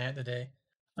deeper than that today.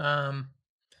 Um,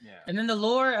 Yeah. and then the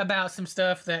lore about some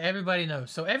stuff that everybody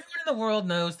knows. So everyone in the world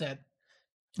knows that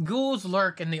ghouls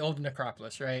lurk in the old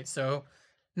necropolis, right? So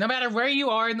no matter where you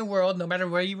are in the world, no matter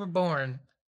where you were born,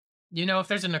 you know if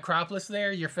there's a necropolis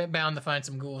there, you're bound to find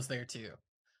some ghouls there too.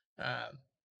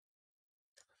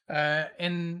 Uh,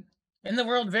 and in the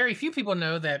world, very few people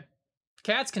know that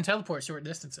cats can teleport short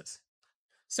distances.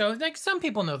 So, like, some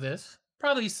people know this.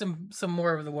 Probably some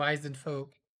more of the wise than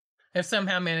folk have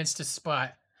somehow managed to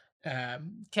spot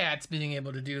cats being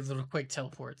able to do little quick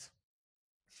teleports.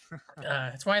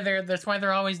 That's why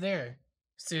they're always there.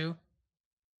 Sue,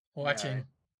 watching,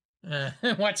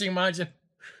 watching Majin,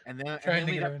 And then trying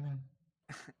to we get got everything.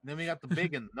 then we got the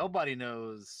big one. Nobody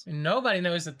knows. And nobody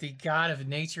knows that the god of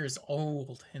nature is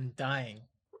old and dying.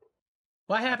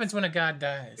 What happens when a god Big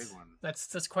dies? one.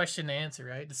 That's question to answer,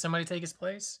 right? Does somebody take his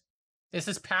place? Is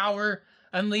his power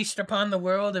unleashed upon the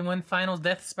world in one final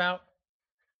death spout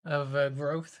of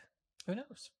growth? Who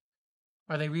knows?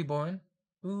 Are they reborn?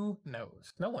 Who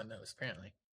knows? No one knows,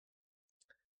 apparently.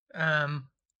 Um,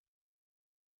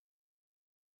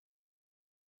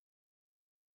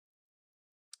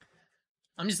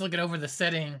 I'm just looking over the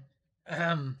setting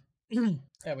um,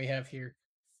 that we have here.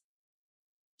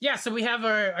 Yeah, so we have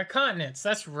our continents.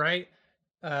 That's right.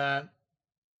 Uh,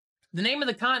 the name of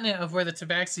the continent of where the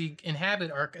Tabaxi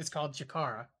inhabit is called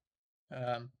Jakara.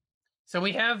 Um, so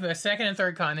we have a second and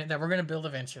third continent that we're going to build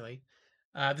eventually.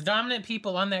 The dominant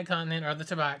people on that continent are the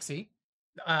Tabaxi.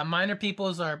 Minor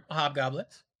peoples are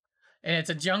hobgoblins. And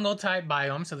it's a jungle type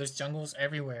biome, so there's jungles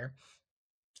everywhere.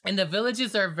 And the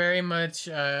villages are very much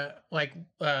like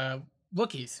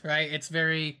Wookiees, right? It's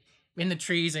very in the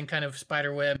trees and kind of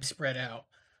spider web spread out,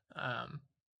 um,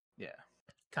 Yeah.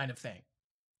 kind of thing.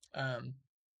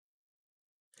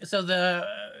 So the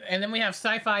and then we have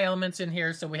sci-fi elements in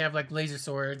here. So we have like laser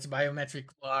swords, biometric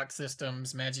lock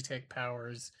systems, magitech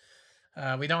powers.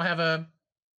 We don't have a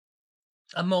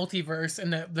multiverse,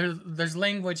 and there's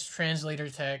language translator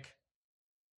tech.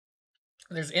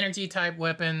 There's energy type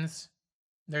weapons.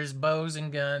 There's bows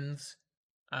and guns.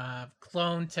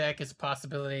 Clone tech is a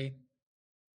possibility.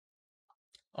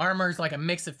 Armor's like a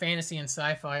mix of fantasy and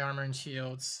sci-fi armor and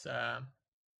shields.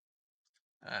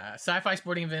 Sci-fi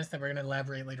sporting events that we're going to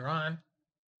elaborate later on.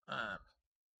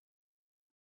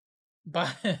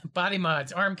 Body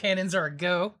mods. Arm cannons are a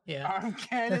go. Yeah. Arm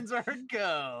cannons are a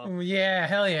go. Yeah,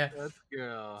 hell yeah. Let's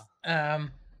go. And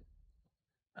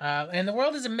the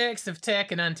world is a mix of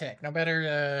tech and untech, no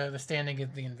matter the standing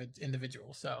of the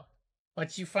individual. So,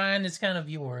 what you find is kind of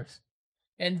yours.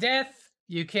 And death,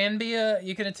 you can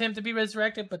attempt to be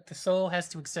resurrected, but the soul has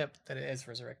to accept that it is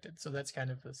resurrected. So that's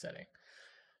kind of the setting.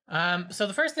 So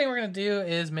the first thing we're gonna do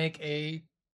is make a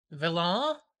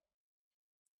villain.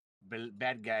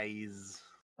 Bad guys.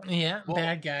 Yeah, well,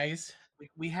 bad guys.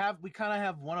 We kind of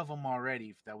have one of them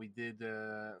already that we did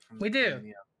from. We do. From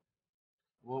the,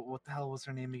 what the hell was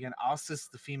her name again?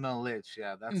 Alsis, the female lich.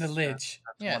 Yeah, that's the lich.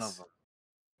 That's yes. one of them.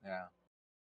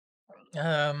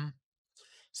 Yeah.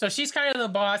 So she's kind of the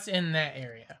boss in that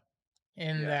area,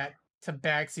 in that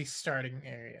Tabaxi starting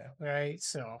area, right?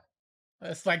 So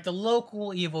it's like the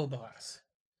local evil boss.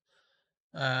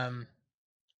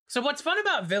 So what's fun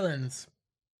about villains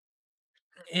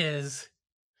is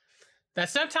that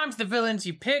sometimes the villains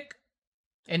you pick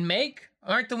and make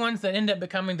aren't the ones that end up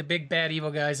becoming the big bad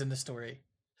evil guys in the story.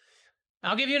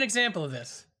 I'll give you an example of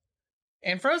this.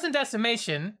 In Frozen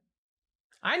Decimation,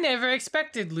 I never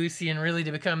expected Lucian really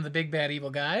to become the big bad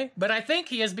evil guy, but I think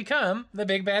he has become the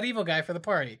big bad evil guy for the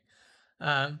party.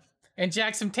 And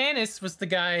Jackson Tanis was the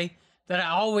guy that I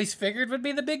always figured would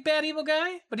be the big bad evil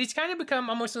guy, but he's kind of become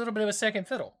almost a little bit of a second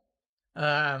fiddle.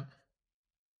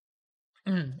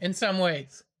 in some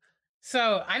ways.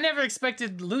 So I never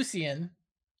expected Lucian,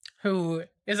 who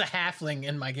is a halfling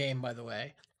in my game, by the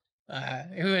way,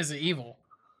 who is evil.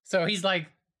 So he's like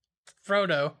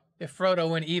Frodo, if Frodo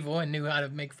went evil and knew how to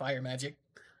make fire magic,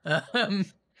 um,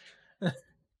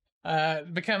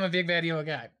 become a big bad evil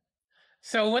guy.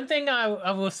 So one thing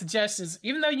I will suggest is,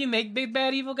 even though you make big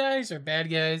bad evil guys or bad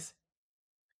guys,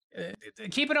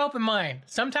 keep an open mind.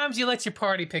 Sometimes you let your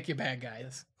party pick your bad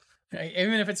guys, right?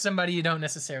 Even if it's somebody you don't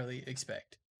necessarily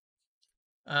expect.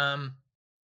 Um,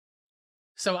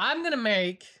 so I'm gonna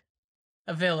make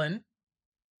a villain,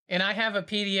 and I have a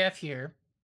PDF here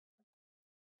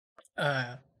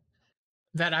uh,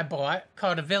 that I bought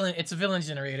called a villain. It's a villain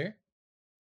generator.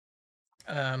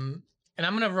 Um, and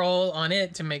I'm gonna roll on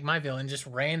it to make my villain just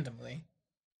randomly.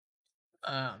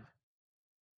 Um,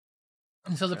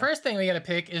 so the Okay. first thing we gotta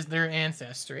pick is their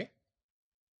ancestry.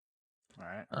 All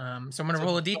right. So I'm gonna So,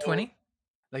 roll a so d20.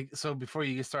 so before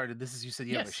you get started, this is you said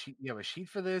you have a Yes, sheet. You have a sheet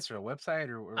for this or a website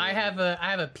or I what is have it?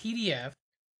 a PDF,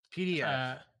 PDF.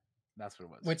 uh, That's what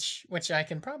it was. which I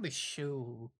can probably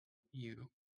show you.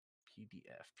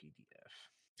 PDF. PDF.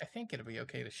 I think it'll be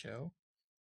okay to show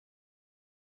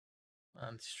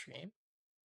on stream.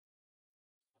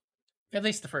 At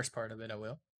least the first part of it, I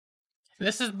will.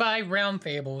 This is by Realm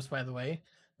Fables, by the way.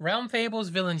 Realm Fables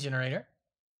Villain Generator.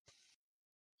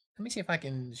 Let me see if I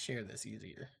can share this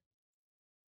easier.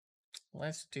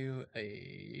 Let's do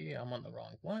a. I'm on the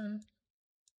wrong one.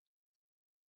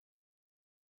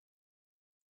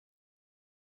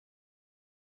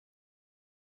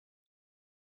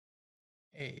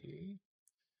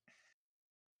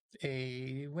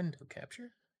 A window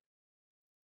capture.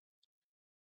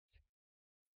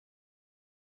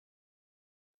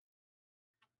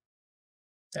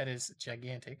 That is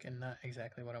gigantic and not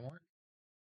exactly what I want.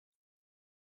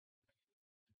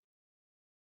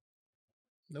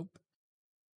 Nope.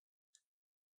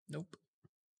 Nope.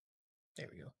 There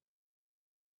we go.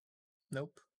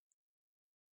 Nope.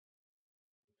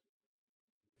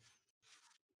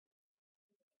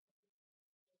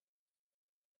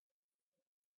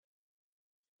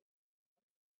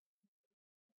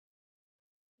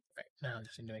 Right. Now I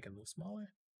just need to make it a little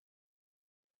smaller.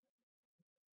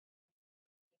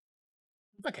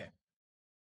 Okay.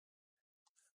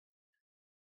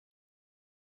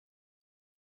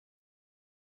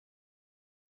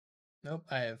 Nope.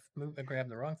 I grabbed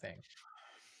the wrong thing.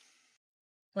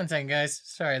 One second, guys.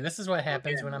 Sorry. This is what So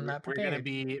happens again, when I'm not we're gonna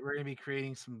prepared. be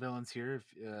creating some villains here.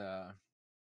 And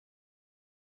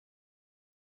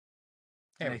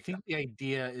There I we go. think the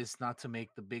idea is not to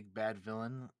make the big bad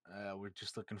villain. We're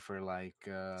just looking for like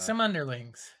Some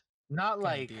underlings not kind of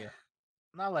like deal.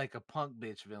 not like a punk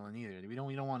bitch villain either. You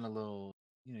don't want a little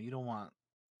you don't want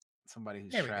somebody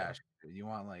who's There we go. trash. You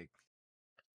want like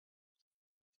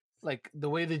the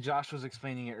way that Josh was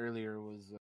explaining it earlier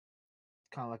was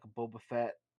kind of like a Boba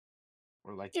Fett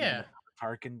or like even Yeah. a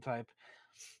Tarkin type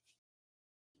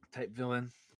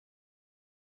villain.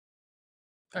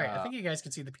 All right. I Uh, think you guys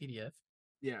can see the PDF.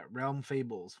 yeah, Realm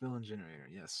Fables villain generator.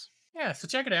 Yes. Yeah. So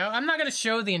check it out. I'm not going to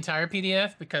show the entire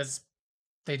PDF because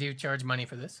they do charge money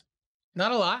for this.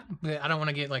 Not a lot, but I don't want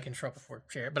to get like in trouble for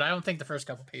share it. But I don't think the first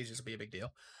couple pages will be a big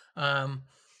deal. Um,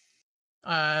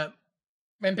 uh,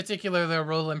 in particular, their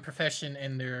role in profession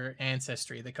and their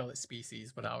ancestry. They call it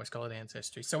species, but I always call it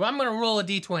ancestry. So I'm going to roll a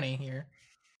d20 here.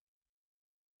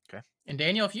 Okay. And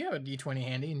Daniel, if you have a d20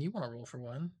 handy and you want to roll for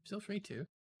one, feel free to.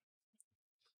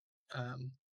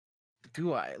 Um,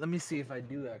 Do I? Let me see if I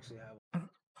do actually have.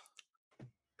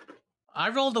 I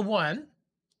rolled a 1,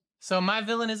 so my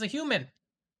villain is a human.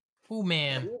 Who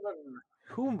man?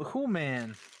 Who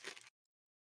man?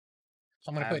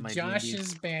 I'm I going to have put my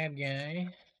Josh's bad guy.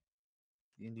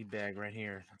 D&D bag right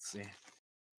here. Let's see. I'll do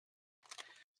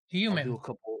a Human.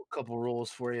 couple rolls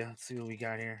for you. Let's see what we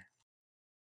got here.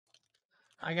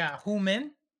 I got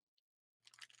human.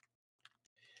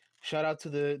 Shout out to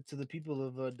the people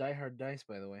of Die Hard Dice,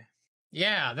 by the way.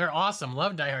 Yeah, they're awesome.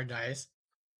 Love Die Hard Dice.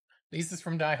 This is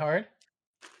from Die Hard.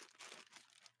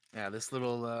 Yeah, this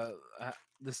little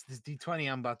this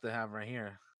D20 I'm about to have right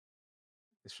here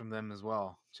is from them as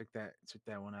well. Check that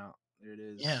one out. There it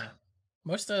is. Yeah.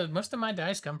 Most of my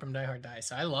dice come from Die Hard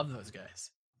Dice. I love those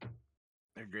guys.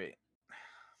 They're great.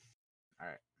 All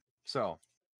right. So,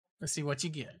 Let's see what you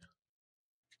get.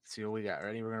 see what we got.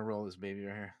 Ready? We're gonna roll this baby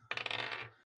right here.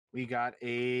 We got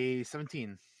a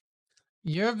 17.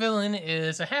 Your villain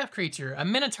is a half creature, a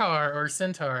minotaur or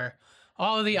centaur.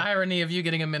 All of the irony of you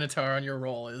getting a minotaur on your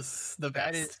roll is the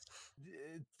That is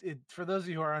best. for those of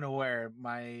you who are unaware,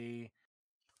 my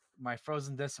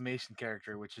Frozen Decimation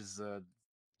character, which is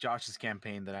Josh's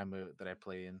campaign that I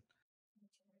play in.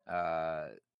 uh,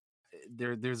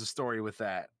 there's a story with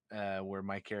that where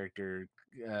my character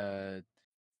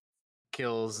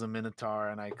kills the Minotaur,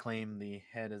 and I claim the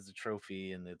head as a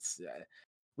trophy, and it's.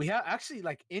 We have actually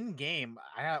like in game.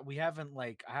 We haven't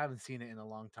I haven't seen it in a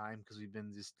long time because we've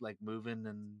been just like moving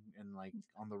and like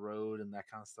on the road and that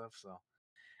kind of stuff. So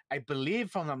I believe,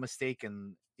 if I'm not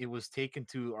mistaken, it was taken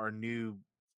to our new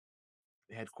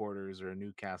headquarters or a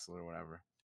new castle or whatever.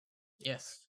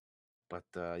 Yes. But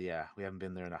yeah, we haven't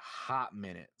been there in a hot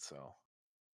minute. So,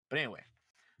 but anyway,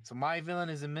 so my villain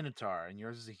is a Minotaur and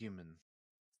yours is a human.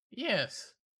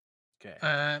 Yes. Okay.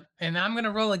 And I'm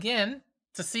gonna roll again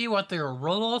to see what their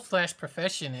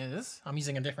role/profession is. I'm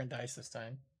using a different dice this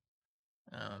time.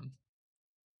 Um,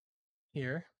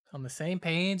 here on the same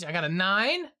page, I got a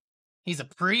 9. He's a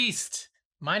priest.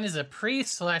 Mine is a Human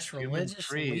priest/religious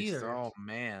priest. leader. Oh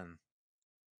man.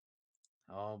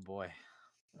 Oh boy.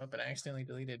 Oh, but I accidentally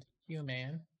deleted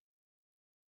human.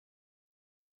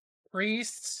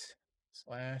 Priest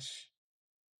slash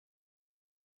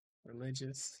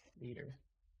religious leader.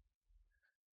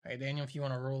 All right, Daniel, if you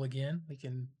want to roll again, we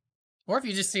can, or if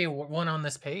you just see one on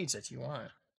this page that you want.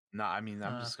 No, I mean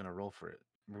I'm Uh, just gonna roll for it.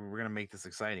 We're gonna make this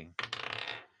exciting.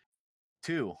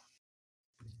 2.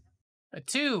 a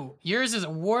 2. Yours is a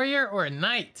warrior or a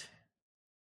knight.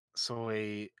 So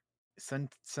a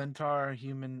centaur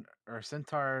human or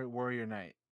centaur warrior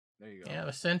knight. There you go. Yeah,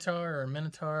 a centaur or a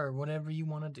minotaur or whatever you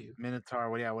want to do. Minotaur.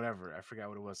 Well, yeah, whatever. I forgot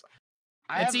what it was.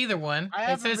 I It's have either one. I It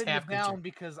haven't says written half it creature. down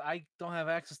because I don't have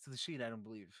access to the sheet. I don't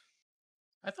believe.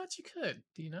 I thought you could.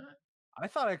 Do you not? I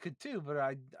thought I could too, but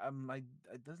it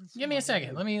doesn't Give seem me a like I second.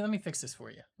 did. Let me fix this for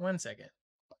you. 1 second.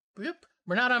 Boop.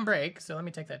 We're not on break, so let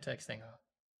me take that text thing off.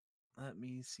 Let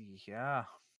me see. Yeah.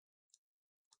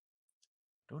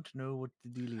 Don't know what the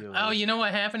dealio Oh, is. you know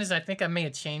what happened is I think I may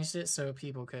have changed it so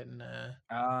people couldn't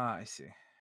I see.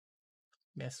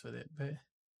 mess with it. But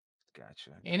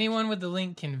Gotcha. anyone with the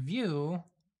link can view.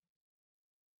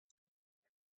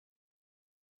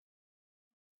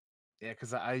 Yeah,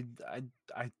 because I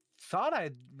thought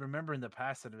I remember in the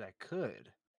past that I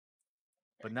could,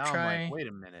 but now I'm like, Try wait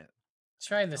a minute.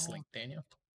 try this Don't. link, Daniel,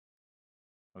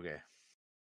 Okay.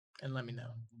 and let me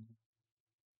know.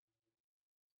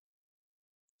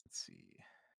 Let's see.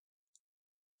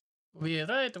 We'll be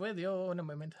right with you in a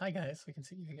moment. Hi guys, we can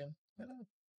see you again. Hello.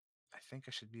 I think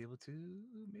I should be able to.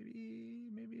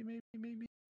 Maybe.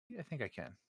 I think I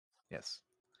can. Yes.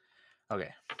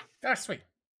 Okay. Ah, sweet.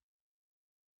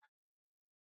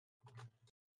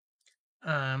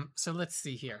 So let's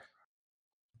see here.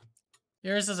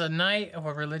 Yours is a knight of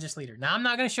a religious leader. Now I'm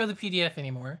not going to show the PDF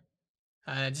anymore,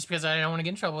 just because I don't want to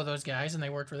get in trouble with those guys, and they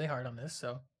worked really hard on this,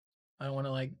 so I don't want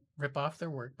to like rip off their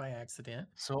work by accident.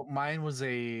 So mine was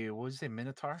a what was it,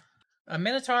 Minotaur? A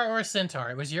minotaur or a centaur?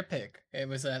 It was your pick. It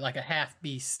was like a half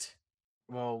beast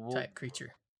Well, type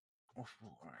creature.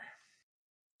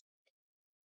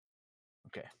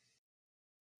 okay.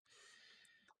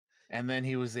 And then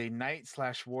he was a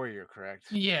knight/warrior, correct?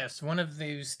 Yes, one of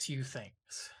those two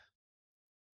things.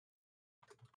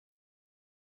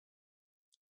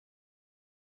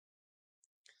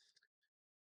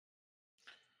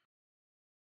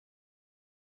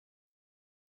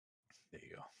 There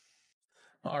you go.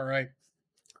 All right.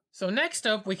 So next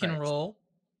up, we can Right. roll.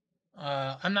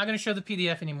 I'm not going to show the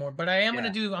PDF anymore, but I am Yeah.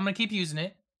 going to do. I'm going to keep using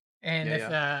it, and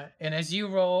Yeah, and as you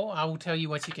roll, I will tell you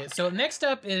what you get. So next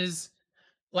up is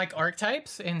like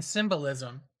archetypes and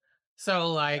symbolism.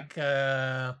 So like,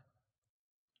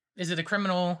 is it a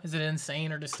criminal? Is it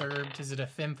insane or disturbed? Is it a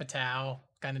femme fatale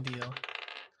kind of deal?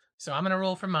 So I'm going to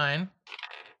roll for mine.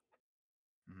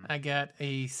 Mhm. I got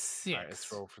a All 6. right,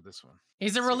 let's roll for this one.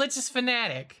 He's a Let's see. religious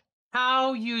fanatic.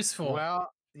 How useful?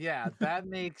 Well, yeah, that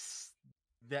makes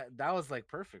that was like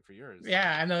perfect for yours.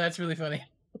 Yeah, I know that's really funny.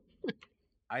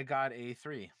 I got a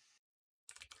 3.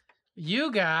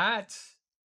 You got.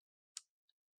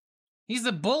 He's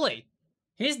the bully.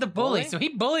 He's the bully, Bully? so he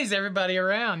bullies everybody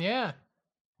around. Yeah,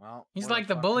 Well, he's what a like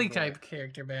the fucking bully bully. type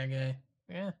character, bad guy.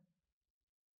 Yeah.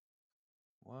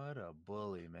 What a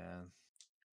bully, man.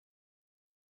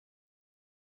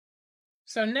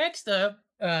 So next up,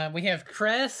 we have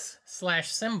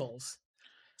crest/symbols.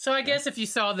 So I Okay. guess if you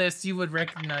saw this, you would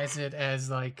recognize it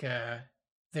as like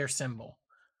their symbol.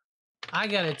 I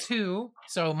got a 2,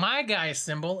 so my guy's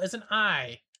symbol is an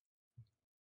eye.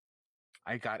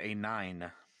 I got a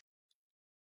 9.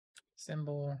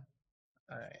 Symbol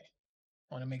eye.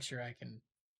 Want to make sure I can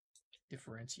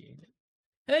differentiate it.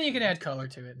 And then you can Mhm. add color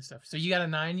to it and stuff. So you got a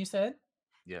 9, you said?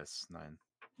 Yes, 9.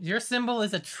 Your symbol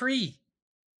is a tree.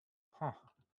 Huh.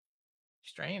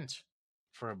 Strange.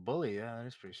 For a bully, yeah, that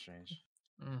is pretty strange.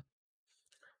 Mm.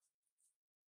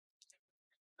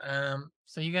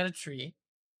 So you got a tree.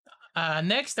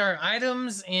 Next are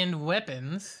items and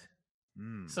weapons.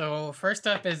 Hmm. So first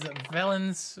up is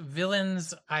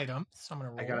villains items. So I'm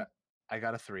gonna I got a roll. I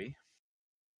got a 3.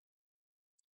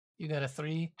 You got a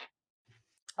 3.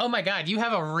 Oh my god, you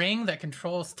have a ring that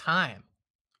controls time.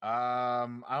 I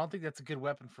don't think that's a good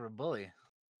weapon for a bully.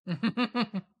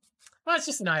 Well, it's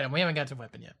just an item. We haven't got to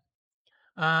weapon yet.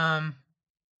 Um,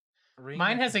 Ring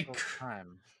Mine that has controls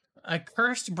time. a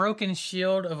cursed broken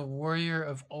shield of a warrior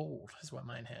of old. Is what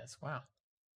mine has. Wow.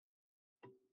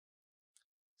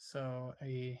 So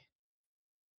a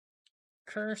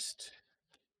cursed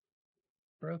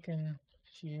broken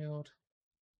shield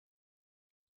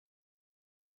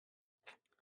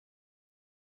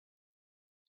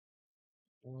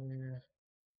warrior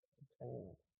of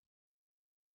old.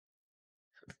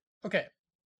 Okay.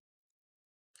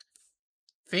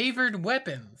 Favored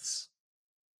weapons.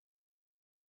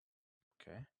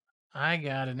 Okay. I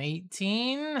got an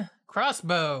 18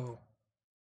 crossbow.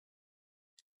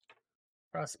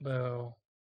 Crossbow.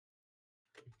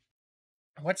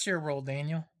 What's your roll,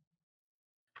 Daniel?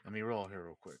 Let me roll here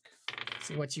real quick.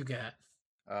 See what you got.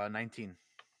 19.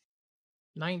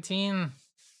 19.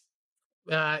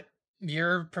 Uh,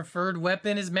 your preferred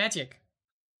weapon is magic.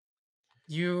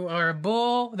 You are a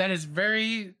bull that is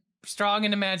very strong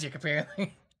into magic,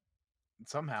 apparently.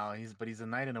 Somehow he's a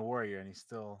knight and a warrior, and he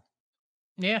still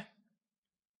Yeah,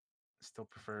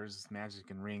 prefers magic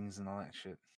and rings and all that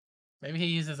shit. maybe he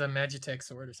uses a Magitech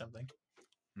sword or something.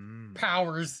 Mm.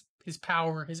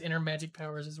 His inner magic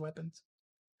powers his weapons.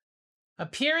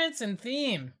 Appearance and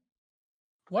theme.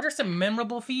 What are some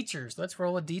memorable features? Let's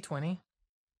roll a d20.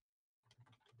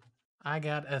 I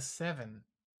got a 7.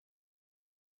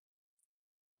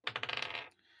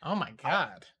 Oh my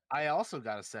god. I also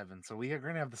got a 7, so we are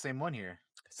going to have the same one here.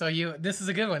 So this is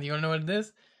a good one. You want to know what it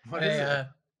is? What is it?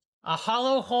 A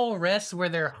hollow hole rests where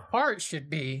their heart should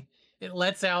be. It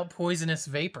lets out poisonous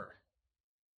vapor.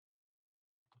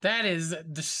 That is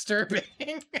disturbing.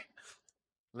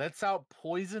 Lets out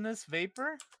poisonous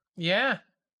vapor? Yeah.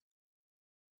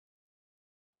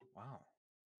 Wow.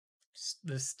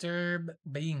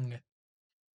 Disturbing.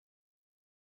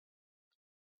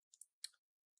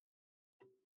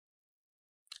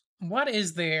 What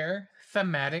is their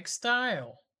thematic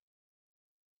style?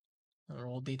 I'll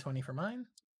roll d20 for mine.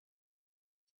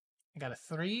 I got a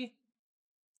 3.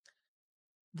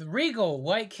 The regal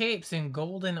white capes and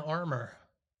golden armor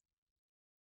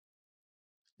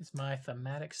is my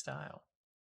thematic style.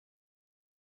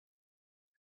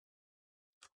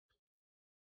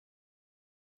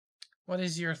 What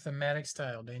is your thematic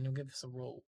style, Daniel? Give us a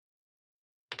roll.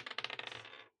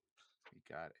 We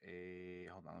got a.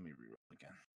 Hold on, let me reroll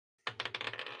again.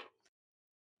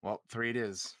 Well, 3 it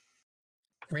is.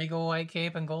 Regal white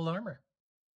cape and gold armor.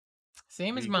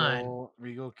 Same as mine.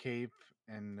 Regal cape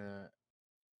and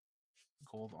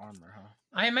gold armor, huh?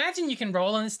 I imagine you can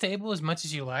roll on this table as much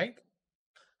as you like,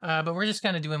 but we're just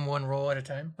kind of doing one roll at a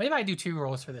time. Maybe I do 2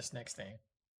 rolls for this next thing.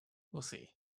 We'll see.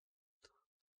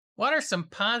 What are some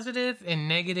positive and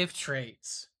negative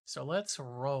traits? So let's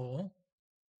roll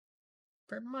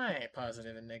for my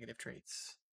positive and negative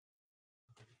traits.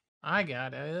 I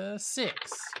got a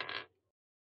 6.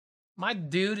 My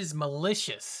dude is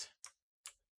malicious.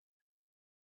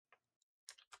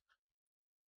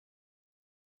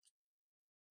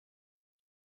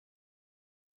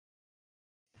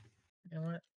 You know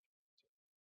what?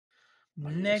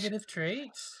 Malicious. Negative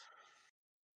traits.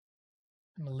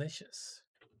 Malicious.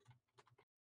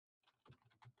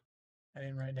 I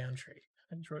didn't write down trait.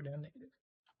 I just wrote down negative.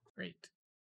 Great.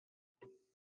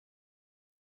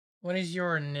 What is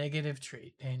your negative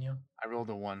trait, Daniel? I rolled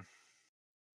a 1.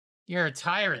 You're a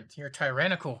tyrant. You're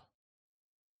tyrannical.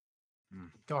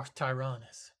 Darth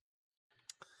Tyrannus.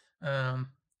 I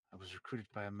was recruited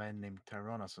by a man named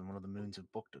Tyrannus on one of the moons of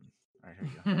Bokton. All right, here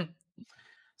you go.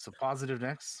 So positive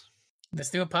next.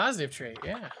 Let's do a positive trait.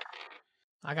 Yeah.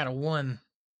 I got a 1.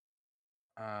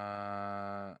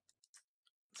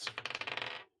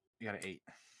 You got an 8.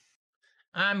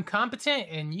 I'm competent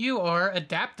and you are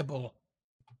adaptable.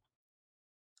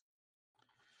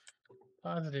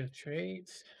 Positive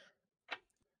traits.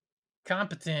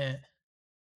 Competent.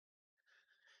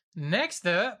 Next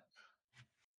up,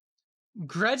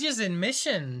 grudges and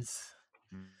missions.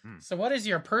 Mm-hmm. So, what is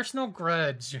your personal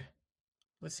grudge?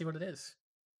 Let's see what it is.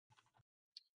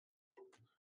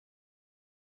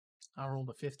 I rolled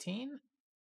a 15.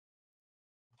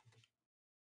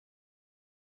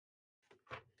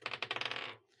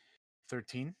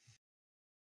 13.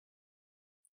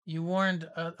 You warned.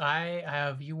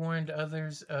 You warned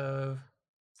others of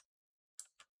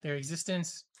their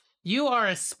existence. You are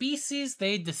a species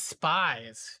they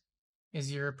despise,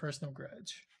 is your personal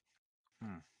grudge.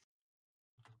 Hmm.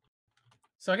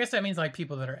 So I guess that means like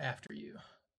people that are after you.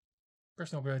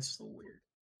 Personal grudge is a little weird.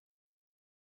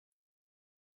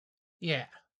 Yeah.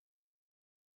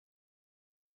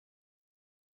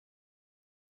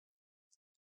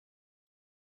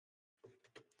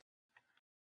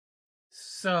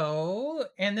 So,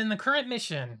 and then the current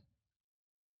mission.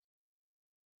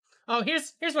 Oh,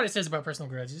 here's what it says about personal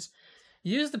grudges.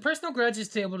 Use the personal grudges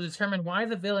table to determine why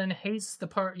the villain hates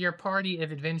your party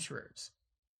of adventurers.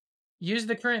 Use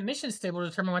the current missions table to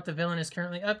determine what the villain is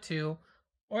currently up to,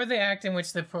 or the act in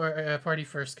which the party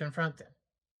first confront them.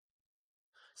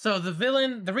 So the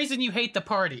villain, the reason you hate the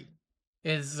party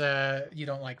is you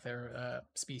don't like their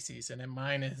species, and then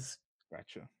mine is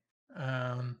Gotcha.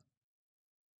 um,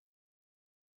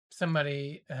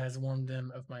 somebody has warned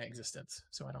them of my existence,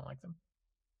 so I don't like them.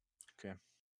 Okay.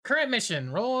 Current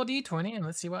mission: roll a d20 and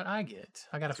let's see what I get.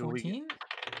 I got a So we get 14.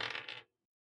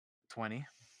 20.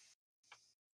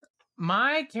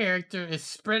 My character is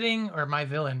spreading, or my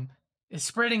villain is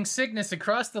spreading sickness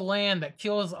across the land that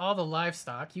kills all the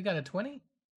livestock. You got a 20?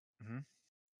 Mm-hmm.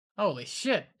 Holy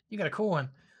shit! You got a cool one.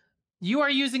 You are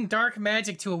using dark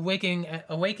magic to awaken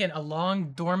a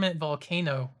long dormant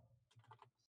volcano.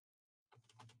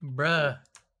 Cool. Bruh.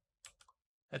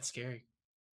 That's scary.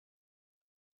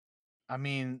 I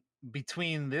mean,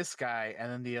 between this guy and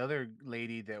then the other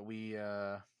lady that we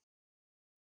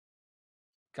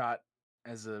got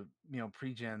as a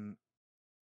pre-gen,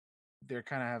 they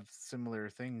kind of have similar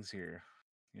things here.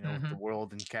 With the Mm-hmm.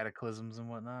 world and cataclysms and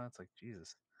whatnot. It's like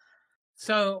Jesus.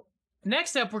 So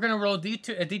next up, we're gonna roll a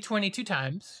d20 two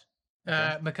times,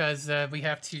 Okay. because we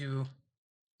have to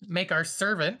make our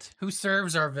servant who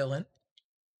serves our villain.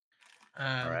 All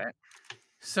Um, right.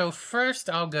 so first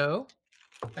I'll go.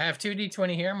 I have two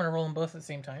d20 here. I'm gonna roll them both at the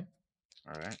same time.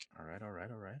 All right. All right. All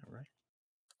right. All right. All right.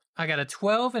 I got a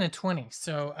 12 and a 20.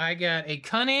 So I got a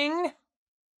cunning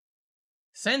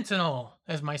sentinel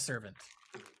as my servant.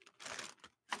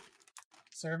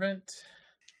 Servant,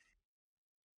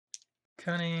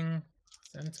 cunning,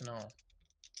 sentinel.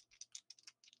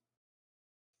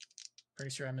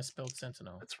 Pretty sure I misspelled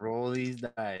sentinel. Let's roll these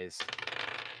dice.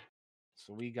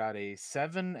 So we got a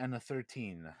 7 and a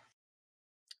 13.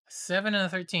 7 and a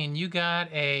 13. You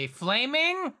got a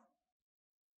flaming.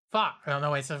 Fuck. Oh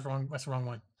no, wait, that's wrong. That's the wrong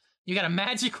one. You got a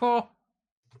magical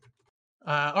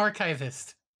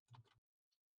archivist.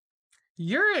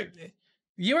 You're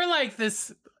you're like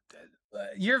this.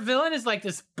 Your villain is like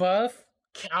this buff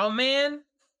cowman,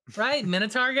 right?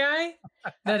 Minotaur guy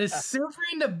that is super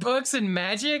into books and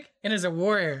magic and is a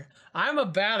warrior. I'm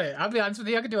about it. I'll be honest with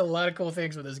you. I could do a lot of cool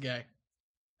things with this guy.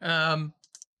 Um,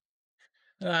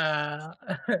 uh,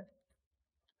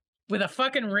 with a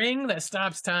fucking ring that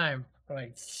stops time.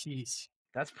 Like, jeez.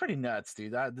 That's pretty nuts,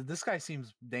 dude. This guy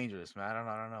seems dangerous, man. I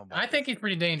don't know about I this. think he's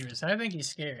pretty dangerous. I think he's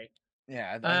scary.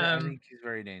 Yeah, I Um, think he's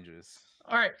very dangerous.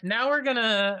 all right, now we're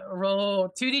gonna roll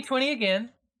 2d20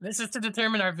 again. This is to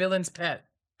determine our villain's pet.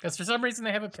 Because for some reason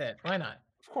they have a pet. Why not?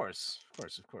 Of course, of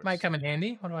course, of course. Might come in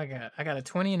handy. What do I got? I got a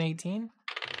 20 and 18.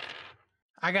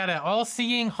 I got an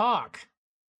all-seeing hawk.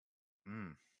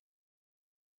 Mm.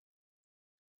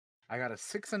 I got a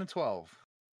 6 and a 12.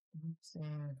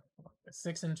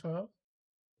 6 and 12.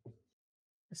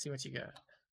 Let's see what you got.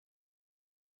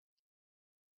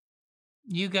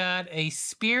 You got a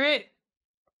spirit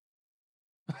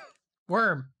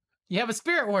worm. You have a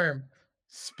spirit worm.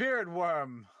 Spirit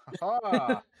worm.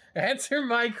 Ah. Answer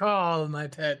my call, my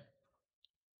pet.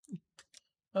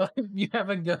 Oh, you have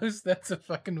a ghost? That's a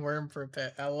fucking worm for a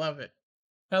pet. I love it.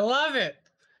 I love it.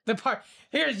 The part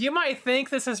here, you might think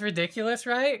this is ridiculous,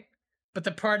 right? But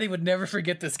the party would never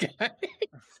forget this guy.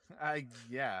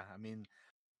 Yeah. I mean,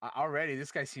 already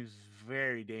this guy seems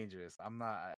very dangerous. I'm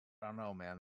not. I don't know,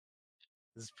 man.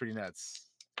 This is pretty nuts.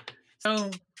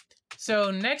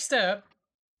 So next up,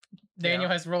 Daniel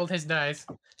has rolled his dice.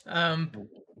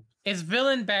 Is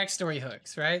villain backstory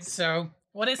hooks, right? So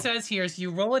what it says here is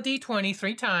you roll a d20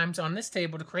 three times on this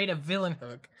table to create a villain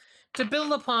hook to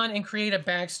build upon and create a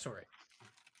backstory.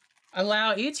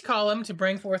 Allow each column to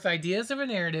bring forth ideas of a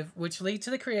narrative which lead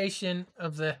to the creation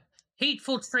of the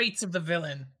hateful traits of the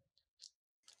villain.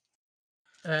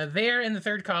 There in the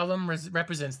third column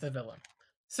represents the villain.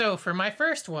 So for my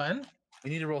first one,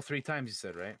 we need to roll 3 times. You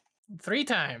said, right? 3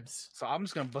 times. So I'm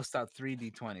just gonna bust out 3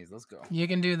 d20s. Let's go. You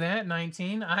can do that.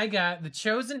 19. I got the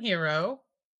chosen hero.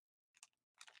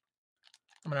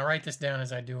 I'm gonna write this down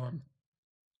as I do them.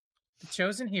 The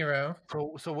chosen hero.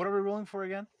 So what are we rolling for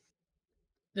again?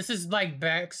 This is like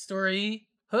backstory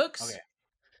hooks. Okay.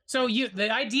 So the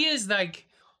idea is like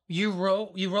you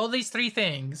roll these three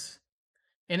things,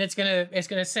 and it's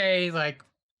gonna say like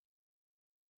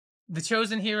the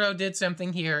chosen hero did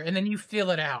something here, and then you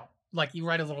fill it out. Like you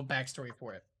write a little backstory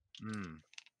for it. Mm.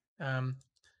 Um,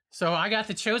 so I got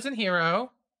the chosen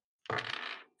hero.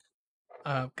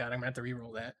 Oh god, I'm gonna have to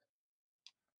re-roll that.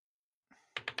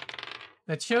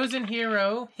 The chosen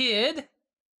hero hid.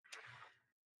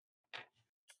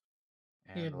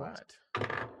 And Hid the last.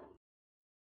 what?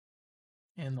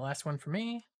 And the last one for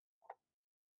me.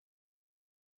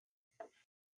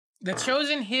 The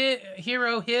chosen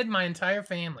hero hid my entire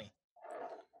family.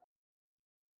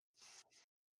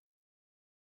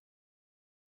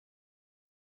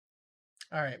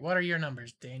 All right, what are your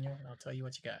numbers, Daniel? I'll tell you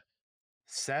what you got.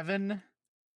 7,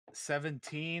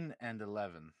 17, and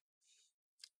 11.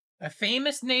 A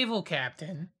famous naval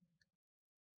captain,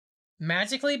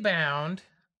 magically bound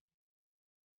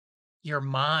your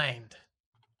mind.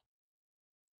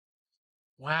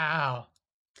 Wow.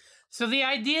 So the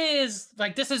idea is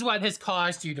like this is what has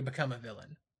caused you to become a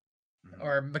villain Mhm.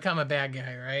 or become a bad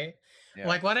guy, right? Yeah.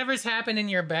 Like whatever's happened in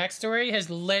your backstory has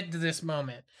led to this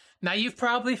moment. Now you've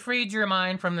probably freed your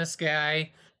mind from this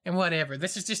guy and whatever.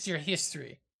 This is just your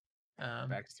history.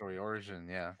 Backstory origin.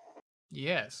 Yeah.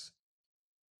 Yes.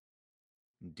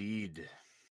 Indeed.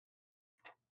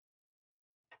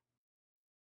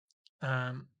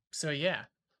 So yeah.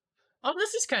 Oh,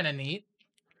 this is kind of neat.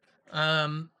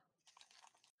 Um,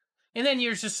 and then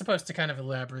you're just supposed to kind of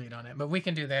elaborate on it, but we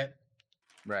can do that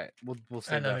Right. We'll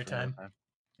save that another for another time. time.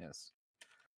 Yes.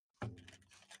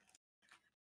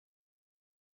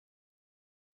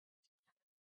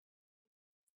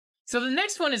 So the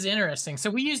next one is interesting. So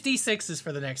we use D6s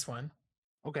for the next one.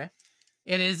 Okay.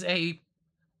 It is a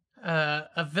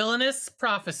villainous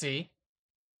prophecy.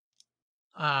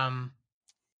 Um,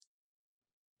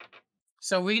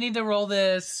 so we need to roll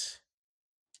this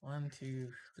 1, 2,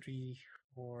 3,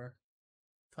 4,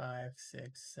 5,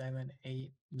 6, 7,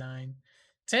 8, 9,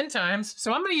 10 times.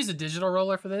 So I'm going to use a digital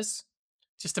roller for this,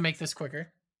 just to make this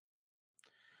quicker.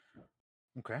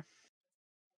 Okay.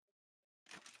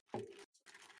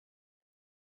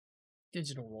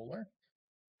 Digital roller.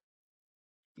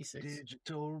 D6.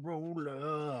 Digital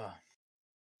roller.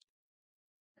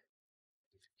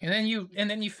 And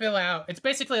then you fill out. It's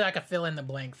basically like a fill in the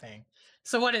blank thing.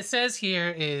 So what it says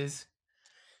here is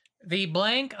the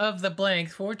blank of the blank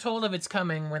foretold of its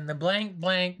coming when the blank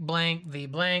blank blank the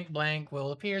blank blank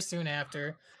will appear soon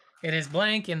after. It is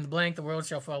blank and blank the world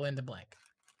shall fall into blank.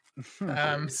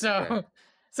 Okay. So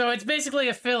so it's basically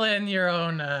a fill in your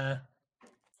own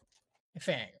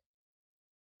thing.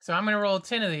 So I'm gonna roll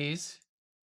 10 of these.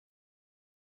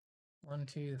 1,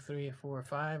 2, 3, 4,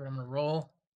 5, and I'm gonna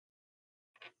roll.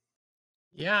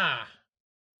 Yeah.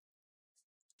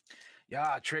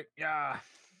 Yeah, trick. Yeah.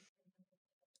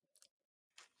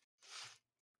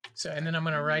 So and then I'm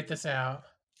gonna write this out.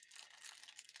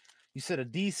 You said a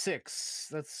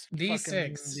D6. Let's fucking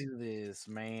D6. do this,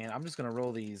 man. I'm just gonna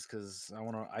roll these because I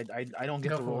wanna. I don't get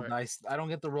Go to roll for it. dice. I don't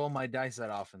get to roll my dice that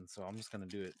often, so I'm just gonna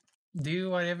do it. Do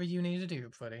whatever you need to do,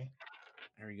 buddy.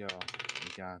 There we go. We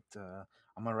got.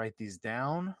 I'm gonna write these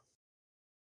down.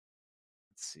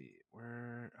 Let's see.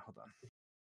 Where? Hold on.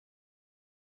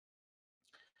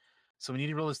 So we need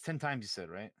to roll this 10 times. You said,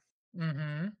 right?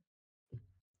 Mm-hmm.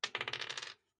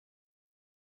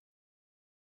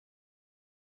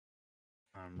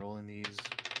 I'm rolling these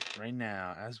right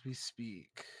now as we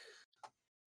speak.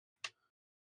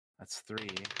 That's 3. 3.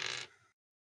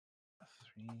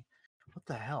 What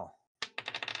the hell?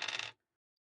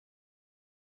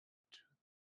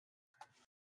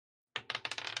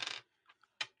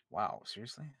 Wow,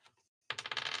 seriously?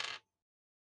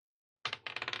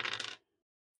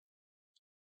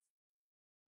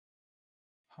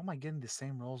 How am I getting the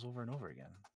same rolls over and over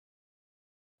again?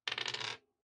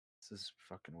 This is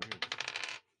fucking weird.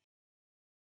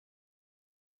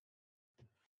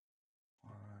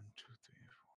 1, 2, 3,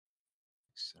 4,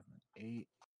 7, 8.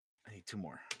 I need 2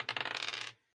 more.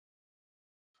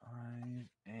 5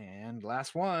 and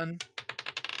last one.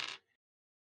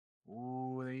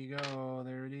 Ooh, there you go.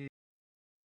 There it is.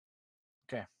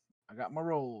 Okay, I got my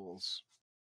rolls.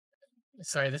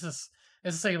 Sorry, this is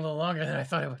taking a little longer than I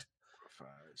thought it would. 4, 5,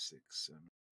 6, 7,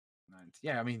 9.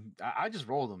 Yeah, I mean, I just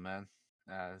rolled them, man.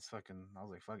 It's fucking. I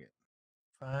was like, fuck it.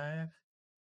 5.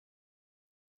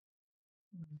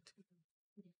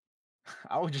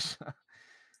 I would just.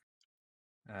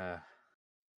 uh,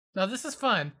 No, this is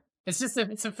fun. It's just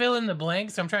it's a fill in the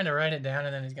blank, so I'm trying to write it down,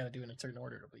 and then he's got to do it in a certain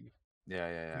order. It'll be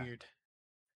yeah. weird.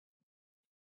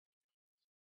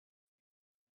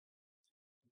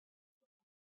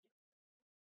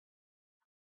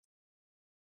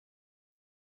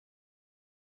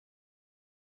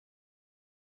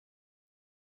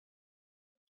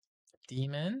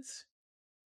 Demons.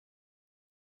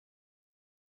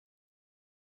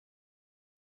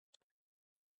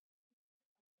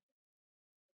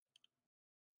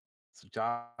 So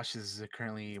Josh is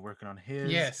currently working on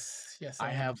his. Yes. Yes, I I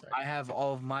am. have Sorry. I have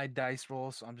all of my dice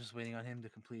rolls, so I'm just waiting on him to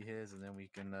complete his, and then we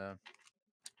can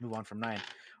move on from mine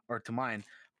or to mine.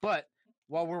 But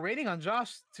while we're waiting on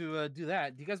Josh to do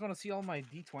that, do you guys want to see all my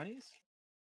D20s?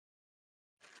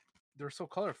 They're so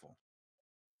colorful.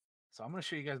 So I'm gonna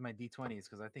show you guys my D20s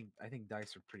because I think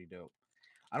dice are pretty dope.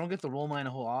 I don't get to roll mine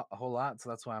a whole lot, so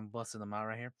that's why I'm busting them out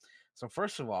right here. So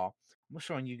first of all, I'm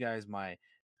showing you guys my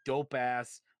dope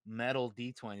ass metal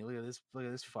D20. Look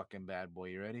at this fucking bad boy.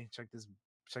 You ready? Check this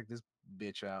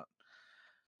bitch out.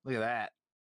 Look at that.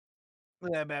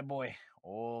 Look at that bad boy.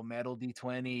 Oh, metal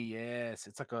D20. Yes,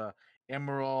 it's like a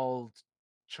emerald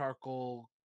charcoal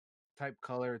type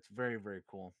color. It's very very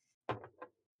cool.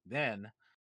 Then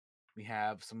we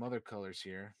have some other colors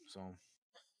here. So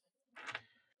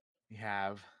we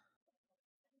have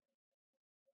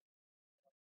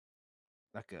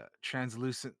like a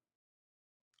translucent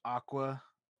aqua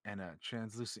and a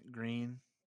translucent green.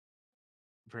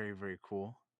 Very, very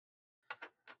cool.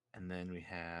 And then we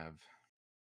have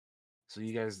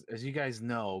as you guys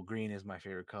know, green is my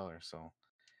favorite color. So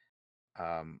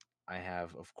I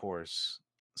have, of course,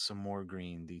 some more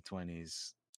green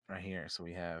D20s right here. So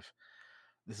we have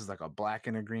this is like a black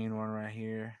and a green one right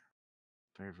here.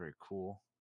 Very, very cool.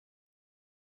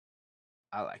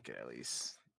 I like it at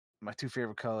least. My two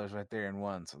favorite colors right there in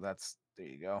one. So that's there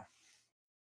you go.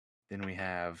 Then we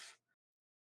have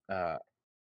uh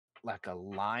like a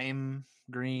lime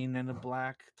green and a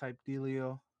black type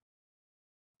dealio.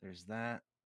 There's that.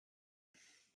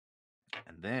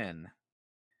 And then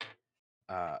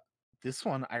uh this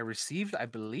one I received, I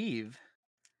believe,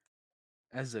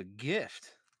 as a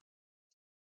gift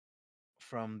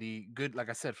from the good, like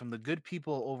I said, from the good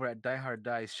people over at Die Hard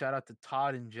Dice. Shout out to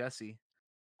Todd and Jesse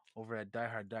over at Die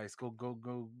Hard Dice. Go.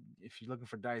 If you're looking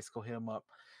for dice, go hit them up.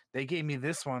 They gave me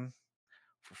this one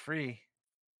for free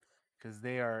because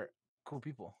they are cool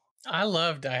people. I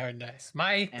love Die Hard Dice.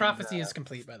 My And prophecy is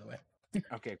complete, by the way.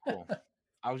 okay, cool.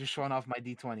 I was just showing off my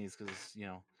D20s because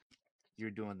you're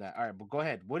doing that. All right, but go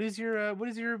ahead. What is your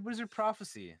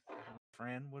prophecy,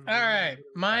 Fran? All What right. do we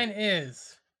got? Mine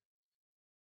is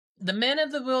the men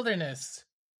of the wilderness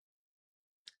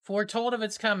foretold of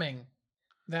its coming,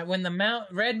 that when the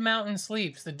red mountain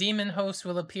sleeps, the demon host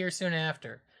will appear soon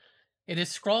after. It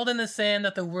is scrawled in the sand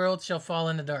that the world shall fall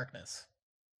into darkness.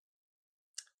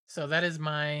 So that is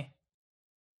my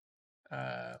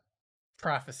uh,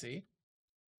 prophecy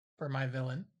for my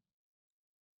villain.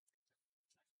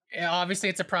 Yeah, obviously,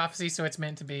 it's a prophecy, so it's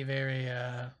meant to be very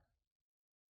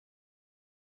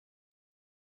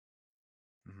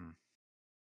Mm-hmm.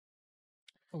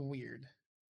 weird.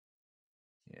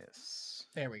 Yes.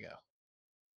 There we go.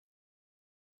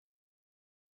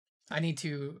 I need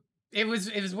to. It was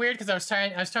weird because I was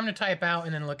trying to type out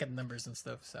and then look at the numbers and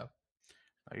stuff. So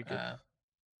Are you good? uh,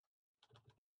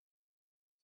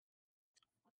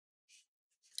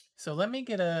 so let me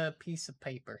get a piece of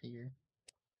paper here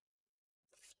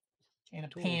and a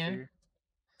Tools pen.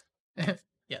 here.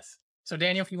 Yes. So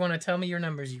Daniel, if you want to tell me your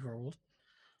numbers you rolled.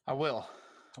 I will.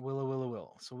 I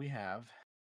will. So we have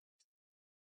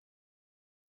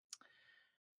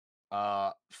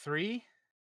 3,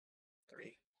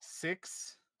 3,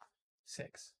 6,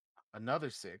 6, another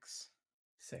 6,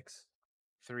 6,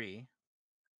 3,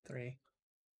 3,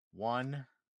 1,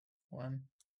 1,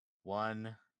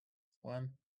 1, 1,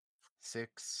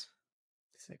 6,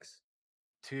 6,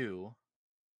 2,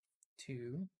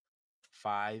 2,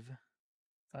 5,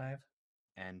 5,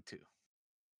 and 2.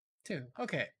 2.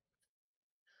 Okay.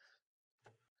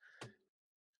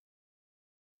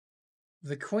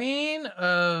 The queen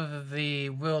of the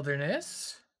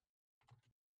wilderness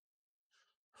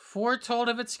foretold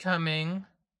of its coming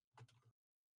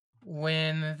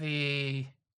when the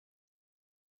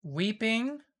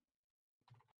weeping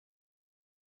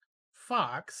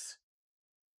fox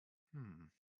Hmm.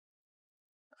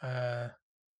 uh,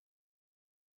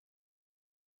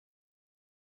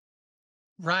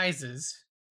 rises,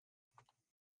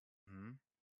 Hmm.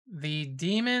 the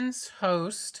demon's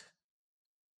host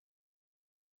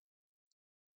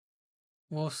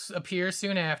will appear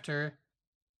soon after.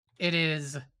 It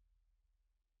is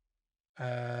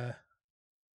I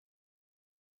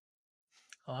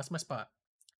lost my spot.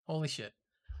 Holy shit.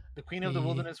 The Queen of the The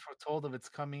Wilderness foretold of its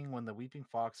coming when the weeping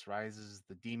fox rises.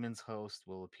 The demon's host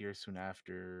will appear soon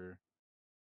after.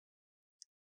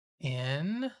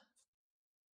 in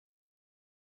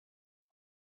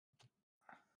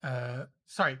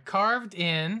sorry, carved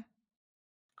in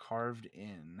Carved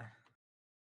in.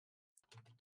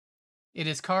 It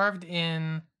is carved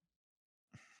in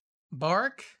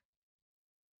bark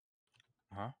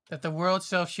Huh? that the world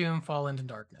shall soon fall into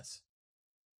darkness.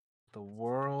 The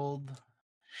world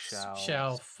shall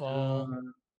Shall fall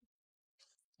soon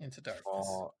into darkness.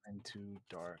 fall into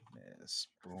darkness.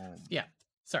 Boom. Yeah,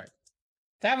 sorry.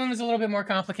 That one was a little bit more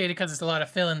complicated because it's a lot of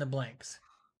fill in the blanks.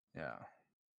 Yeah.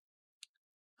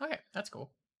 Okay, that's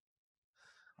cool.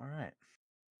 All right.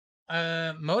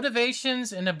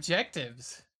 Motivations and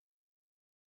objectives.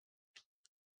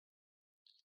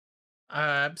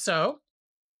 So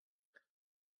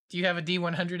do you have a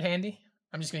D100 handy?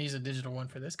 I'm just gonna use a digital one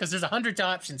for this because there's 100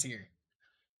 options here.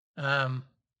 Um,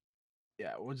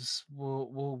 Yeah,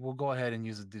 we'll go ahead and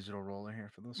use a digital roller here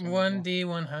for this one as one well.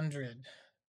 D100. See what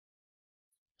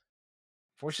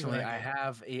Fortunately, I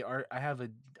get. I have a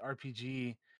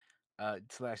RPG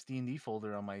slash D&D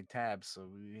folder on my tab, so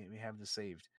we have this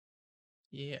saved.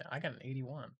 Yeah, I got an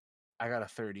 81. I got a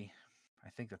 30. I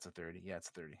think that's a 30. Yeah, it's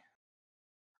 30.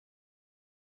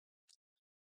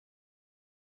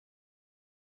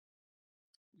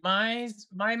 My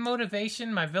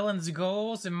motivation, my villain's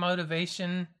goals and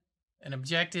motivation and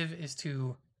objective is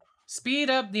to speed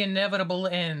up the inevitable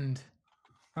end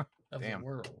of the Damn.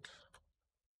 world.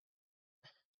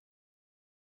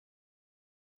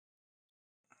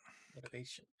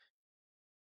 Motivation.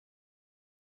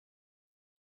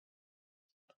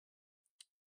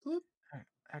 Boop.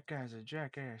 That guy's a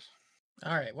jackass.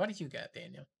 All right, what do you got,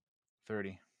 Daniel?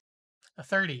 30. A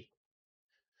 30.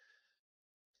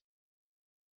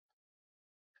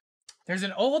 There's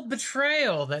an old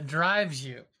betrayal that drives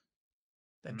you.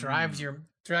 That Mm.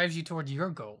 drives you toward your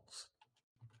goals.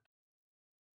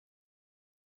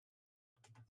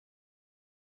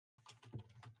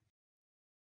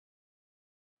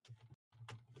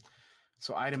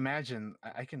 So I'd imagine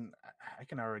I can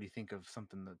already think of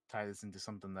something to tie this into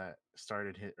something that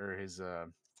started his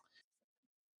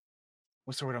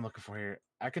what's the word I'm looking for here?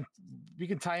 We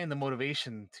can tie in the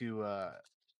motivation to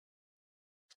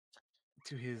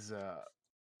his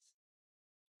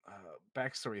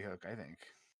backstory hook, I think.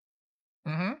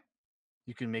 Mm-hmm.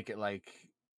 You can make it like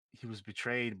he was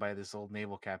betrayed by this old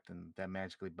naval captain that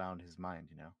magically bound his mind,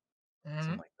 Mm-hmm.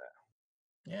 something like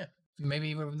that. Yeah.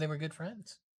 Maybe they were good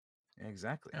friends Yeah,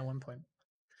 exactly. at one point.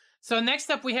 So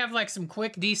next up, we have like some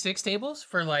quick D6 tables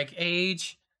for like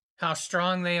age, how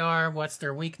strong they are, what's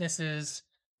their weaknesses,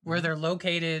 where Hmm. they're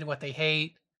located, what they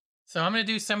hate. So I'm gonna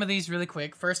do some of these really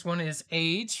quick. First one is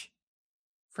age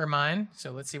for mine.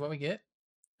 So let's see what we get.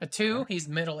 A 2, Okay. he's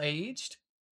middle aged.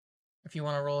 If you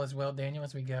want to roll as well, Daniel,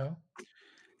 as we go.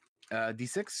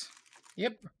 D6.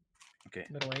 Yep, Okay.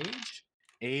 middle aged.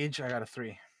 Age. I got a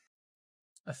 3.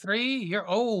 A 3, you're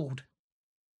old.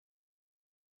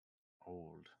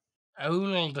 Old.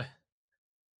 Old.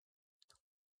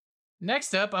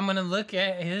 Next up, I'm going to look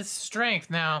at his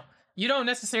strength. Now, you don't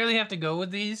necessarily have to go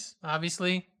with these,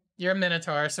 obviously. You're a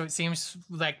Minotaur, so it seems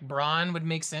like brawn would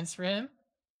make sense for him.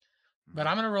 But Hmm.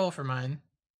 I'm going to roll for mine.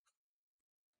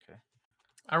 Okay.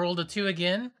 I rolled a 2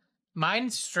 again.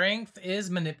 Mine's strength is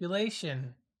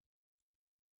manipulation.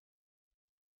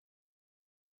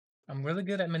 I'm really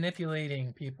good at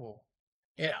manipulating people.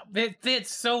 Yeah, it fits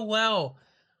so well.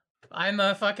 I'm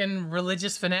a fucking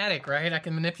religious fanatic, right? I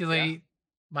can Yeah. manipulate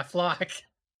my flock.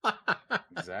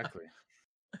 Exactly.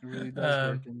 It really does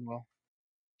work um, in well.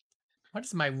 what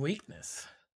is my weakness?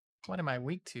 What am I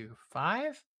weak to?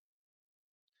 5?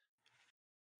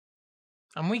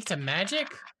 I'm weak to magic?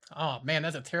 Oh man,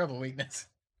 that's a terrible weakness.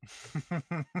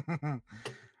 I'm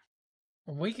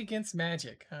weak against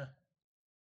magic, huh?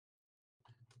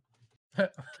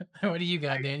 What do you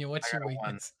got, Daniel? I What's your got a 1.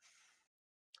 weakness?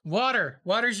 Water.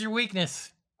 Water's your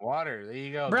weakness. Water. There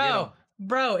you go. Get Bro, him.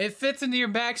 bro, it fits into your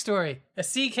backstory. A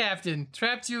sea captain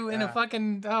trapped you in a Yeah.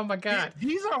 fucking. Oh my god.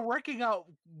 These are working out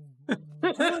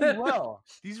really well.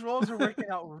 These roles are working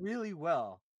out really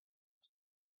well.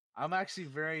 I'm actually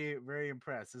very, very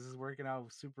impressed. This is working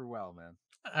out super well, man.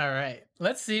 All right,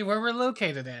 let's see where we're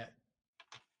located at.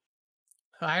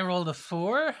 I rolled a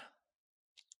 4.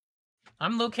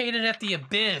 I'm located at the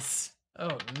abyss.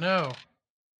 Oh no.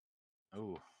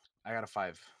 Oh, I got a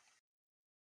 5.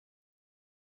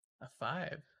 A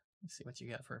 5. Let's see what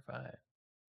you got for a 5.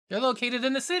 They're located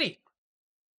in the city.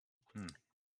 Hmm.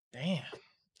 Damn.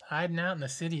 Hiding out in the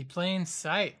city, plain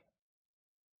sight.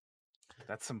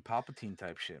 That's some Palpatine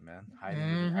type shit, man.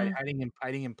 Mm-hmm.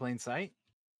 Hiding in plain sight.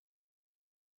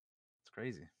 It's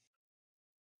crazy.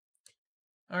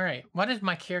 All right. What does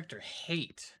my character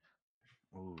hate?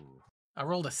 Ooh, I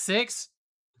rolled a 6.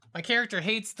 My character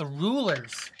hates the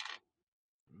rulers.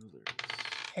 rulers.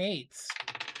 Hates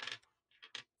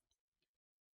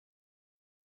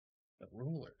the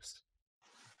rulers.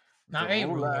 The Not a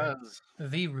ruler. rulers.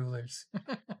 The rulers.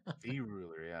 The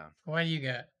ruler, yeah. What do you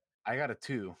got? I got a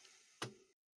 2.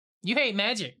 You hate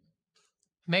magic.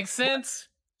 Makes sense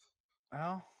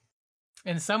Well,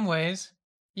 in some ways.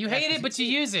 You yeah, hate because it, but you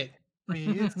use it. when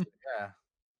you use it, yeah,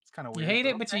 it's kind of You weird, hate but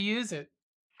it, but you okay. use it.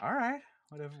 All right,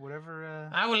 whatever.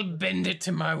 I will bend it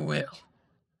to my will.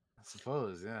 I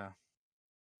suppose, yeah.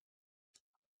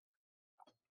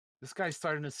 This guy's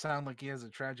starting to sound like he has a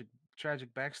tragic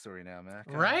backstory now, man.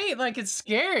 Right? Like it's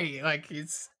scary. Like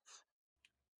he's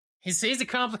a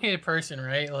complicated person,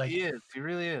 right? Like He is. He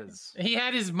really is. he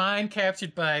had his mind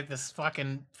captured by this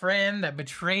fucking friend that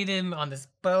betrayed him on this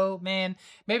boat, man.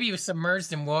 Maybe he was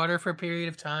submerged in water for a period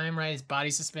of time, right? His body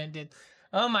suspended.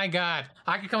 Oh my god.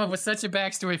 I could come up with such a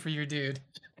backstory for your dude.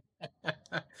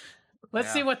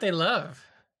 Let's see Yeah. what they love.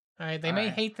 All right, they All may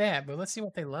right. hate that, but let's see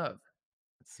what they love.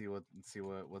 Let's see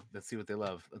what they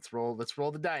love. Let's roll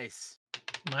the dice.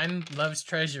 Mine loves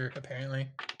treasure, apparently.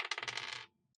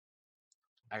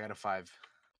 I got a 5.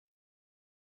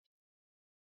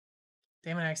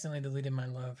 Damn it, I accidentally deleted my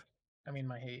love. I mean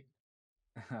my hate.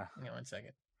 Hang on 1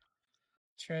 second.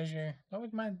 Treasure. What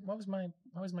was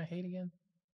my hate again?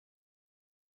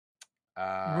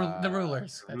 The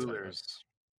rulers. That's what it was. Rulers.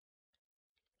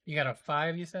 You got a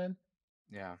 5, you said?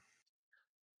 Yeah.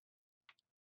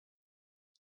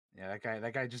 Yeah,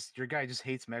 your guy just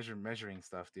hates measuring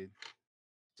stuff, dude.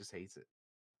 Just hates it.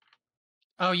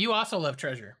 Oh, you also love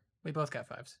treasure. We both got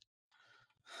 5s.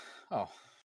 Oh.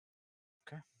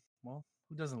 Okay. Well,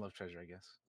 who doesn't love treasure, I guess.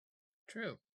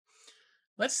 True.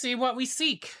 Let's see what we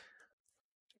seek.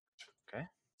 Okay.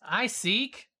 I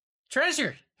seek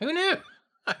treasure. Who knew?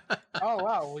 Oh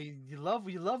wow, well, you love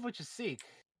what you seek.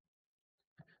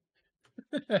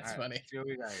 That's All right, funny. let's see what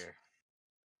we got here.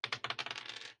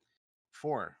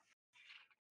 4.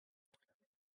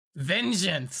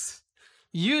 Vengeance.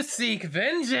 You seek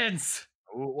vengeance.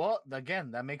 Ooh, well,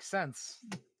 again, that makes sense.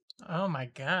 Oh my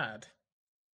god.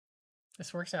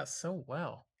 This works out so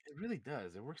well. It really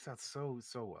does. It works out so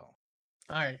well.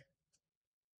 All right.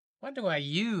 What do I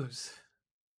use?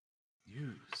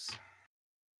 Use.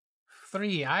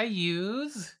 3. I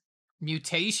use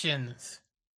mutations.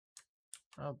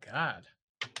 Oh god.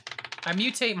 I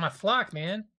mutate my flock,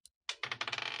 man.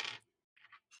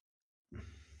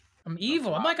 I'm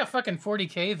evil. I'm like a fucking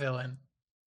 40k villain.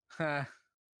 What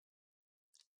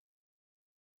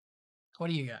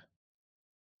do you got?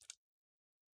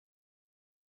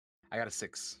 I got a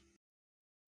 6.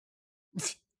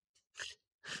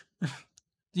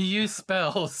 You use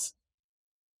spells.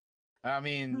 I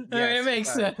mean, It yes, makes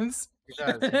sense. It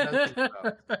does. It does use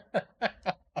spells.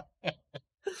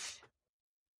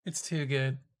 It's too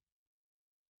good.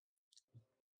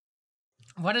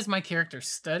 What does my character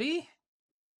study?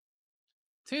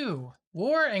 2.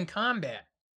 War and combat.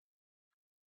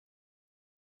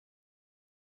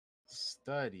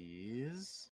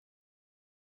 Studies.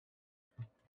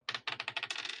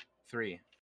 3.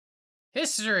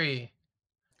 History.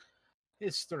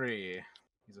 History.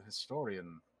 He's a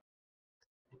historian.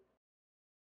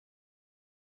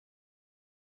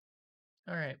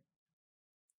 All right.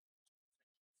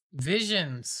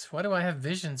 Visions. What do I have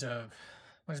visions of?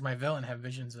 What does my villain have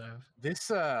visions of?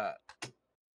 This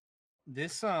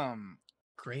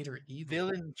Great or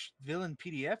evil? villain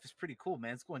PDF is pretty cool,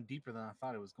 man. It's going deeper than I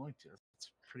thought it was going to.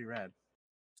 It's pretty rad.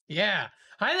 Yeah.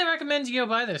 Highly recommend you go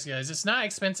buy this, guys. It's not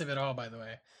expensive at all, by the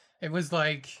way. It was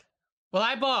like, well,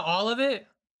 I bought all of it,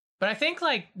 but I think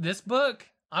like this book,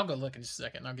 I'll go look in just a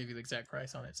second and I'll give you the exact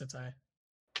price on it since I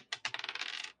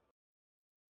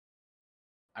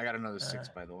got another 6,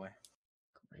 by the way.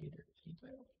 Greater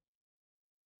evil.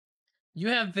 You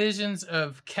have visions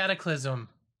of Cataclysm.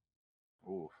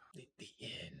 Ooh. The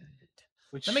end.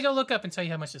 Which... Let me go look up and tell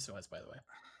you how much this was, by the way.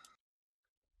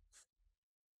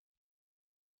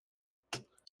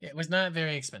 It was not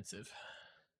very expensive.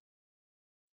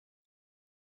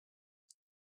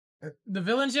 The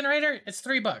villain generator, it's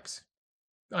 $3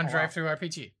 on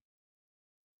DriveThruRPG.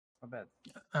 Not bad.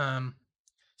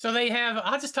 So they have.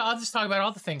 I'll just talk about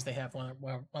all the things they have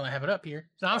while I have it up here.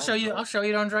 So I'll show you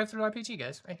it on DriveThruRPG,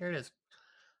 guys. Right here it is.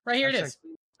 Right here it is.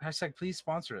 Hashtag please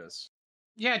sponsor us.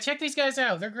 Yeah, check these guys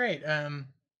out. They're great.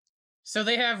 So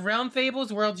they have Realm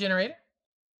Fables World Generator.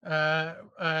 They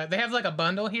have like a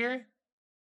bundle here.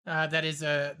 That is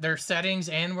their settings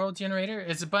and world generator.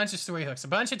 It's a bunch of story hooks, a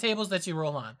bunch of tables that you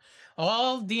roll on.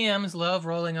 All DMs love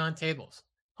rolling on tables.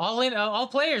 All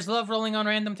players love rolling on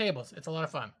random tables. It's a lot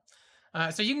of fun.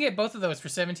 So you can get both of those for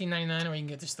 $17.99, or you can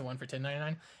get just the one for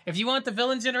 $10.99. If you want the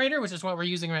villain generator, which is what we're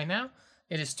using right now,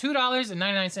 it is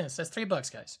 $2.99. That's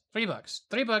 $3, guys. $3.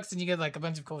 $3, and you get like a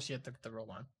bunch of cool shit to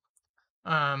roll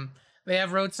on. They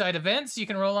have roadside events you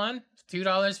can roll on,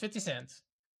 $2.50.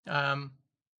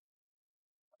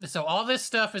 So all this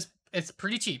stuff is it's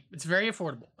pretty cheap. It's very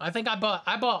affordable. I think I bought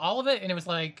all of it and it was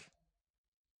like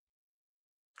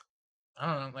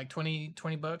I don't know, like 20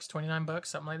 bucks, $29,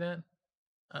 something like that.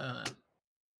 Uh,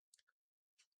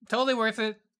 totally worth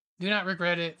it. Do not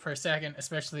regret it for a second,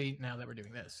 especially now that we're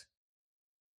doing this.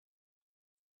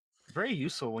 Very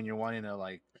useful when you're wanting to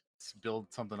like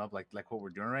build something up like what we're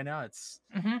doing right now.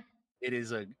 Mm-hmm. It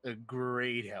is a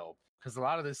great help because a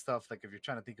lot of this stuff, like if you're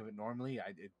trying to think of it normally,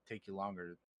 it'd take you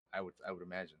longer. I would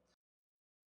imagine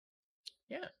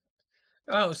Yeah.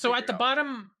 Oh, to so figure it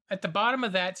out. at the bottom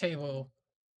of that table,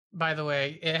 by the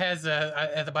way, it has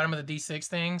at the bottom of the D6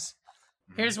 things.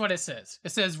 Hmm. Here's what it says.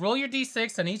 It says roll your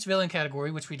D6 on each villain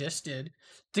category, which we just did,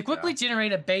 to quickly Yeah,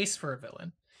 generate a base for a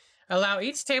villain. Allow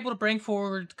each table to bring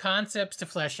forward concepts to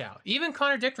flesh out, even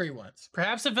contradictory ones.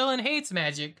 Perhaps a villain hates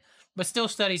magic, but still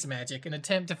studies magic and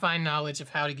attempt to find knowledge of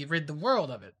how to get rid the world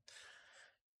of it.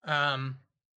 Um.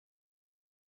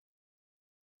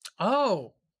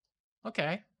 Oh.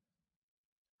 Okay.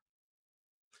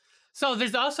 So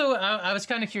there's also I was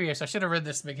kind of curious. I should have read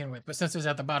this to begin with, but since it was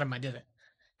at the bottom, I didn't.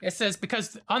 It says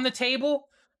because on the table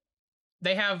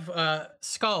they have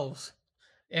skulls,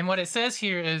 and what it says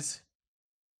here is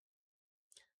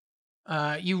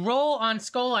you roll on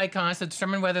skull icons to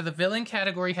determine whether the villain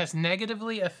category has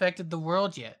negatively affected the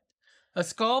world yet. A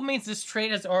skull means this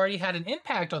trait has already had an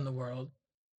impact on the world,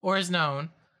 or is known,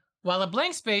 while a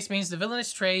blank space means the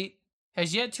villainous trait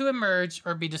has yet to emerge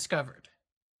or be discovered.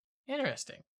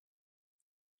 Interesting.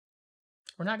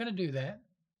 We're not going to do that.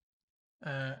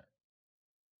 Uh,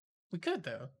 we could,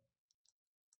 though.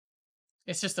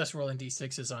 It's just us rolling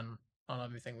d6s on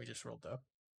everything we just rolled,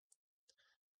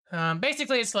 though.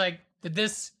 Basically, it's like,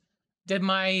 did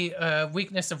my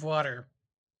weakness of water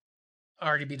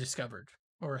already be discovered,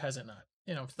 or has it not?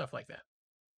 You know, stuff like that.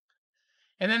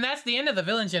 And then that's the end of the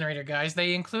villain generator, guys.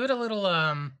 They include a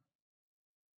little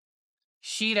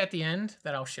sheet at the end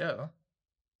that I'll show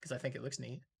because I think it looks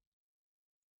neat.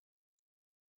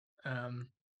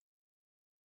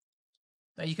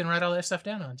 That you can write all that stuff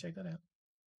down on. Check that out.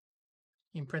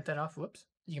 You can print that off. Whoops.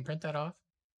 You can print that off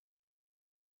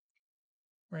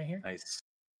right here. nice,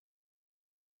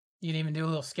 You can even do a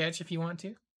little sketch if you want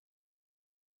to.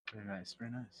 very nice,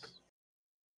 very nice. It's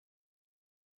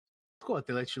cool that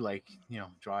they let you like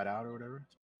draw it out or whatever.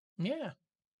 Yeah.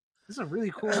 This is a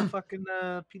really cool fucking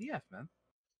PDF, man.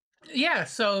 Yeah,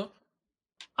 so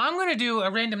I'm going to do a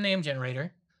random name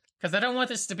generator because I don't want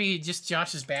this to be just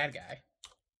Josh's bad guy.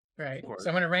 Right. So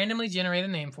I'm going to randomly generate a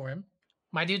name for him.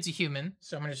 My dude's a human,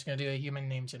 so I'm just going to do a human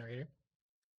name generator.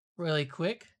 Really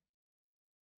quick.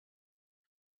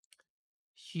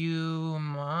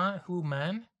 Human. Who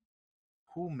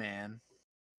man?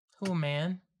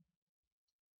 Human.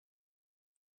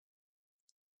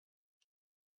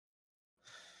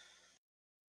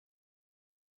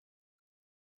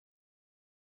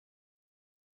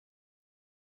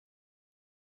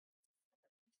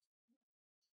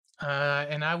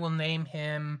 And I will name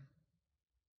him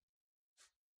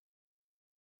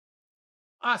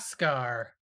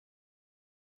Oscar.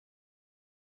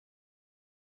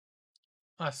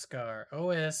 Oscar.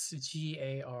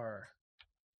 Osgar.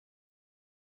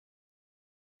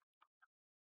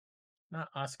 Not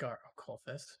Oscar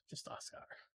Oculfist, just Oscar.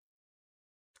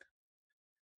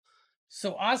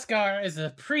 So Oscar is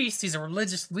a priest. He's a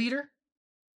religious leader.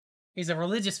 He's a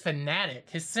religious fanatic.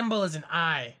 His symbol is an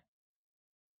eye.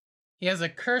 He has a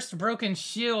cursed broken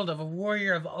shield of a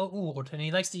warrior of old, and he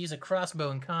likes to use a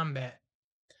crossbow in combat.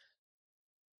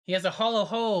 He has a hollow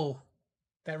hole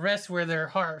that rests where their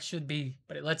heart should be,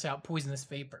 but it lets out poisonous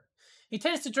vapor. He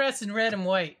tends to dress in red and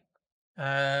white,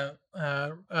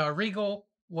 regal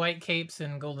white capes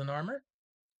and golden armor.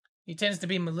 He tends to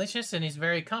be malicious and he's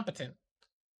very competent.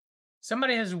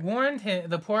 Somebody has warned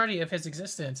the party of his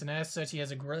existence, and as such, he has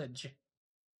a grudge.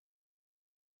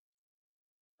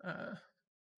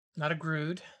 Not a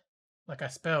grude, like I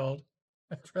spelled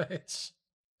a grudge.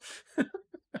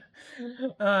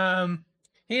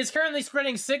 He is currently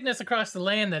spreading sickness across the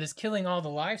land that is killing all the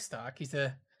livestock. He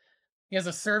has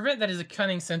a servant that is a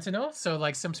cunning sentinel, so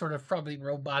like some sort of probably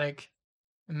robotic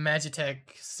Magitech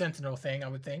sentinel thing, I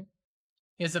would think.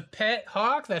 He has a pet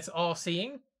hawk that's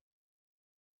all-seeing.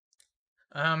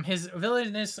 His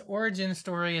villainous origin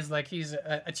story is like he's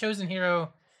a chosen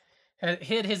hero,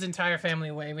 hid his entire family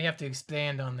away. We have to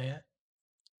expand on that.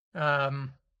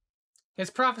 His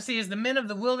prophecy is the men of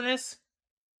the wilderness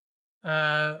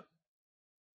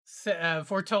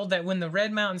foretold that when the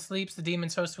Red Mountain sleeps, the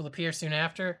demon's host will appear soon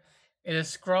after. It is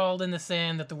scrawled in the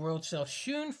sand that the world shall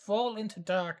soon fall into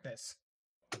darkness.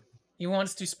 He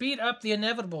wants to speed up the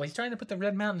inevitable. He's trying to put the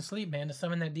Red Mountain to sleep, man, to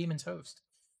summon that demon's host.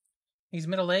 He's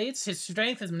middle-aged, his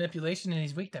strength is manipulation, and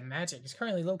he's weak to magic. He's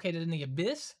currently located in the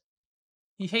Abyss.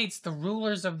 He hates the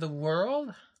rulers of the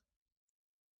world.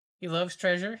 He loves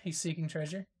treasure. He's seeking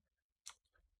treasure.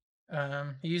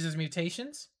 He uses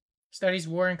mutations, studies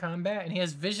war and combat, and he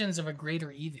has visions of a greater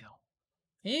evil.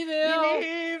 Evil!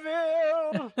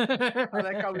 Evil! I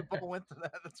like how we both went to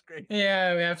that. That's great.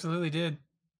 Yeah, we absolutely did.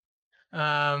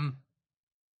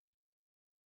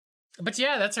 But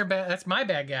yeah, that's our bad. That's my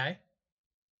bad guy.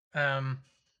 There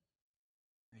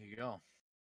you go.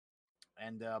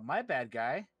 And my bad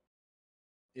guy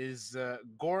is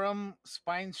Gorham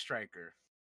Spine Striker.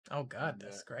 Oh God,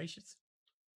 that's gracious.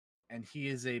 And he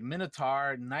is a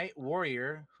Minotaur Knight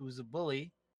Warrior who's a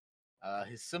bully.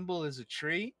 His symbol is a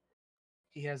tree.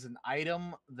 He has an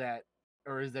item that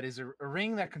is a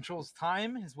ring that controls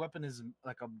time. His weapon is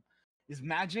is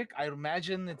magic. I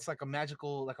imagine it's like a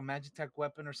magitech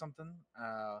weapon or something.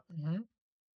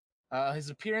 His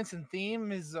appearance and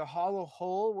theme is a hollow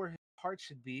hole where his heart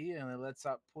should be, and it lets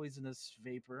out poisonous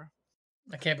vapor.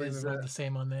 I can't believe we rolled the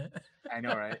same on that. I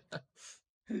know, right? I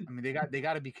mean, they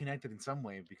got to be connected in some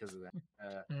way because of that.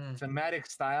 Thematic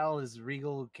style is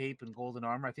regal cape and golden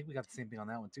armor. I think we got the same thing on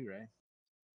that one too, right?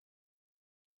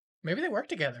 Maybe they work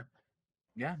together.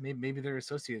 Yeah, maybe they're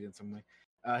associated in some way.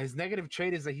 His negative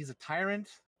trait is that he's a tyrant,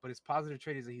 but his positive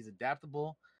trait is that he's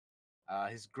adaptable.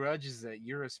 His grudge is that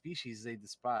you're a species they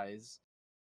despise.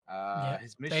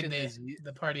 His mission is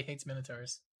the party hates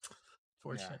minotaurs.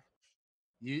 Fortunate.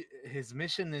 Yeah. His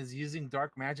mission is using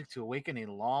dark magic to awaken a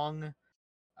long,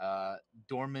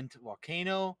 dormant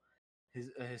volcano.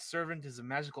 His servant is a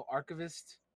magical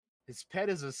archivist. His pet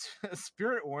is a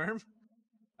spirit worm.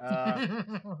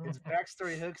 His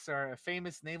backstory hooks are a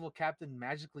famous naval captain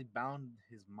magically bound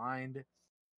his mind.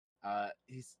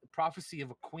 He's a prophecy of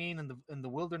a queen in the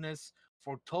wilderness,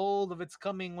 foretold of its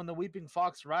coming when the weeping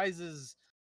fox rises.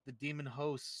 The demon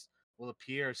hosts will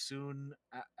appear soon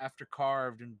after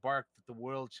carved and barked that the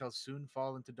world shall soon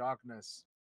fall into darkness.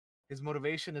 His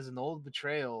motivation is an old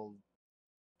betrayal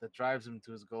that drives him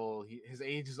to his goal. His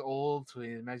age is old, so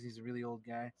he imagines he's a really old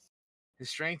guy. His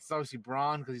strength is obviously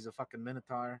brawn because he's a fucking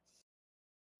minotaur.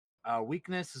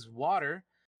 Weakness is water.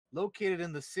 Located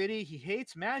in the city, he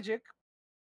hates magic.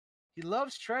 He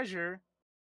loves treasure.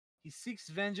 He seeks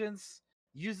vengeance,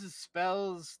 uses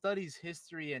spells, studies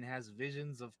history, and has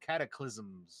visions of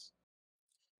cataclysms.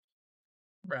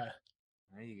 Bruh.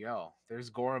 There you go. There's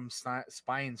Gorham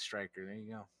Spine Striker. There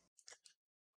you go.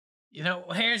 You know,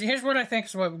 here's what I think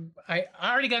is what I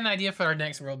already got an idea for our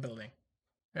next world building.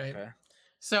 Right? Okay.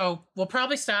 So we'll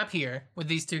probably stop here with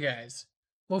these two guys.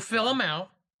 We'll fill them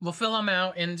out. We'll fill them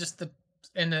out in just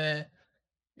in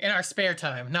our spare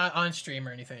time, not on stream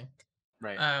or anything.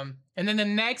 Right. And then the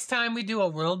next time we do a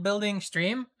world building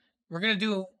stream,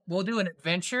 we'll do an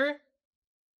adventure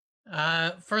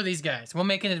for these guys. We'll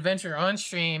make an adventure on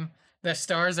stream that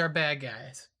stars our bad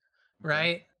guys.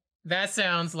 Right? That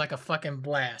sounds like a fucking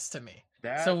blast to me.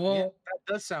 That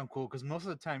does sound cool because most of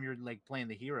the time you're like playing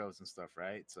the heroes and stuff,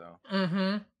 right? So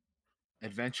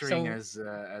adventuring as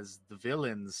the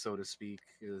villains, so to speak,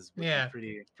 is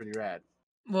pretty rad.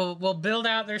 We'll build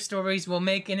out their stories. We'll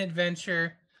make an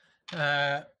adventure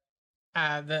that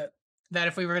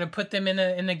if we were going to put them in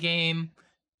a game,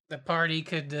 the party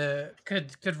could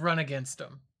run against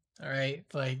them. All right,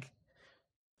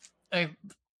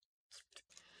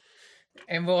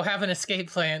 and we'll have an escape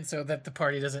plan so that the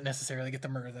party doesn't necessarily get to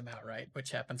murder them outright,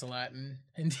 which happens a lot in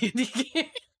D&D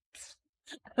games.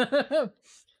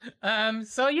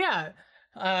 So yeah,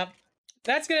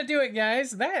 that's gonna do it,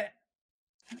 guys.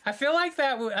 I feel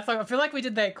like we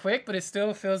did that quick, but it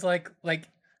still feels like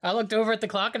I looked over at the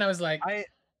clock and I was like,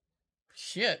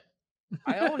 shit.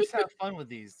 I always have fun with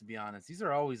these, to be honest. These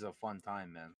are always a fun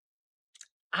time, man.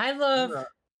 I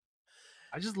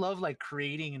just love like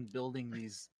creating and building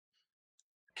these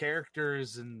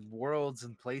characters and worlds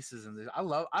and places, and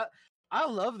I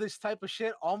love this type of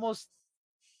shit almost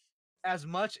as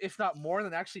much, if not more,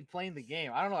 than actually playing the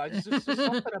game. I don't know. It's just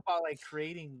something about like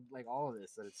creating like all of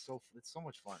this that it's so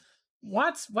much fun.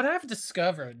 What I've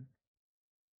discovered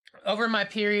over my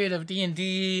period of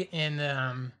D&D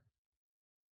and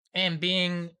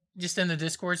being just in the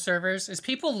Discord servers is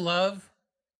people love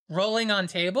rolling on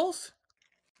tables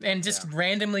and just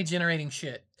randomly generating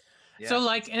shit. Yeah. So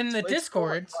like in the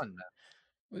Discords,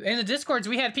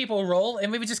 we had people roll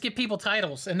and we would just give people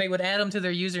titles and they would add them to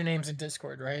their usernames in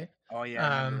Discord, right? Oh yeah,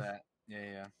 I remember that.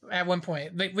 Yeah. At one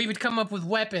point, we would come up with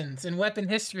weapons and weapon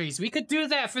histories. We could do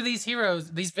that for these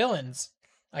heroes, these villains.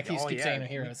 I keep saying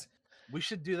heroes. We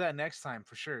should do that next time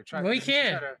for sure. We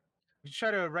can. We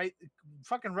try to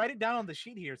fucking write it down on the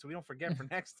sheet here so we don't forget for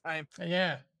next time.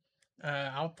 Yeah.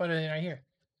 I'll put it in right here.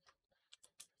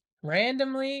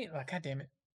 Randomly, oh, god damn it.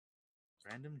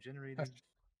 Random generated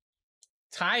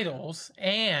Titles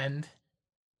and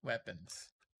weapons.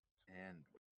 and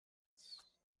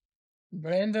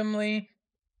Randomly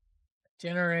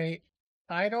generate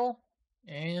title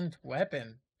and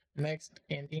weapon. Next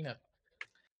Cantina.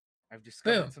 I've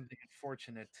discovered Boom. something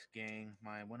unfortunate, gang.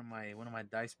 One of my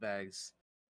dice bags.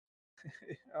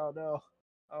 Oh no.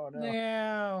 Oh no.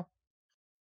 Now.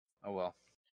 Oh well.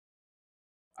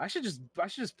 I should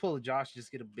just pull a Josh,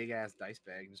 just get a big ass dice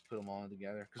bag and just put them all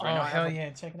together. Because right Oh, now I have hell them. yeah.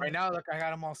 Check it Right out. now, look, I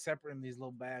got them all separate in these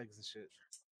little bags and shit.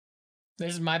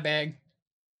 This is my bag.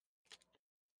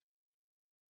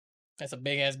 That's a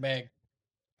big ass bag.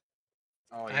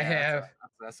 Oh I yeah, have.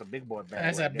 that's a big boy bag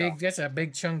right there. That's a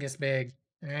big chungus bag.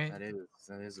 All right. That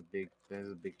is a big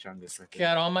chungus right there.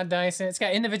 Got all my dice in it. It's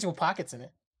got individual pockets in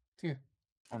it, too.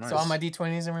 Oh So all nice. my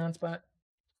D20s are in one spot.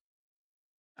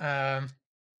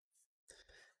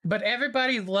 But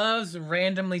everybody loves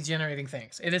randomly generating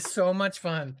things. It is so much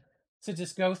fun to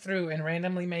just go through and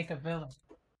randomly make a villain.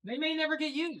 They may never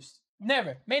get used.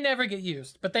 May never get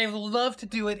used, but they love to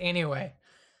do it anyway.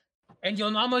 And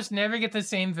you'll almost never get the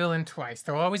same villain twice.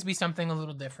 There'll always be something a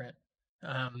little different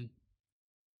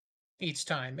each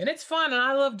time. And it's fun, and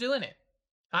I love doing it.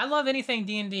 I love anything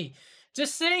D&D.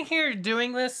 Just sitting here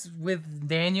doing this with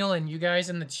Daniel and you guys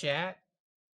in the chat,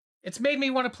 it's made me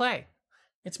want to play.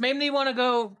 It's made me want to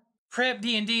go prep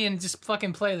D&D and just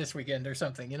fucking play this weekend or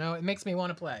something, you know? It makes me want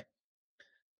to play.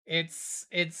 It's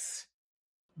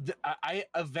I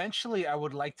eventually I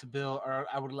would like to build, or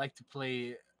I would like to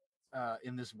play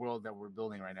in this world that we're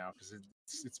building right now, because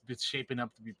it's shaping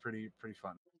up to be pretty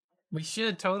fun. we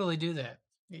should totally do that.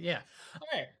 Yeah. All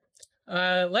right.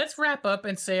 Let's wrap up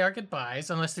and say our goodbyes,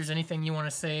 unless there's anything you want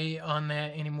to say on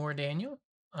that anymore, Daniel.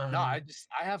 No, I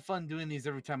have fun doing these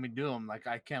every time we do them. Like,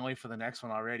 I can't wait for the next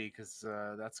one already, because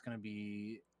that's gonna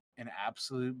be an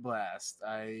absolute blast.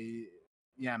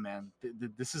 Yeah, man,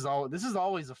 this is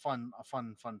always a fun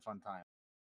time.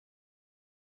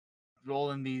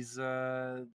 Rolling these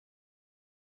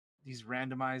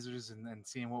randomizers and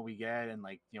seeing what we get, and,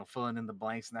 like, filling in the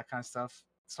blanks and that kind of stuff.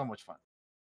 So much fun.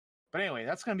 But anyway,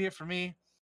 that's gonna be it for me.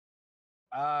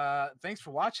 Thanks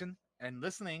for watching and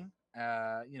listening.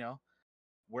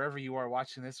 Wherever you are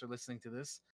watching this or listening to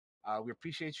this, we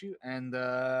appreciate you, and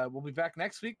we'll be back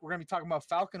next week. We're gonna be talking about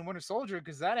Falcon and Winter Soldier,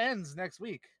 because that ends next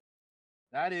week.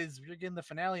 We're getting the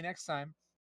finale next time.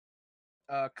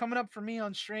 Coming up for me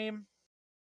on stream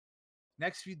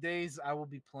next few days, I will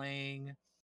be playing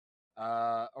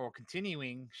or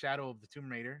continuing Shadow of the Tomb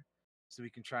Raider, so we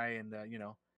can try and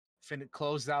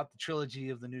close out the trilogy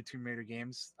of the new Tomb Raider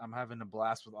games. I'm having a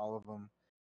blast with all of them,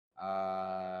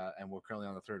 and we're currently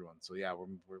on the third one. So yeah,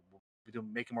 we're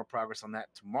making more progress on that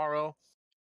tomorrow.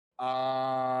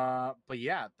 But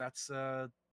yeah, that's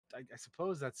I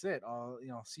suppose that's it.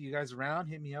 I'll see you guys around.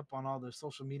 Hit me up on all the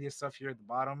social media stuff here at the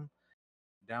bottom,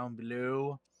 down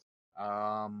below.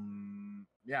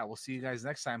 Yeah, we'll see you guys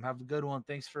next time. Have a good one.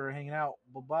 Thanks for hanging out.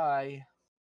 Bye-bye.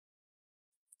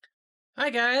 Hi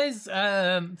guys.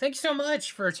 Thanks so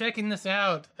much for checking this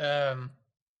out.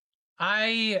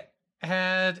 I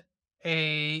had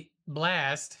a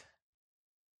blast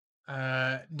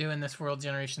doing this world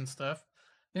generation stuff.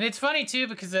 And it's funny too,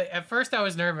 because at first I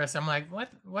was nervous. I'm like, what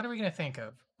are we gonna think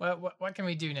of? What can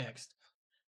we do next?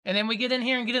 And then we get in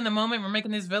here and get in the moment. We're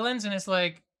making these villains, and it's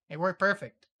like it worked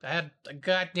perfect. I had a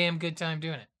goddamn good time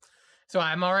doing it. So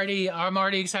I'm already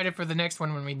excited for the next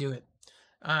one when we do it.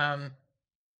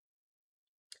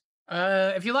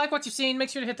 If you like what you've seen, make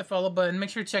sure to hit the follow button. Make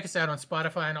sure to check us out on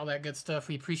Spotify and all that good stuff.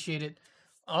 We appreciate it.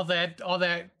 All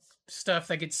that stuff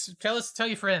that gets tell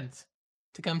your friends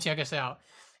to come check us out.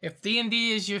 If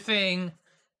D&D is your thing,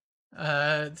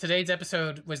 today's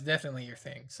episode was definitely your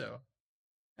thing. So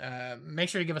make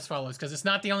sure to give us follows, because it's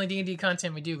not the only D&D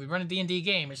content we do. We run a D&D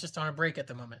game. It's just on a break at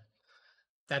the moment.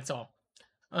 That's all.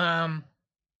 Coming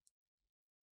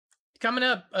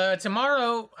up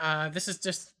tomorrow, I'm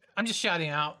just shouting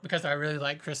out because I really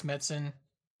like Chris Metzen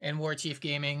and War Chief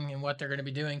Gaming and what they're going to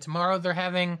be doing. Tomorrow they're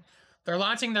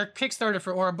launching their Kickstarter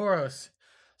for Ouroboros.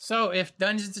 So if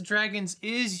Dungeons and Dragons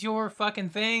is your fucking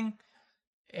thing,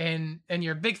 and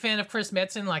you're a big fan of Chris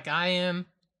Metzen like I am,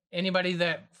 anybody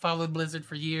that followed Blizzard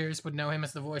for years would know him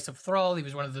as the voice of Thrall. He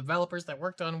was one of the developers that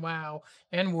worked on WoW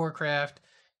and Warcraft,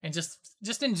 and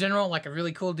just in general, like a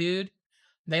really cool dude.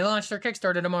 They launched their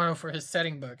Kickstarter tomorrow for his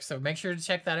setting book, so make sure to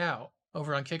check that out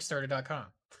over on Kickstarter.com.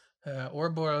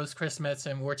 Ouroboros, Chris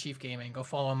Metzen, War Chief Gaming. Go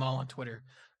follow them all on Twitter.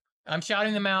 I'm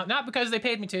shouting them out, not because they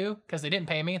paid me to, because they didn't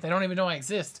pay me. They don't even know I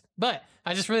exist. But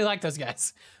I just really like those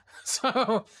guys.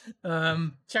 So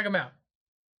check them out.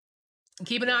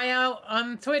 Keep an Yeah. eye out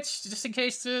on Twitch just in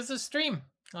case there's a stream.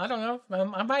 I don't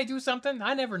know. I might do something.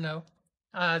 I never know.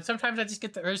 Sometimes I just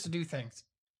get the urge to do things.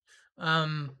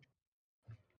 Um,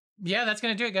 yeah, that's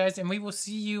gonna do it, guys, and we will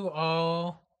see you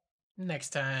all next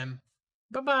time.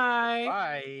 Bye bye.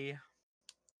 Bye.